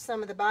cut off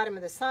some of the bottom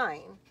of the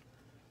sign.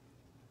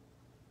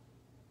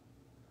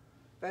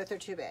 Both are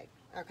too big.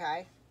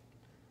 Okay.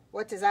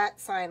 What does that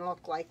sign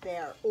look like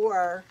there?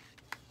 Or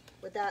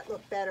would that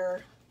look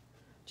better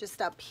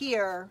just up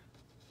here?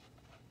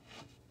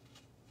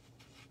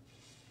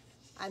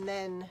 And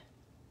then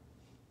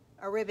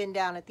a ribbon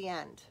down at the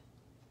end.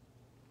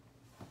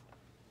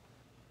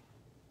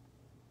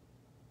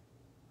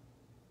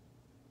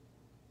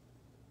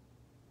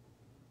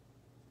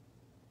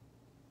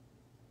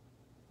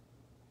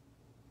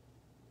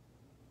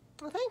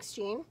 Well, thanks,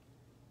 Jean.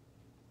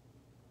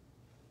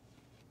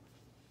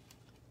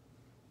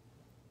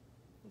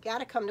 You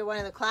gotta come to one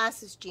of the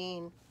classes,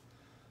 Jean.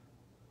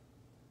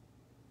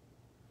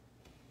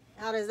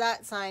 How does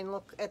that sign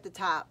look at the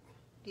top?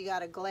 You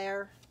got a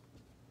glare?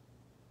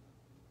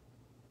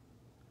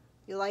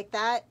 You like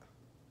that?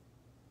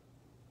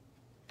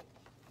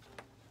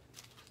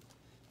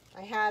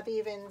 I have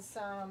even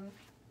some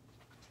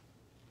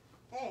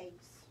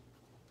eggs.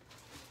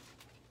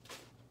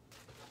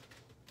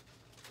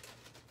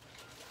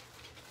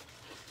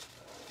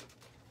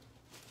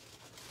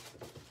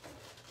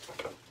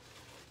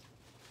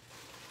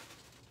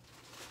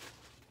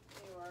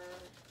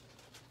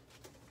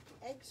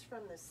 Eggs from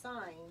the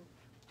sign,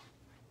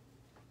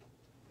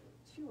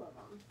 2 of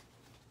them.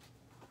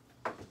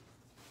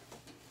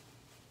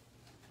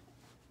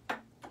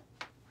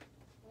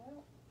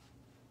 Well,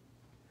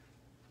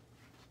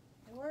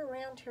 they were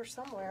around here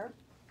somewhere.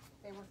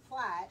 They were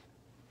flat.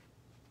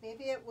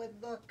 Maybe it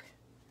would look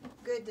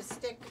good to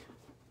stick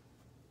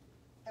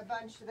a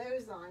bunch of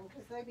those on,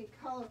 because they'd be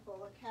colorful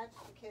to catch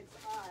the kids'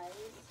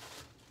 eyes.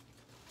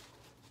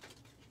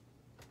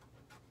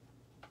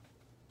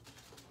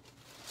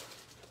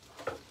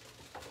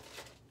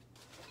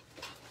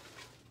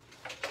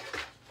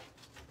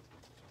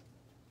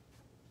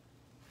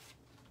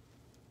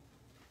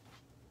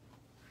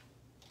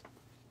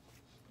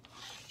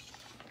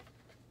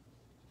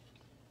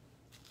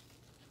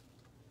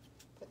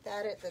 put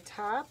that at the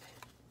top,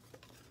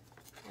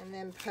 and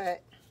then put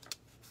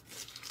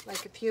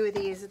like a few of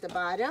these at the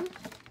bottom.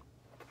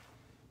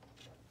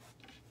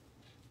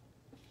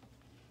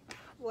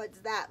 What's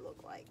that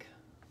look like?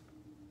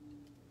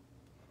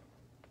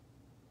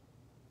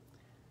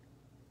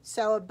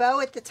 So a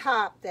bow at the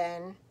top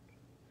then,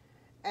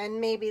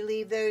 and maybe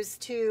leave those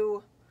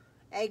 2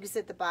 eggs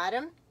at the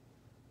bottom.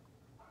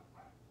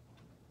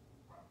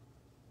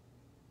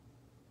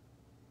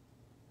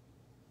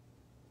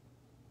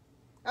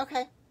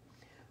 Okay,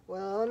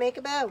 we'll make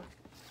a bow.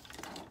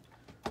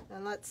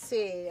 And let's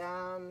see,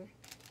 I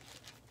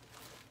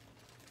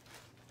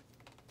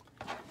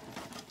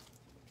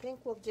think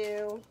we'll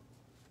do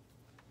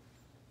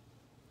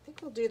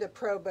the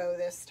Pro Bow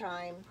this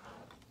time.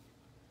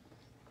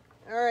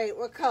 All right,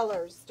 what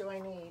colors do I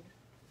need?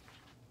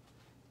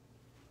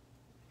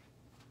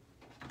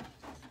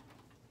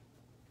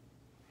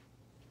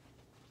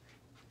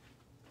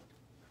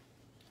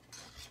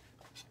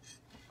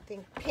 I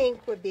think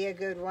pink would be a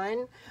good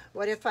one.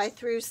 What if I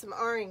threw some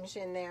orange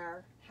in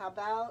there? How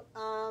about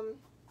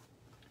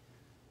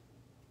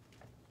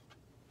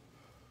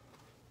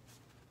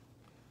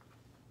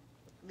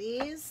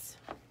these?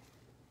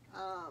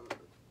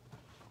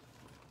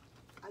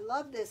 I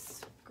love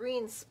this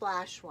green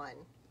splash one.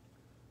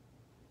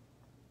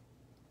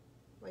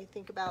 What do you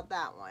think about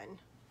that one?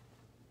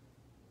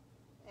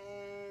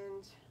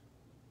 And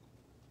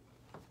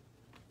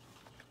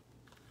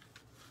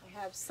I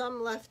have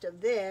some left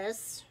of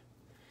this,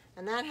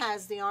 and that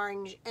has the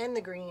orange and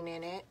the green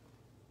in it.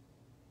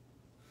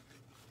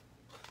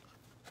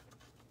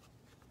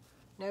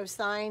 No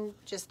sign,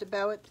 just a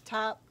bow at the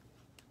top.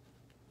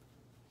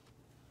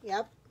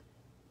 Yep.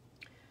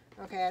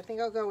 Okay, I think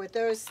I'll go with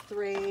those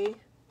 3.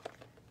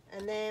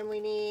 And then we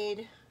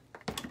need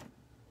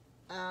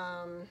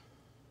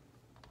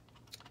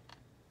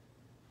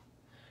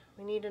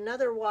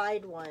another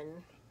wide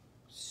one.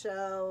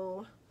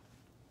 So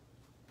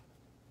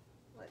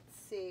let's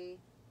see.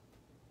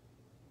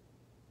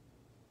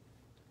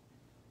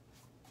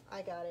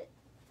 I got it.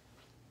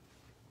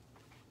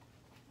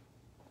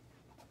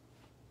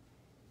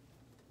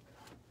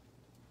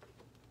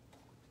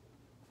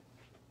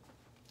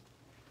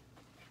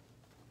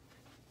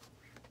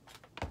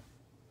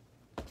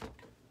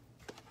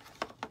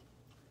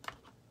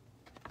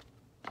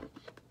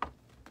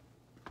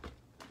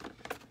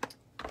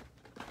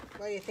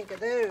 What do you think of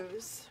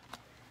those?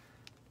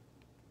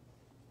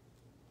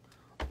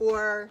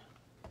 Or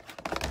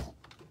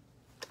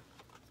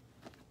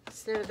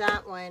instead of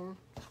that one,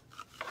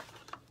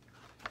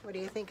 what do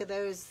you think of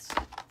those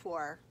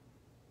for?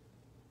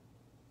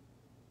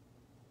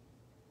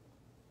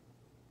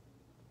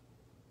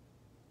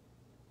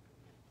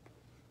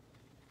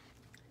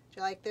 Do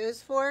you like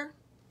those for?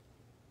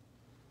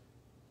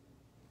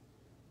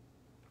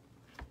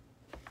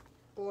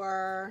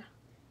 Or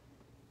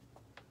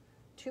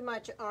too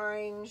much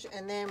orange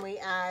and then we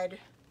add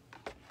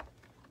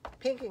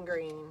pink and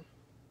green?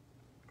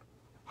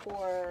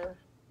 Or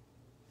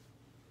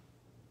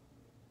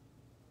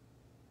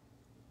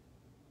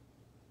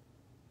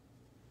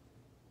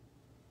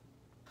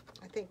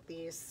I think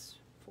these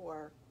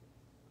 4.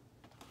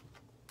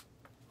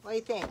 What do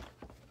you think?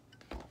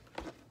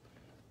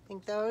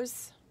 Think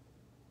those?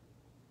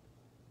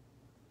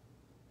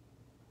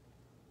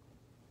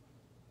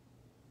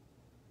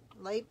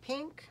 Light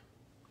pink?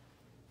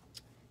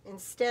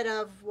 Instead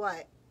of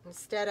what?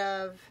 Instead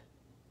of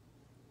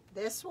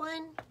this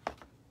one?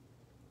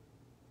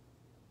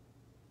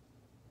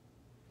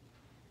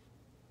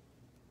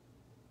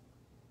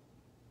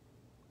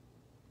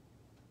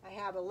 I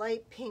have a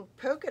light pink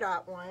polka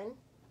dot one.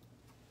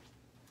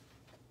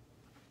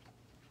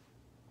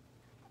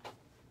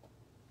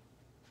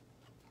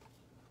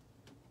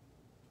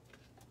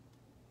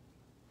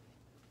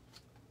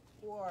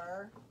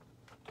 Or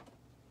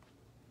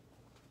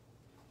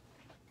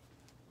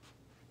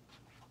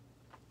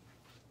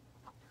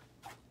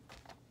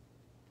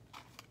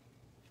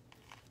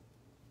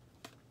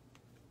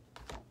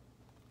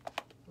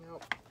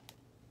nope.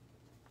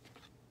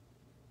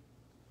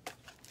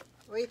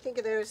 What do you think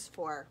of those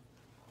 4?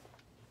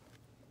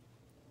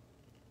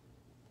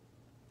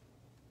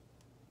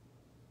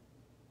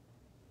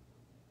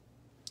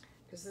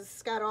 Because this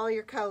has got all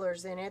your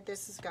colors in it.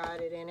 This has got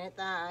it in it,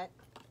 that.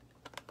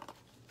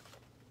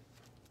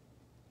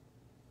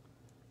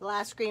 The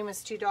last green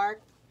was too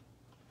dark.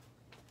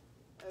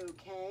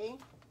 Okay.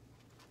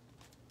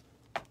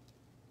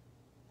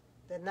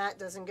 Then that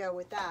doesn't go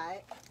with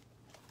that.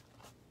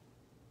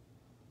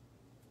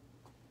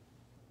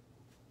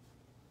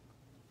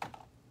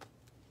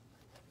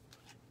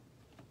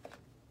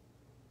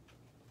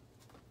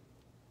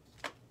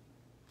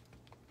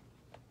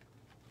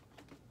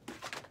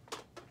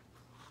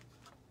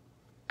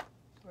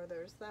 Or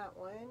there's that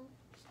one.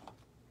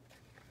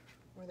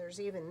 Or there's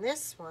even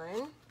this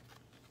one.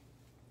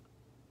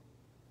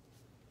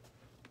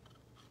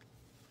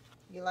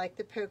 You like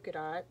the polka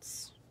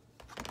dots.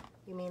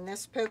 You mean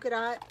this polka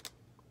dot?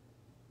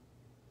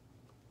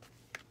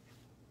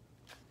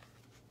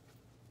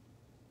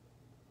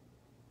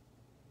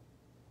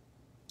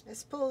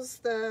 This pulls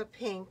the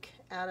pink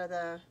out of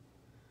the...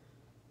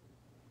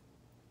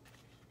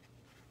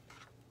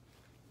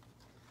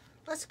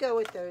 Let's go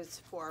with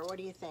those 4. What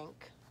do you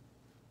think?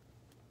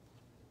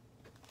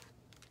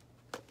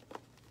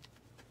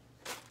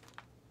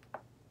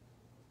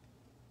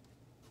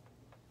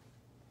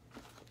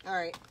 All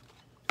right.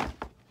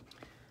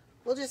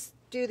 We'll just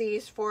do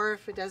these 4.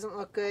 If it doesn't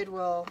look good,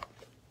 or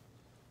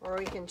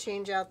we can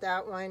change out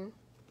that one.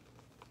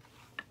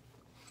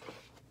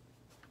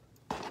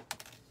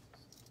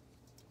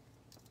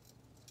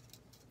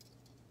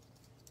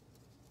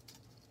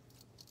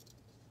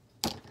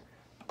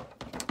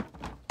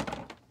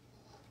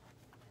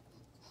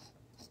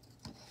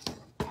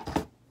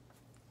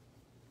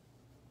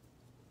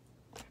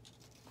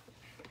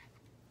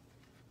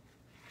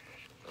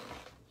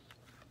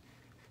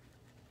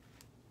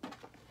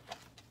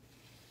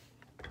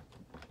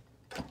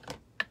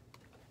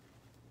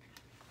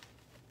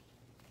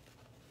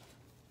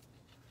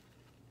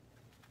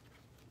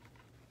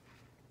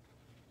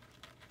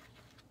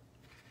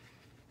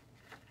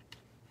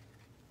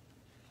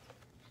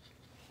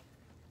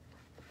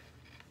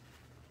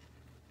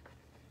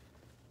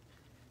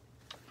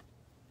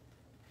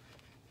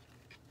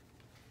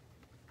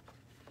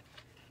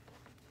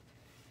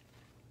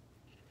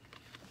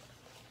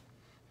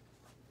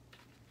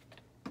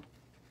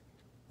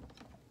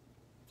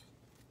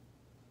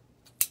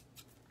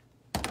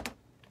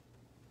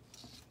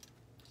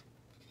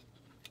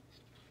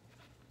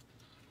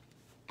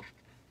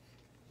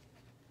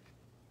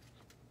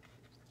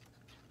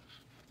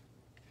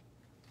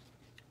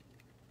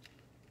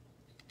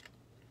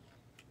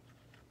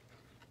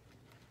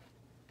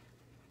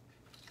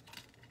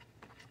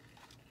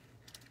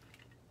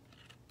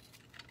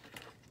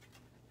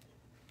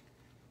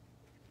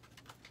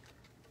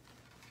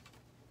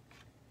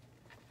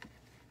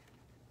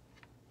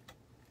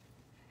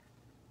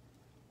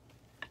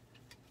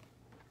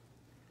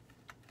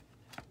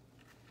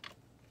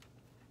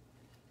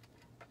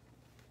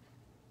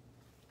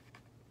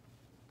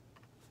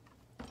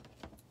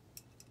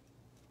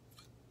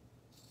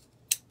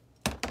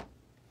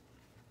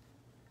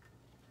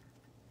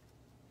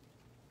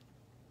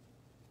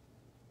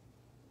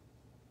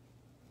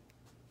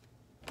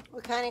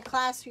 What kind of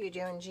class are you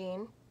doing,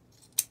 Jean?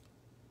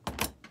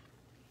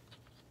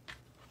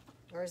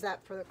 Or is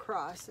that for the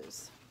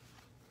crosses?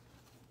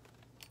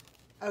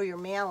 Oh, you're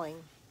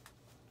mailing.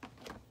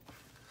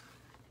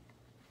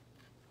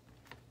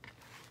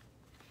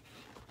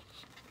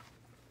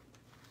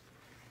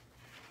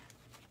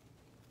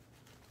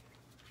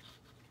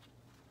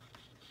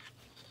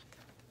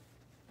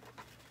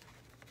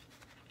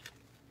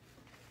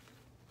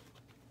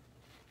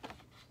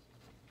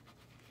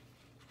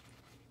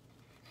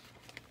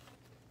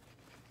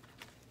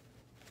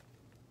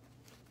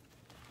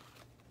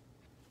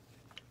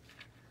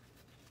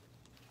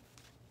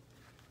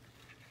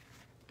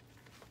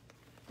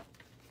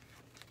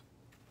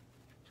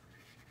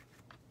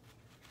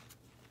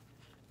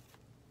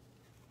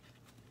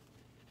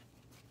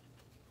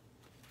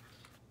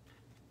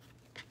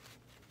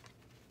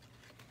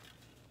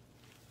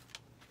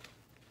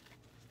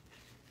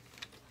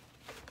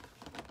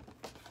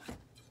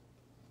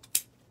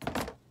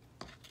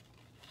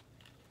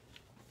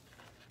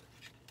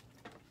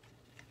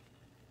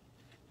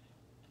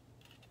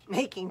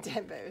 Making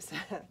tempos.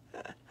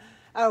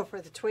 Oh, for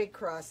the twig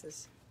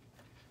crosses.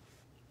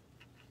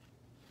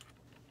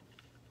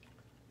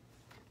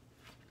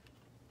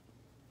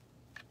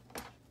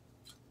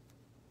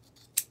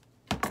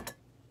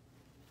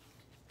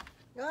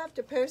 You'll have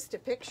to post a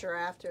picture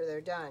after they're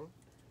done.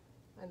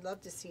 I'd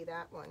love to see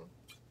that one.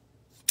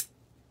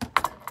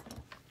 All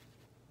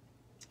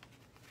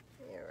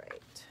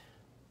right.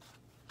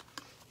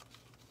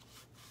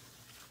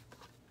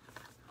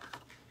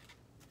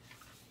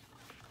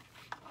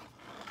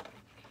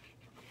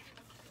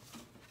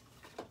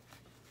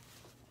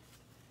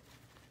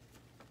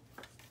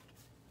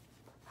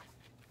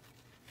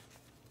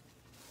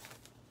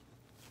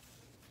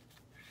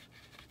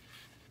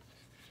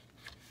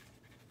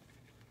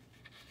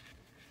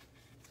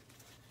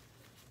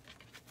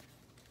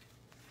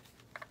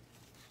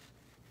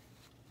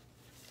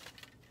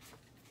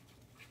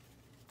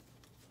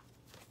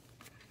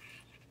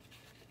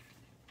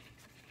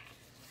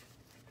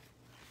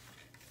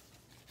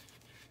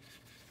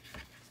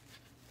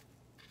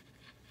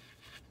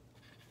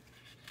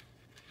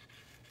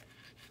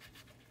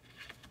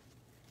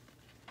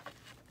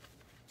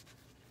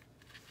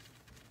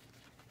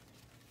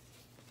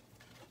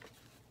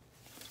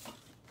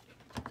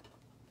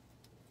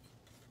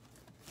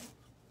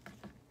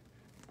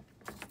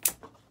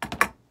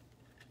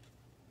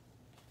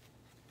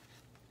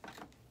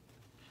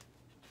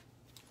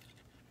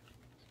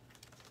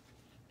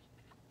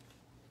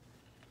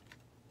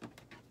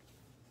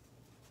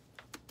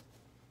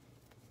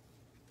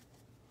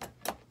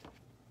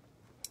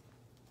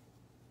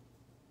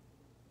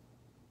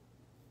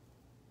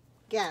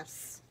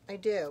 Yes, I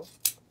do.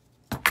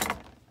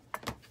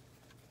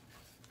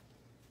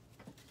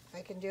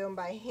 I can do them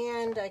by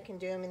hand. I can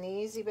do them in the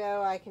Easy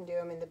Bow. I can do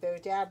them in the Bow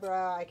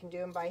Dabra. I can do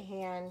them by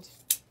hand.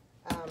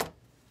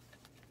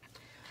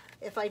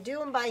 If I do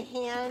them by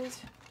hand,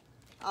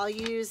 I'll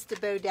use the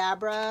Bow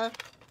Dabra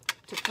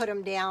to put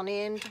them down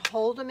in, to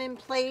hold them in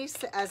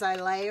place as I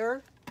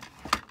layer.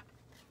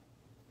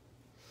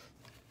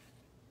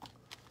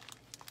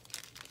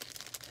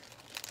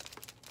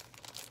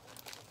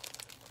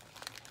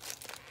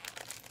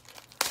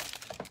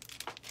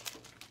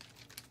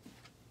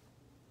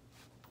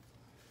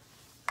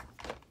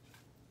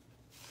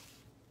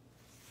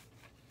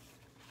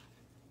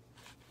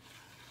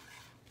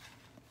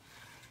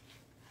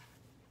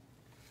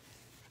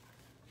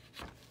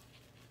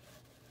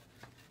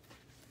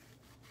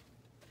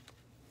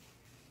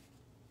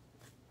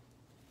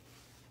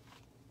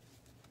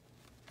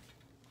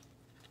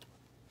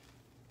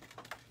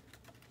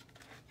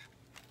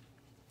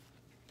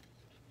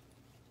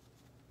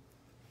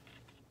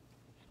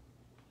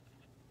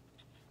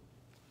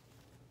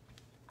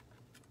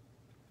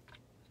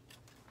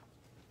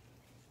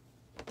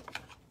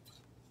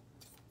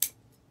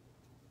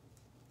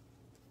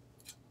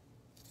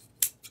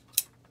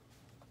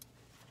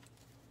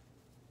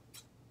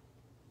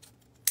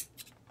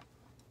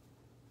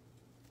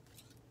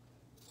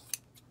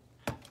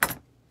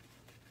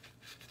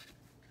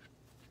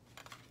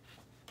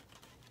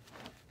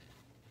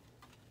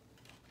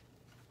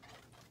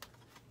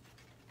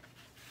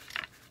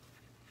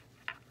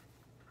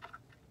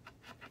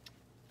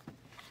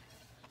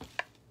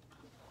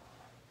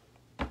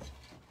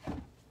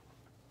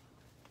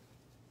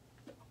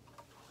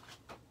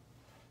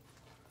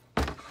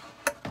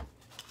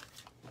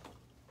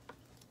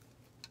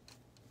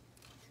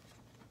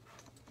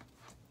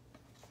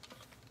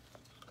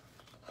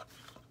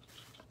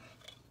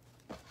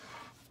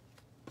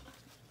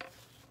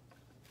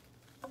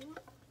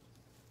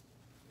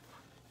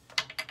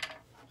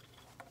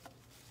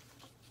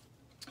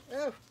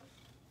 Oh,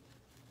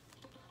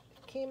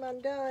 came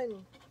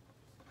undone.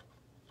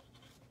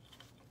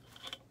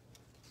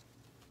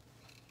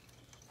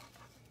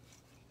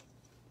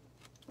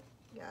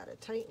 Gotta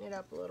tighten it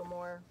up a little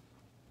more.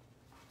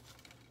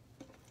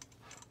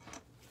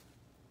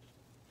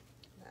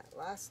 That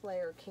last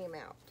layer came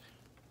out.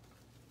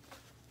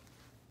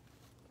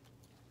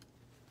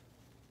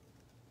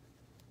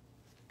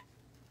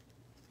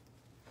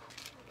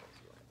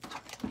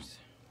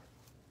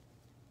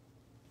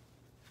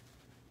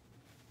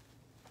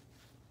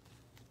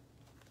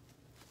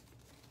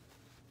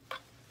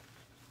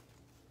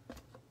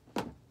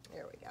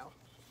 There we go.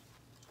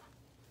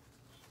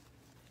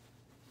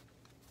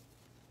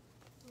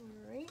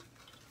 All right.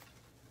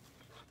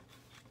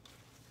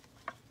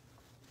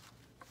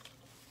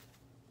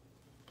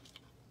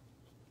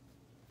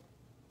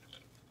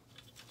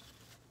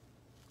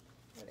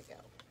 Where'd it go?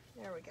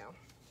 There we go.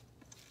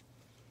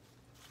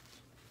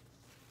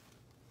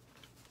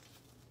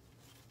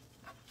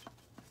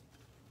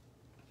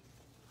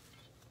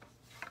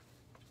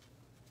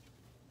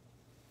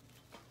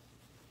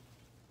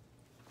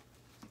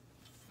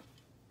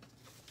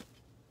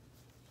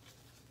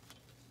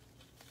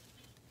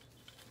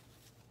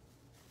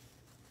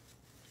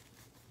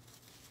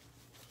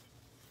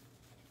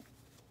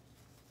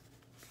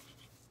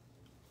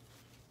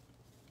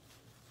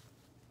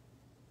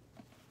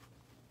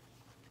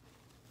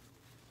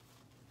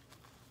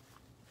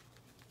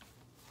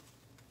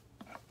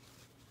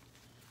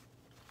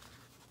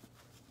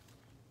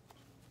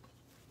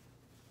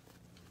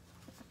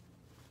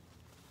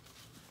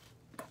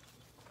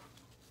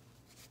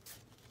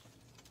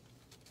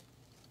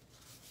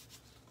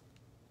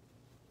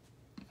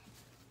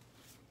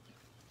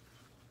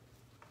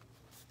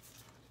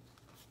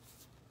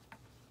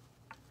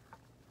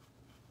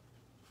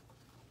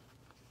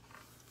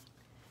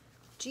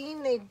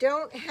 Jean, they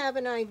don't have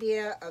an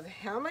idea of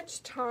how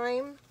much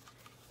time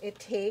it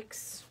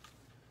takes,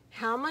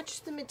 how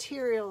much the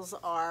materials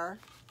are.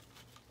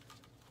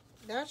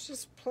 That's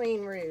just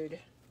plain rude.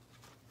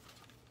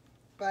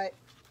 But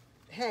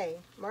hey,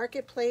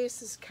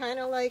 Marketplace is kind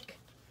of like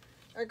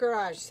a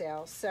garage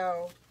sale,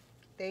 so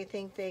they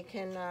think they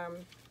can,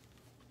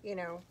 you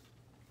know,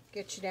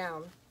 get you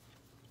down.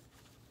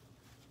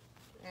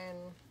 And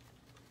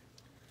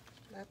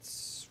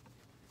that's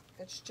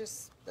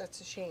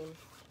a shame.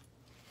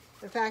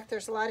 In fact,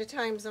 there's a lot of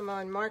times I'm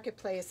on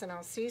Marketplace and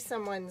I'll see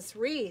someone's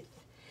wreath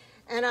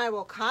and I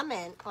will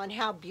comment on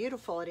how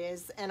beautiful it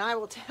is, and I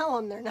will tell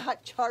them they're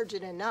not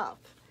charging enough,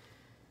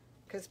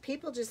 because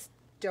people just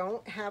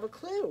don't have a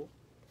clue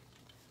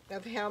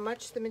of how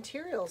much the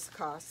materials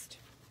cost.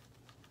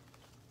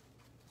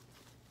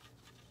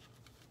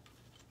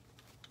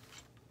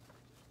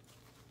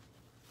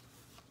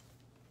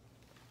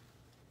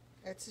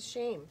 It's a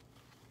shame.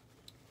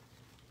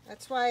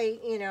 That's why,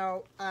 you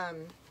know,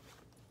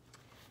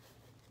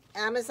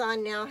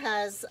 Amazon now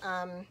has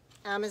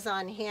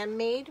Amazon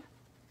Handmade,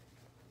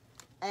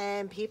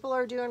 and people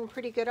are doing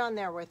pretty good on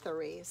there with the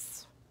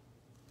wreaths.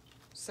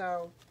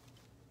 So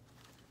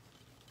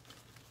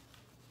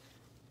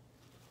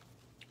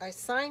I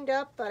signed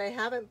up, but I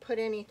haven't put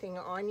anything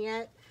on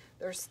yet.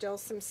 There's still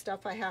some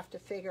stuff I have to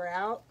figure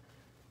out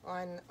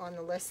on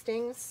the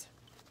listings.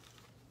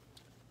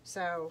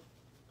 So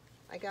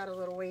I got a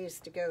little ways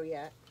to go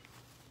yet.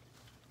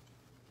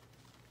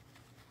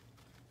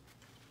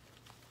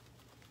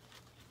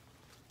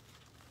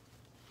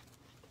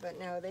 But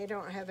no, they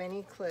don't have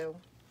any clue.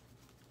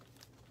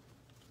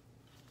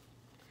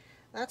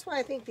 That's why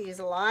I think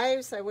these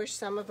lives, I wish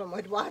some of them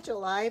would watch a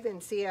live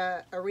and see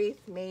a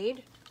wreath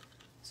made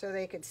so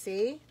they could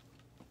see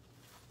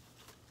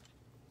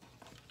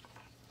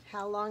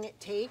how long it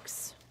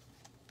takes.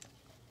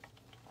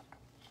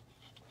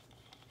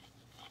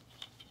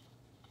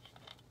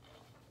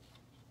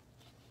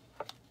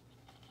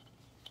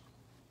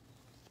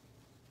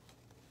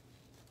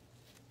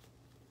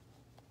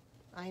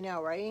 I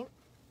know, right?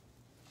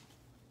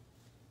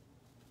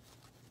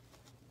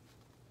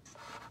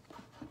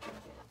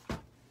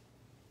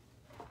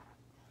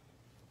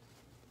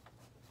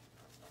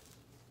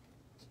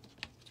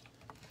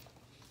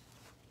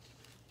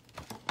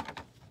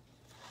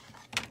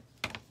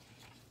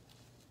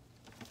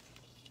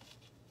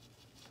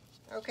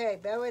 Okay,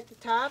 bow at the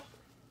top.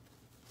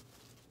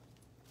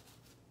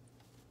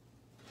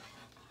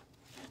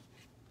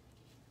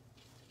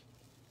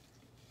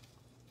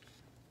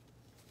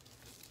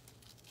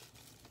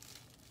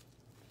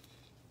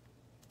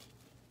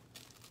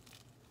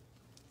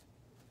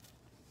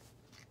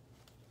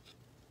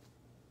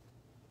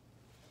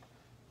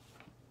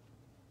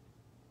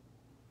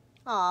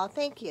 Aw,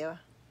 thank you.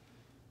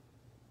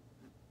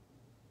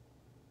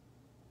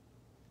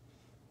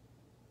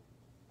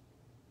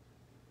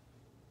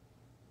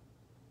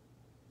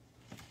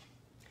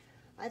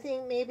 I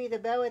think maybe the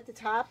bow at the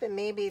top and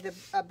maybe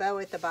a bow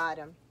at the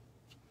bottom.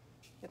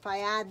 If I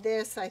add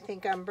this, I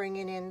think I'm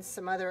bringing in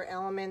some other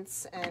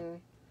elements,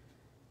 and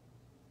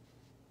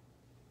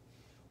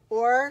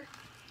or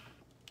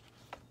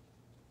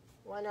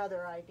one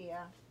other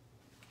idea.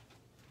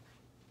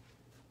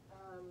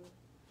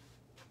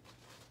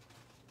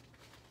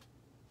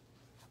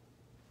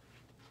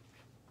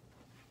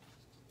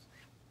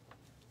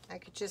 I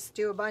could just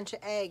do a bunch of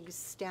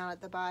eggs down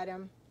at the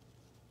bottom.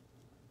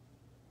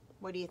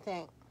 What do you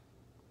think?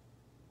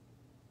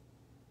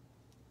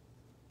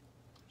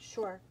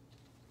 Sure.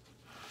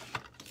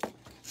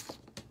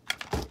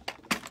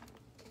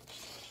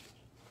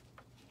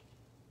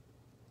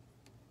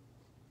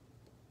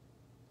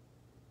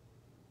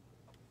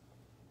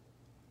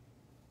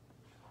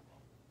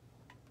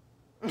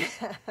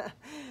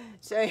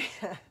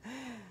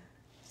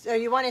 So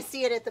you want to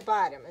see it at the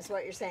bottom, is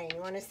what you're saying.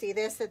 You want to see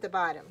this at the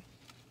bottom.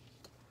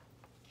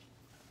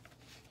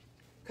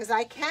 Because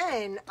I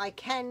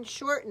can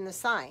shorten the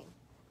sign.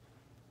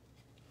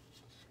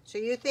 So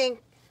you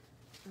think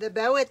the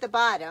bow at the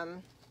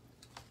bottom,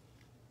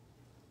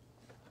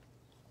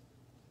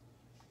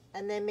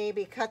 and then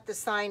maybe cut the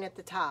sign at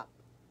the top.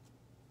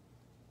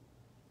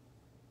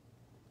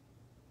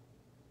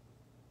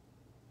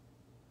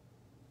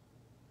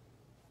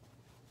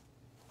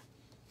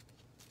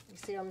 You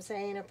see what I'm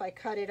saying? If I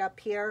cut it up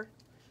here,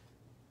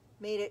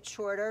 made it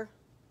shorter.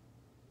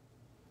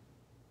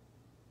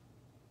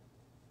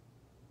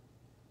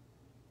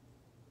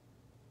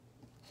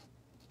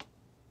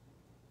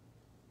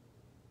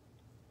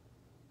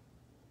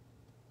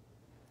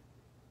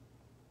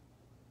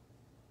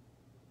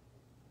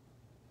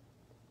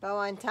 Bow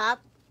on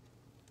top.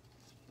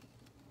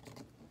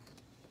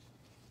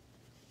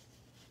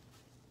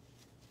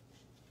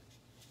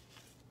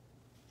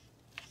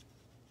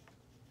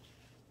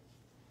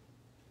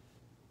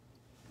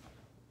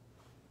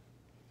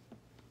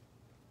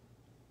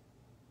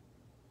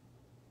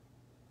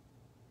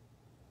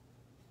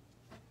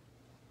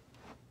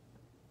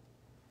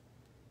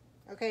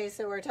 Okay,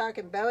 so we're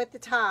talking bow at the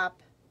top,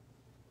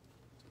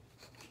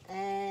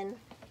 and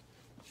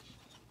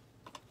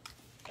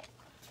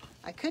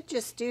I could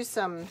just do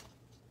some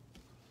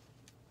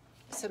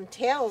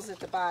tails at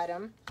the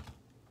bottom.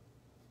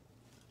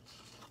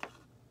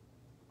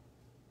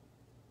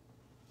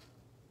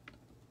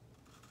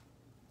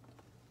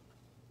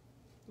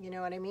 You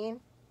know what I mean?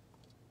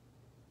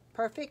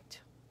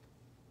 Perfect.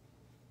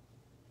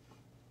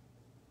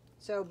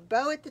 So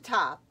bow at the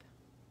top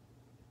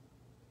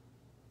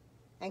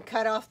and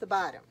cut off the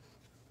bottom.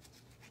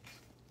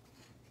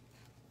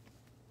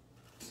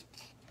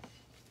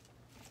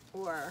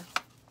 Or,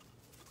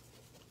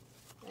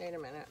 wait a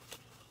minute.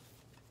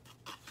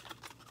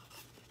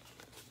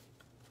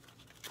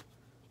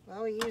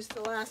 Well, we used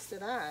the last of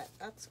that.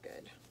 That's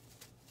good.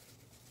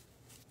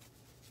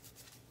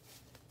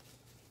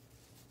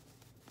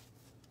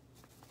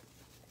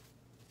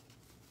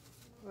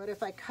 What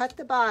if I cut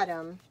the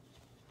bottom,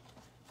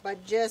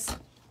 but just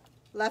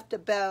left a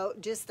bow,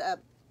 just a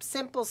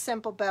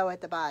simple bow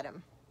at the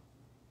bottom?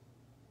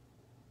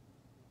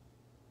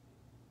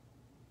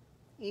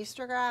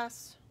 Easter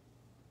grass.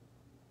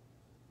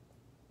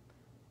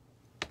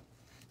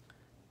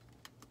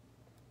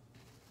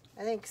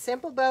 I think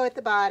simple bow at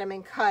the bottom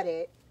and cut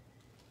it.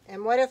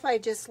 And what if I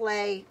just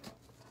lay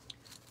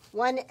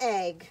one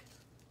egg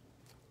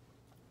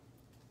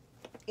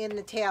in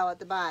the tail at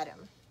the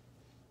bottom?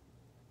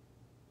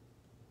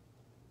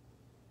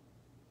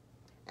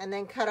 and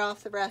then cut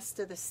off the rest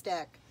of the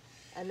stick,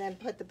 and then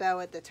put the bow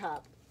at the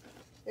top.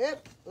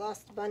 Yep,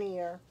 lost a bunny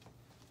ear.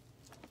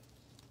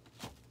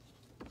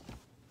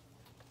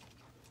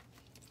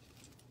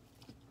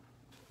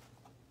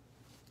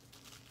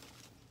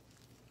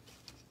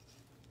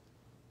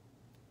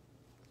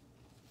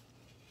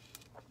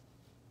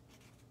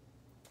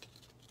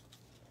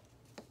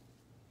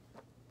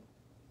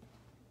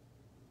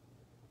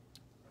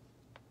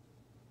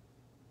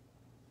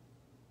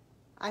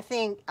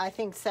 I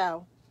think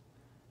so.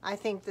 I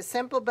think the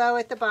simple bow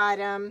at the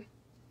bottom,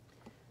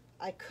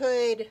 I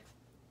could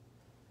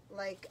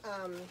like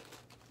let's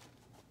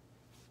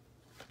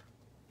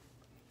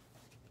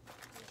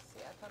see,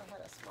 I thought I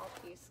had a small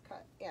piece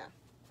cut. Yeah.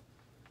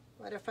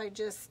 What if I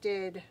just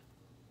did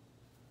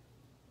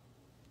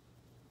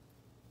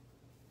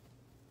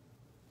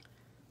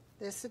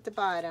this at the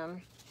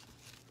bottom?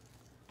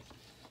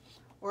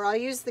 Or I'll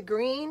use the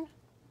green.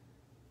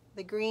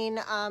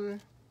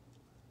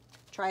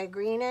 Try a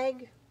green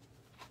egg.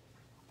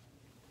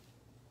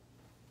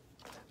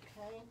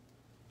 Okay.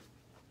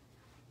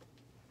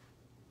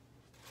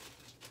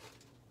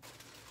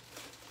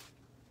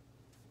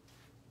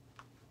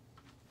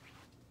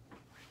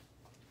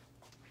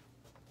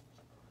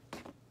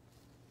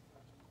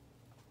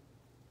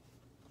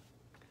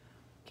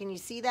 Can you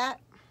see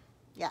that?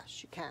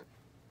 Yes, you can.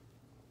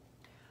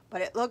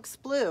 But it looks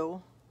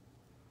blue.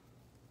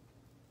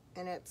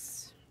 And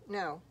it's,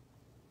 no.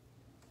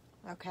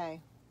 Okay.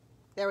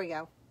 There we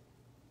go.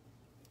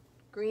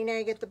 Green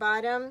egg at the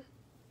bottom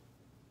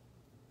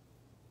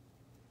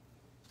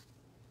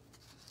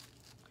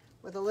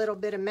with a little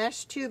bit of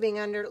mesh tubing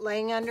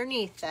laying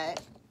underneath it.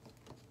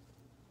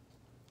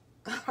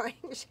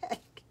 Orange egg.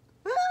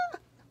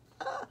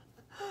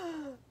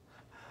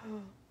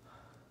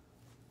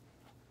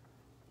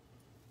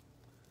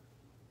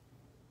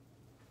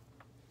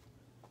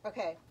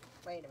 Okay,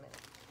 wait a minute.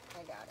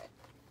 I got it.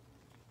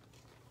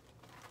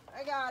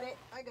 I got it.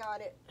 I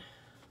got it.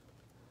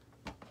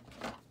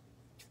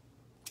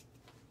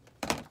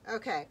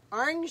 Okay,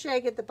 orange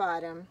egg at the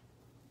bottom,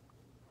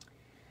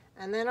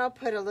 and then I'll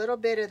put a little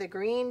bit of the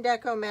green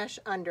Deco mesh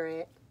under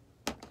it.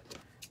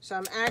 So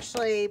I'm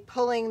actually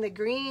pulling the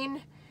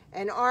green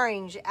and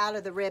orange out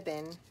of the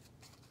ribbon.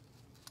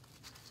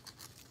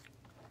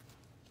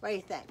 What do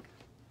you think?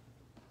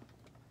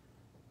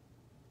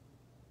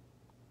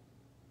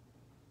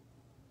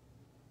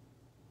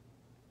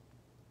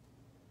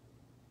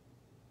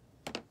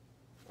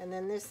 And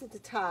then this at the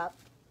top.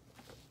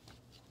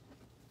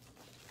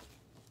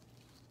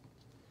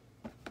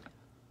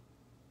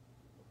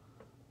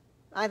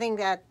 I think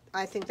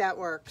that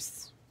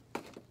works,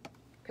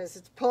 because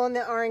it's pulling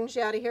the orange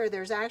out of here.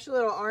 There's actually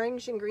little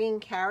orange and green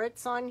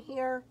carrots on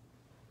here.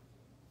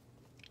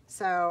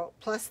 So,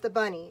 plus the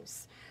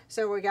bunnies.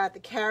 So we got the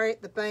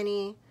carrot, the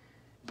bunny,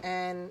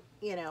 and,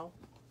 you know,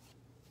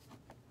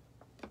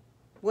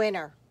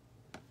 winner.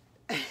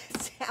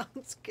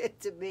 Sounds good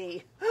to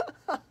me.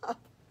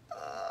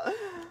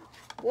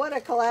 What a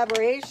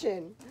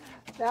collaboration.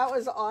 That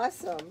was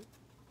awesome.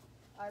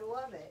 I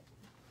love it.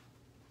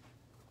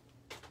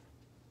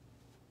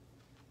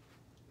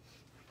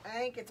 I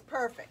think it's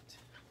perfect.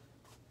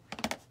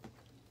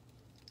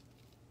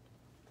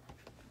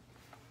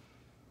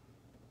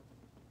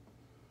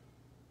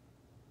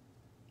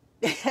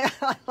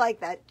 I like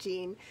that,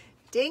 Jean.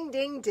 Ding,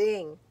 ding,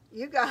 ding.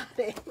 You got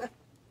it.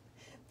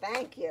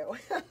 Thank you.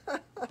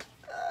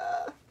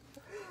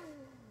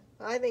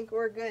 I think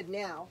we're good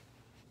now.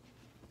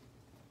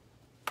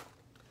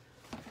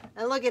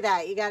 And look at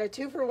that. You got a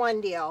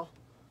 2-for-1 deal.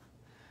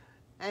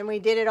 And we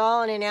did it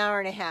all in an hour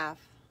and a half.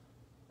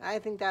 I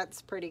think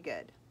that's pretty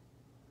good.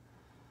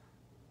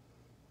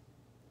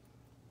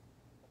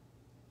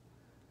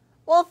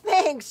 Well,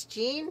 thanks,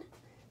 Jean.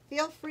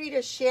 Feel free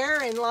to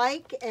share and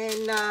like.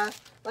 And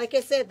like I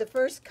said, the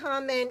first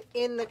comment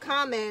in the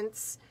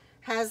comments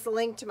has the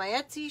link to my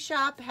Etsy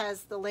shop,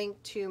 has the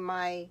link to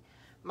my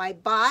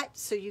bot,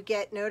 so you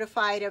get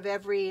notified of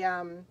every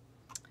time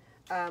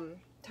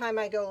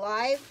I go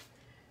live.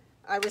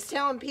 I was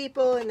telling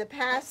people in the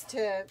past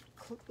to,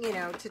 you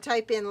know, to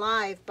type in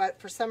live, but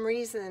for some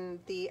reason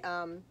the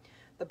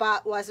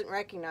bot wasn't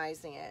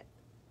recognizing it.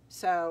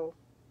 So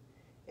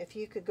if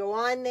you could go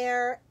on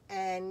there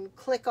and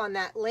click on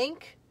that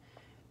link,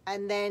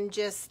 and then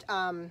just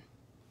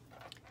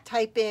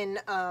type in,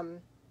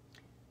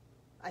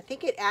 I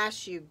think it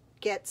asks you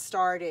get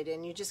started,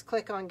 and you just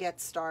click on get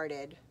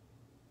started.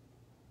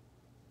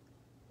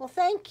 Well,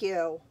 thank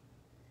you.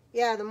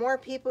 Yeah, the more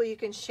people you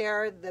can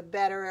share, the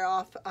better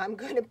off I'm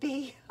going to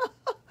be.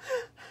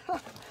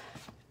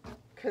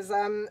 Because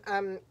I'm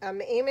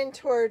aiming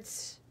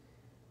towards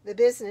the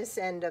business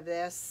end of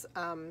this.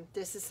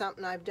 This is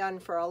something I've done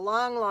for a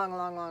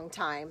long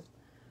time.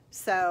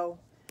 So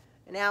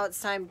now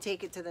it's time to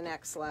take it to the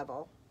next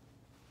level.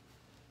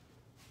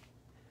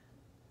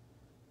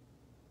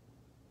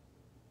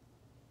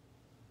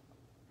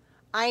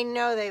 I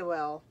know they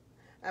will.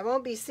 I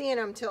won't be seeing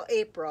them till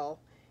April.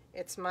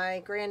 It's my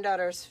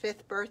granddaughter's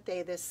 5th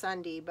birthday this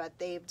Sunday, but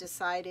they've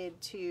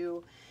decided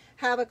to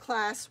have a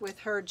class with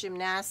her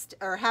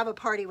have a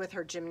party with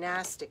her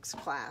gymnastics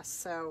class.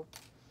 So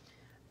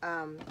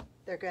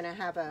they're going to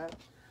have a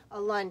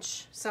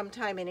lunch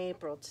sometime in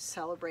April to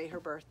celebrate her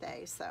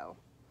birthday. So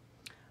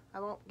I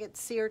won't get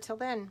to see her till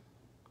then.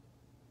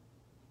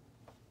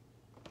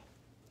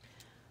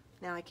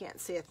 Now I can't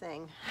see a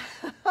thing.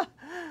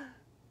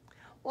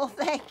 Well,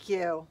 thank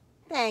you.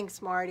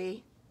 Thanks,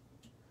 Marty.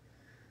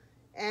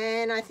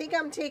 And I think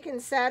I'm taking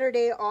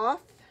Saturday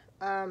off.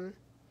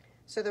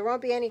 So there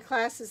won't be any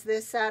classes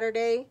this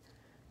Saturday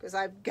because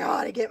I've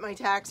got to get my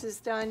taxes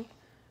done.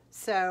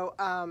 So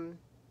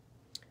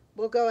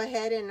we'll go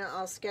ahead and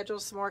I'll schedule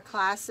some more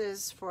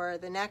classes for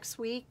the next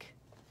week.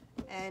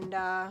 And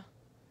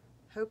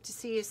hope to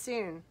see you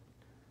soon.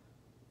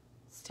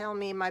 It's telling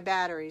me my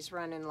battery's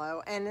running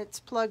low and it's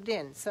plugged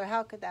in. So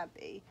how could that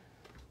be?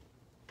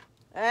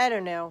 I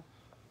don't know.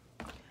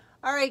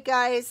 All right,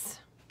 guys.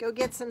 Go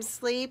get some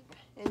sleep.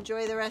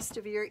 Enjoy the rest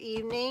of your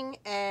evening.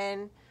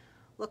 And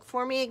look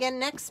for me again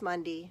next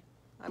Monday.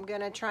 I'm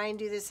going to try and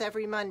do this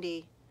every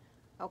Monday.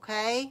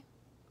 Okay?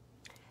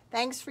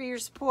 Thanks for your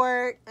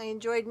support. I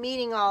enjoyed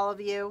meeting all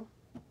of you.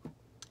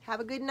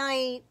 Have a good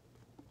night.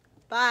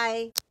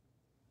 Bye.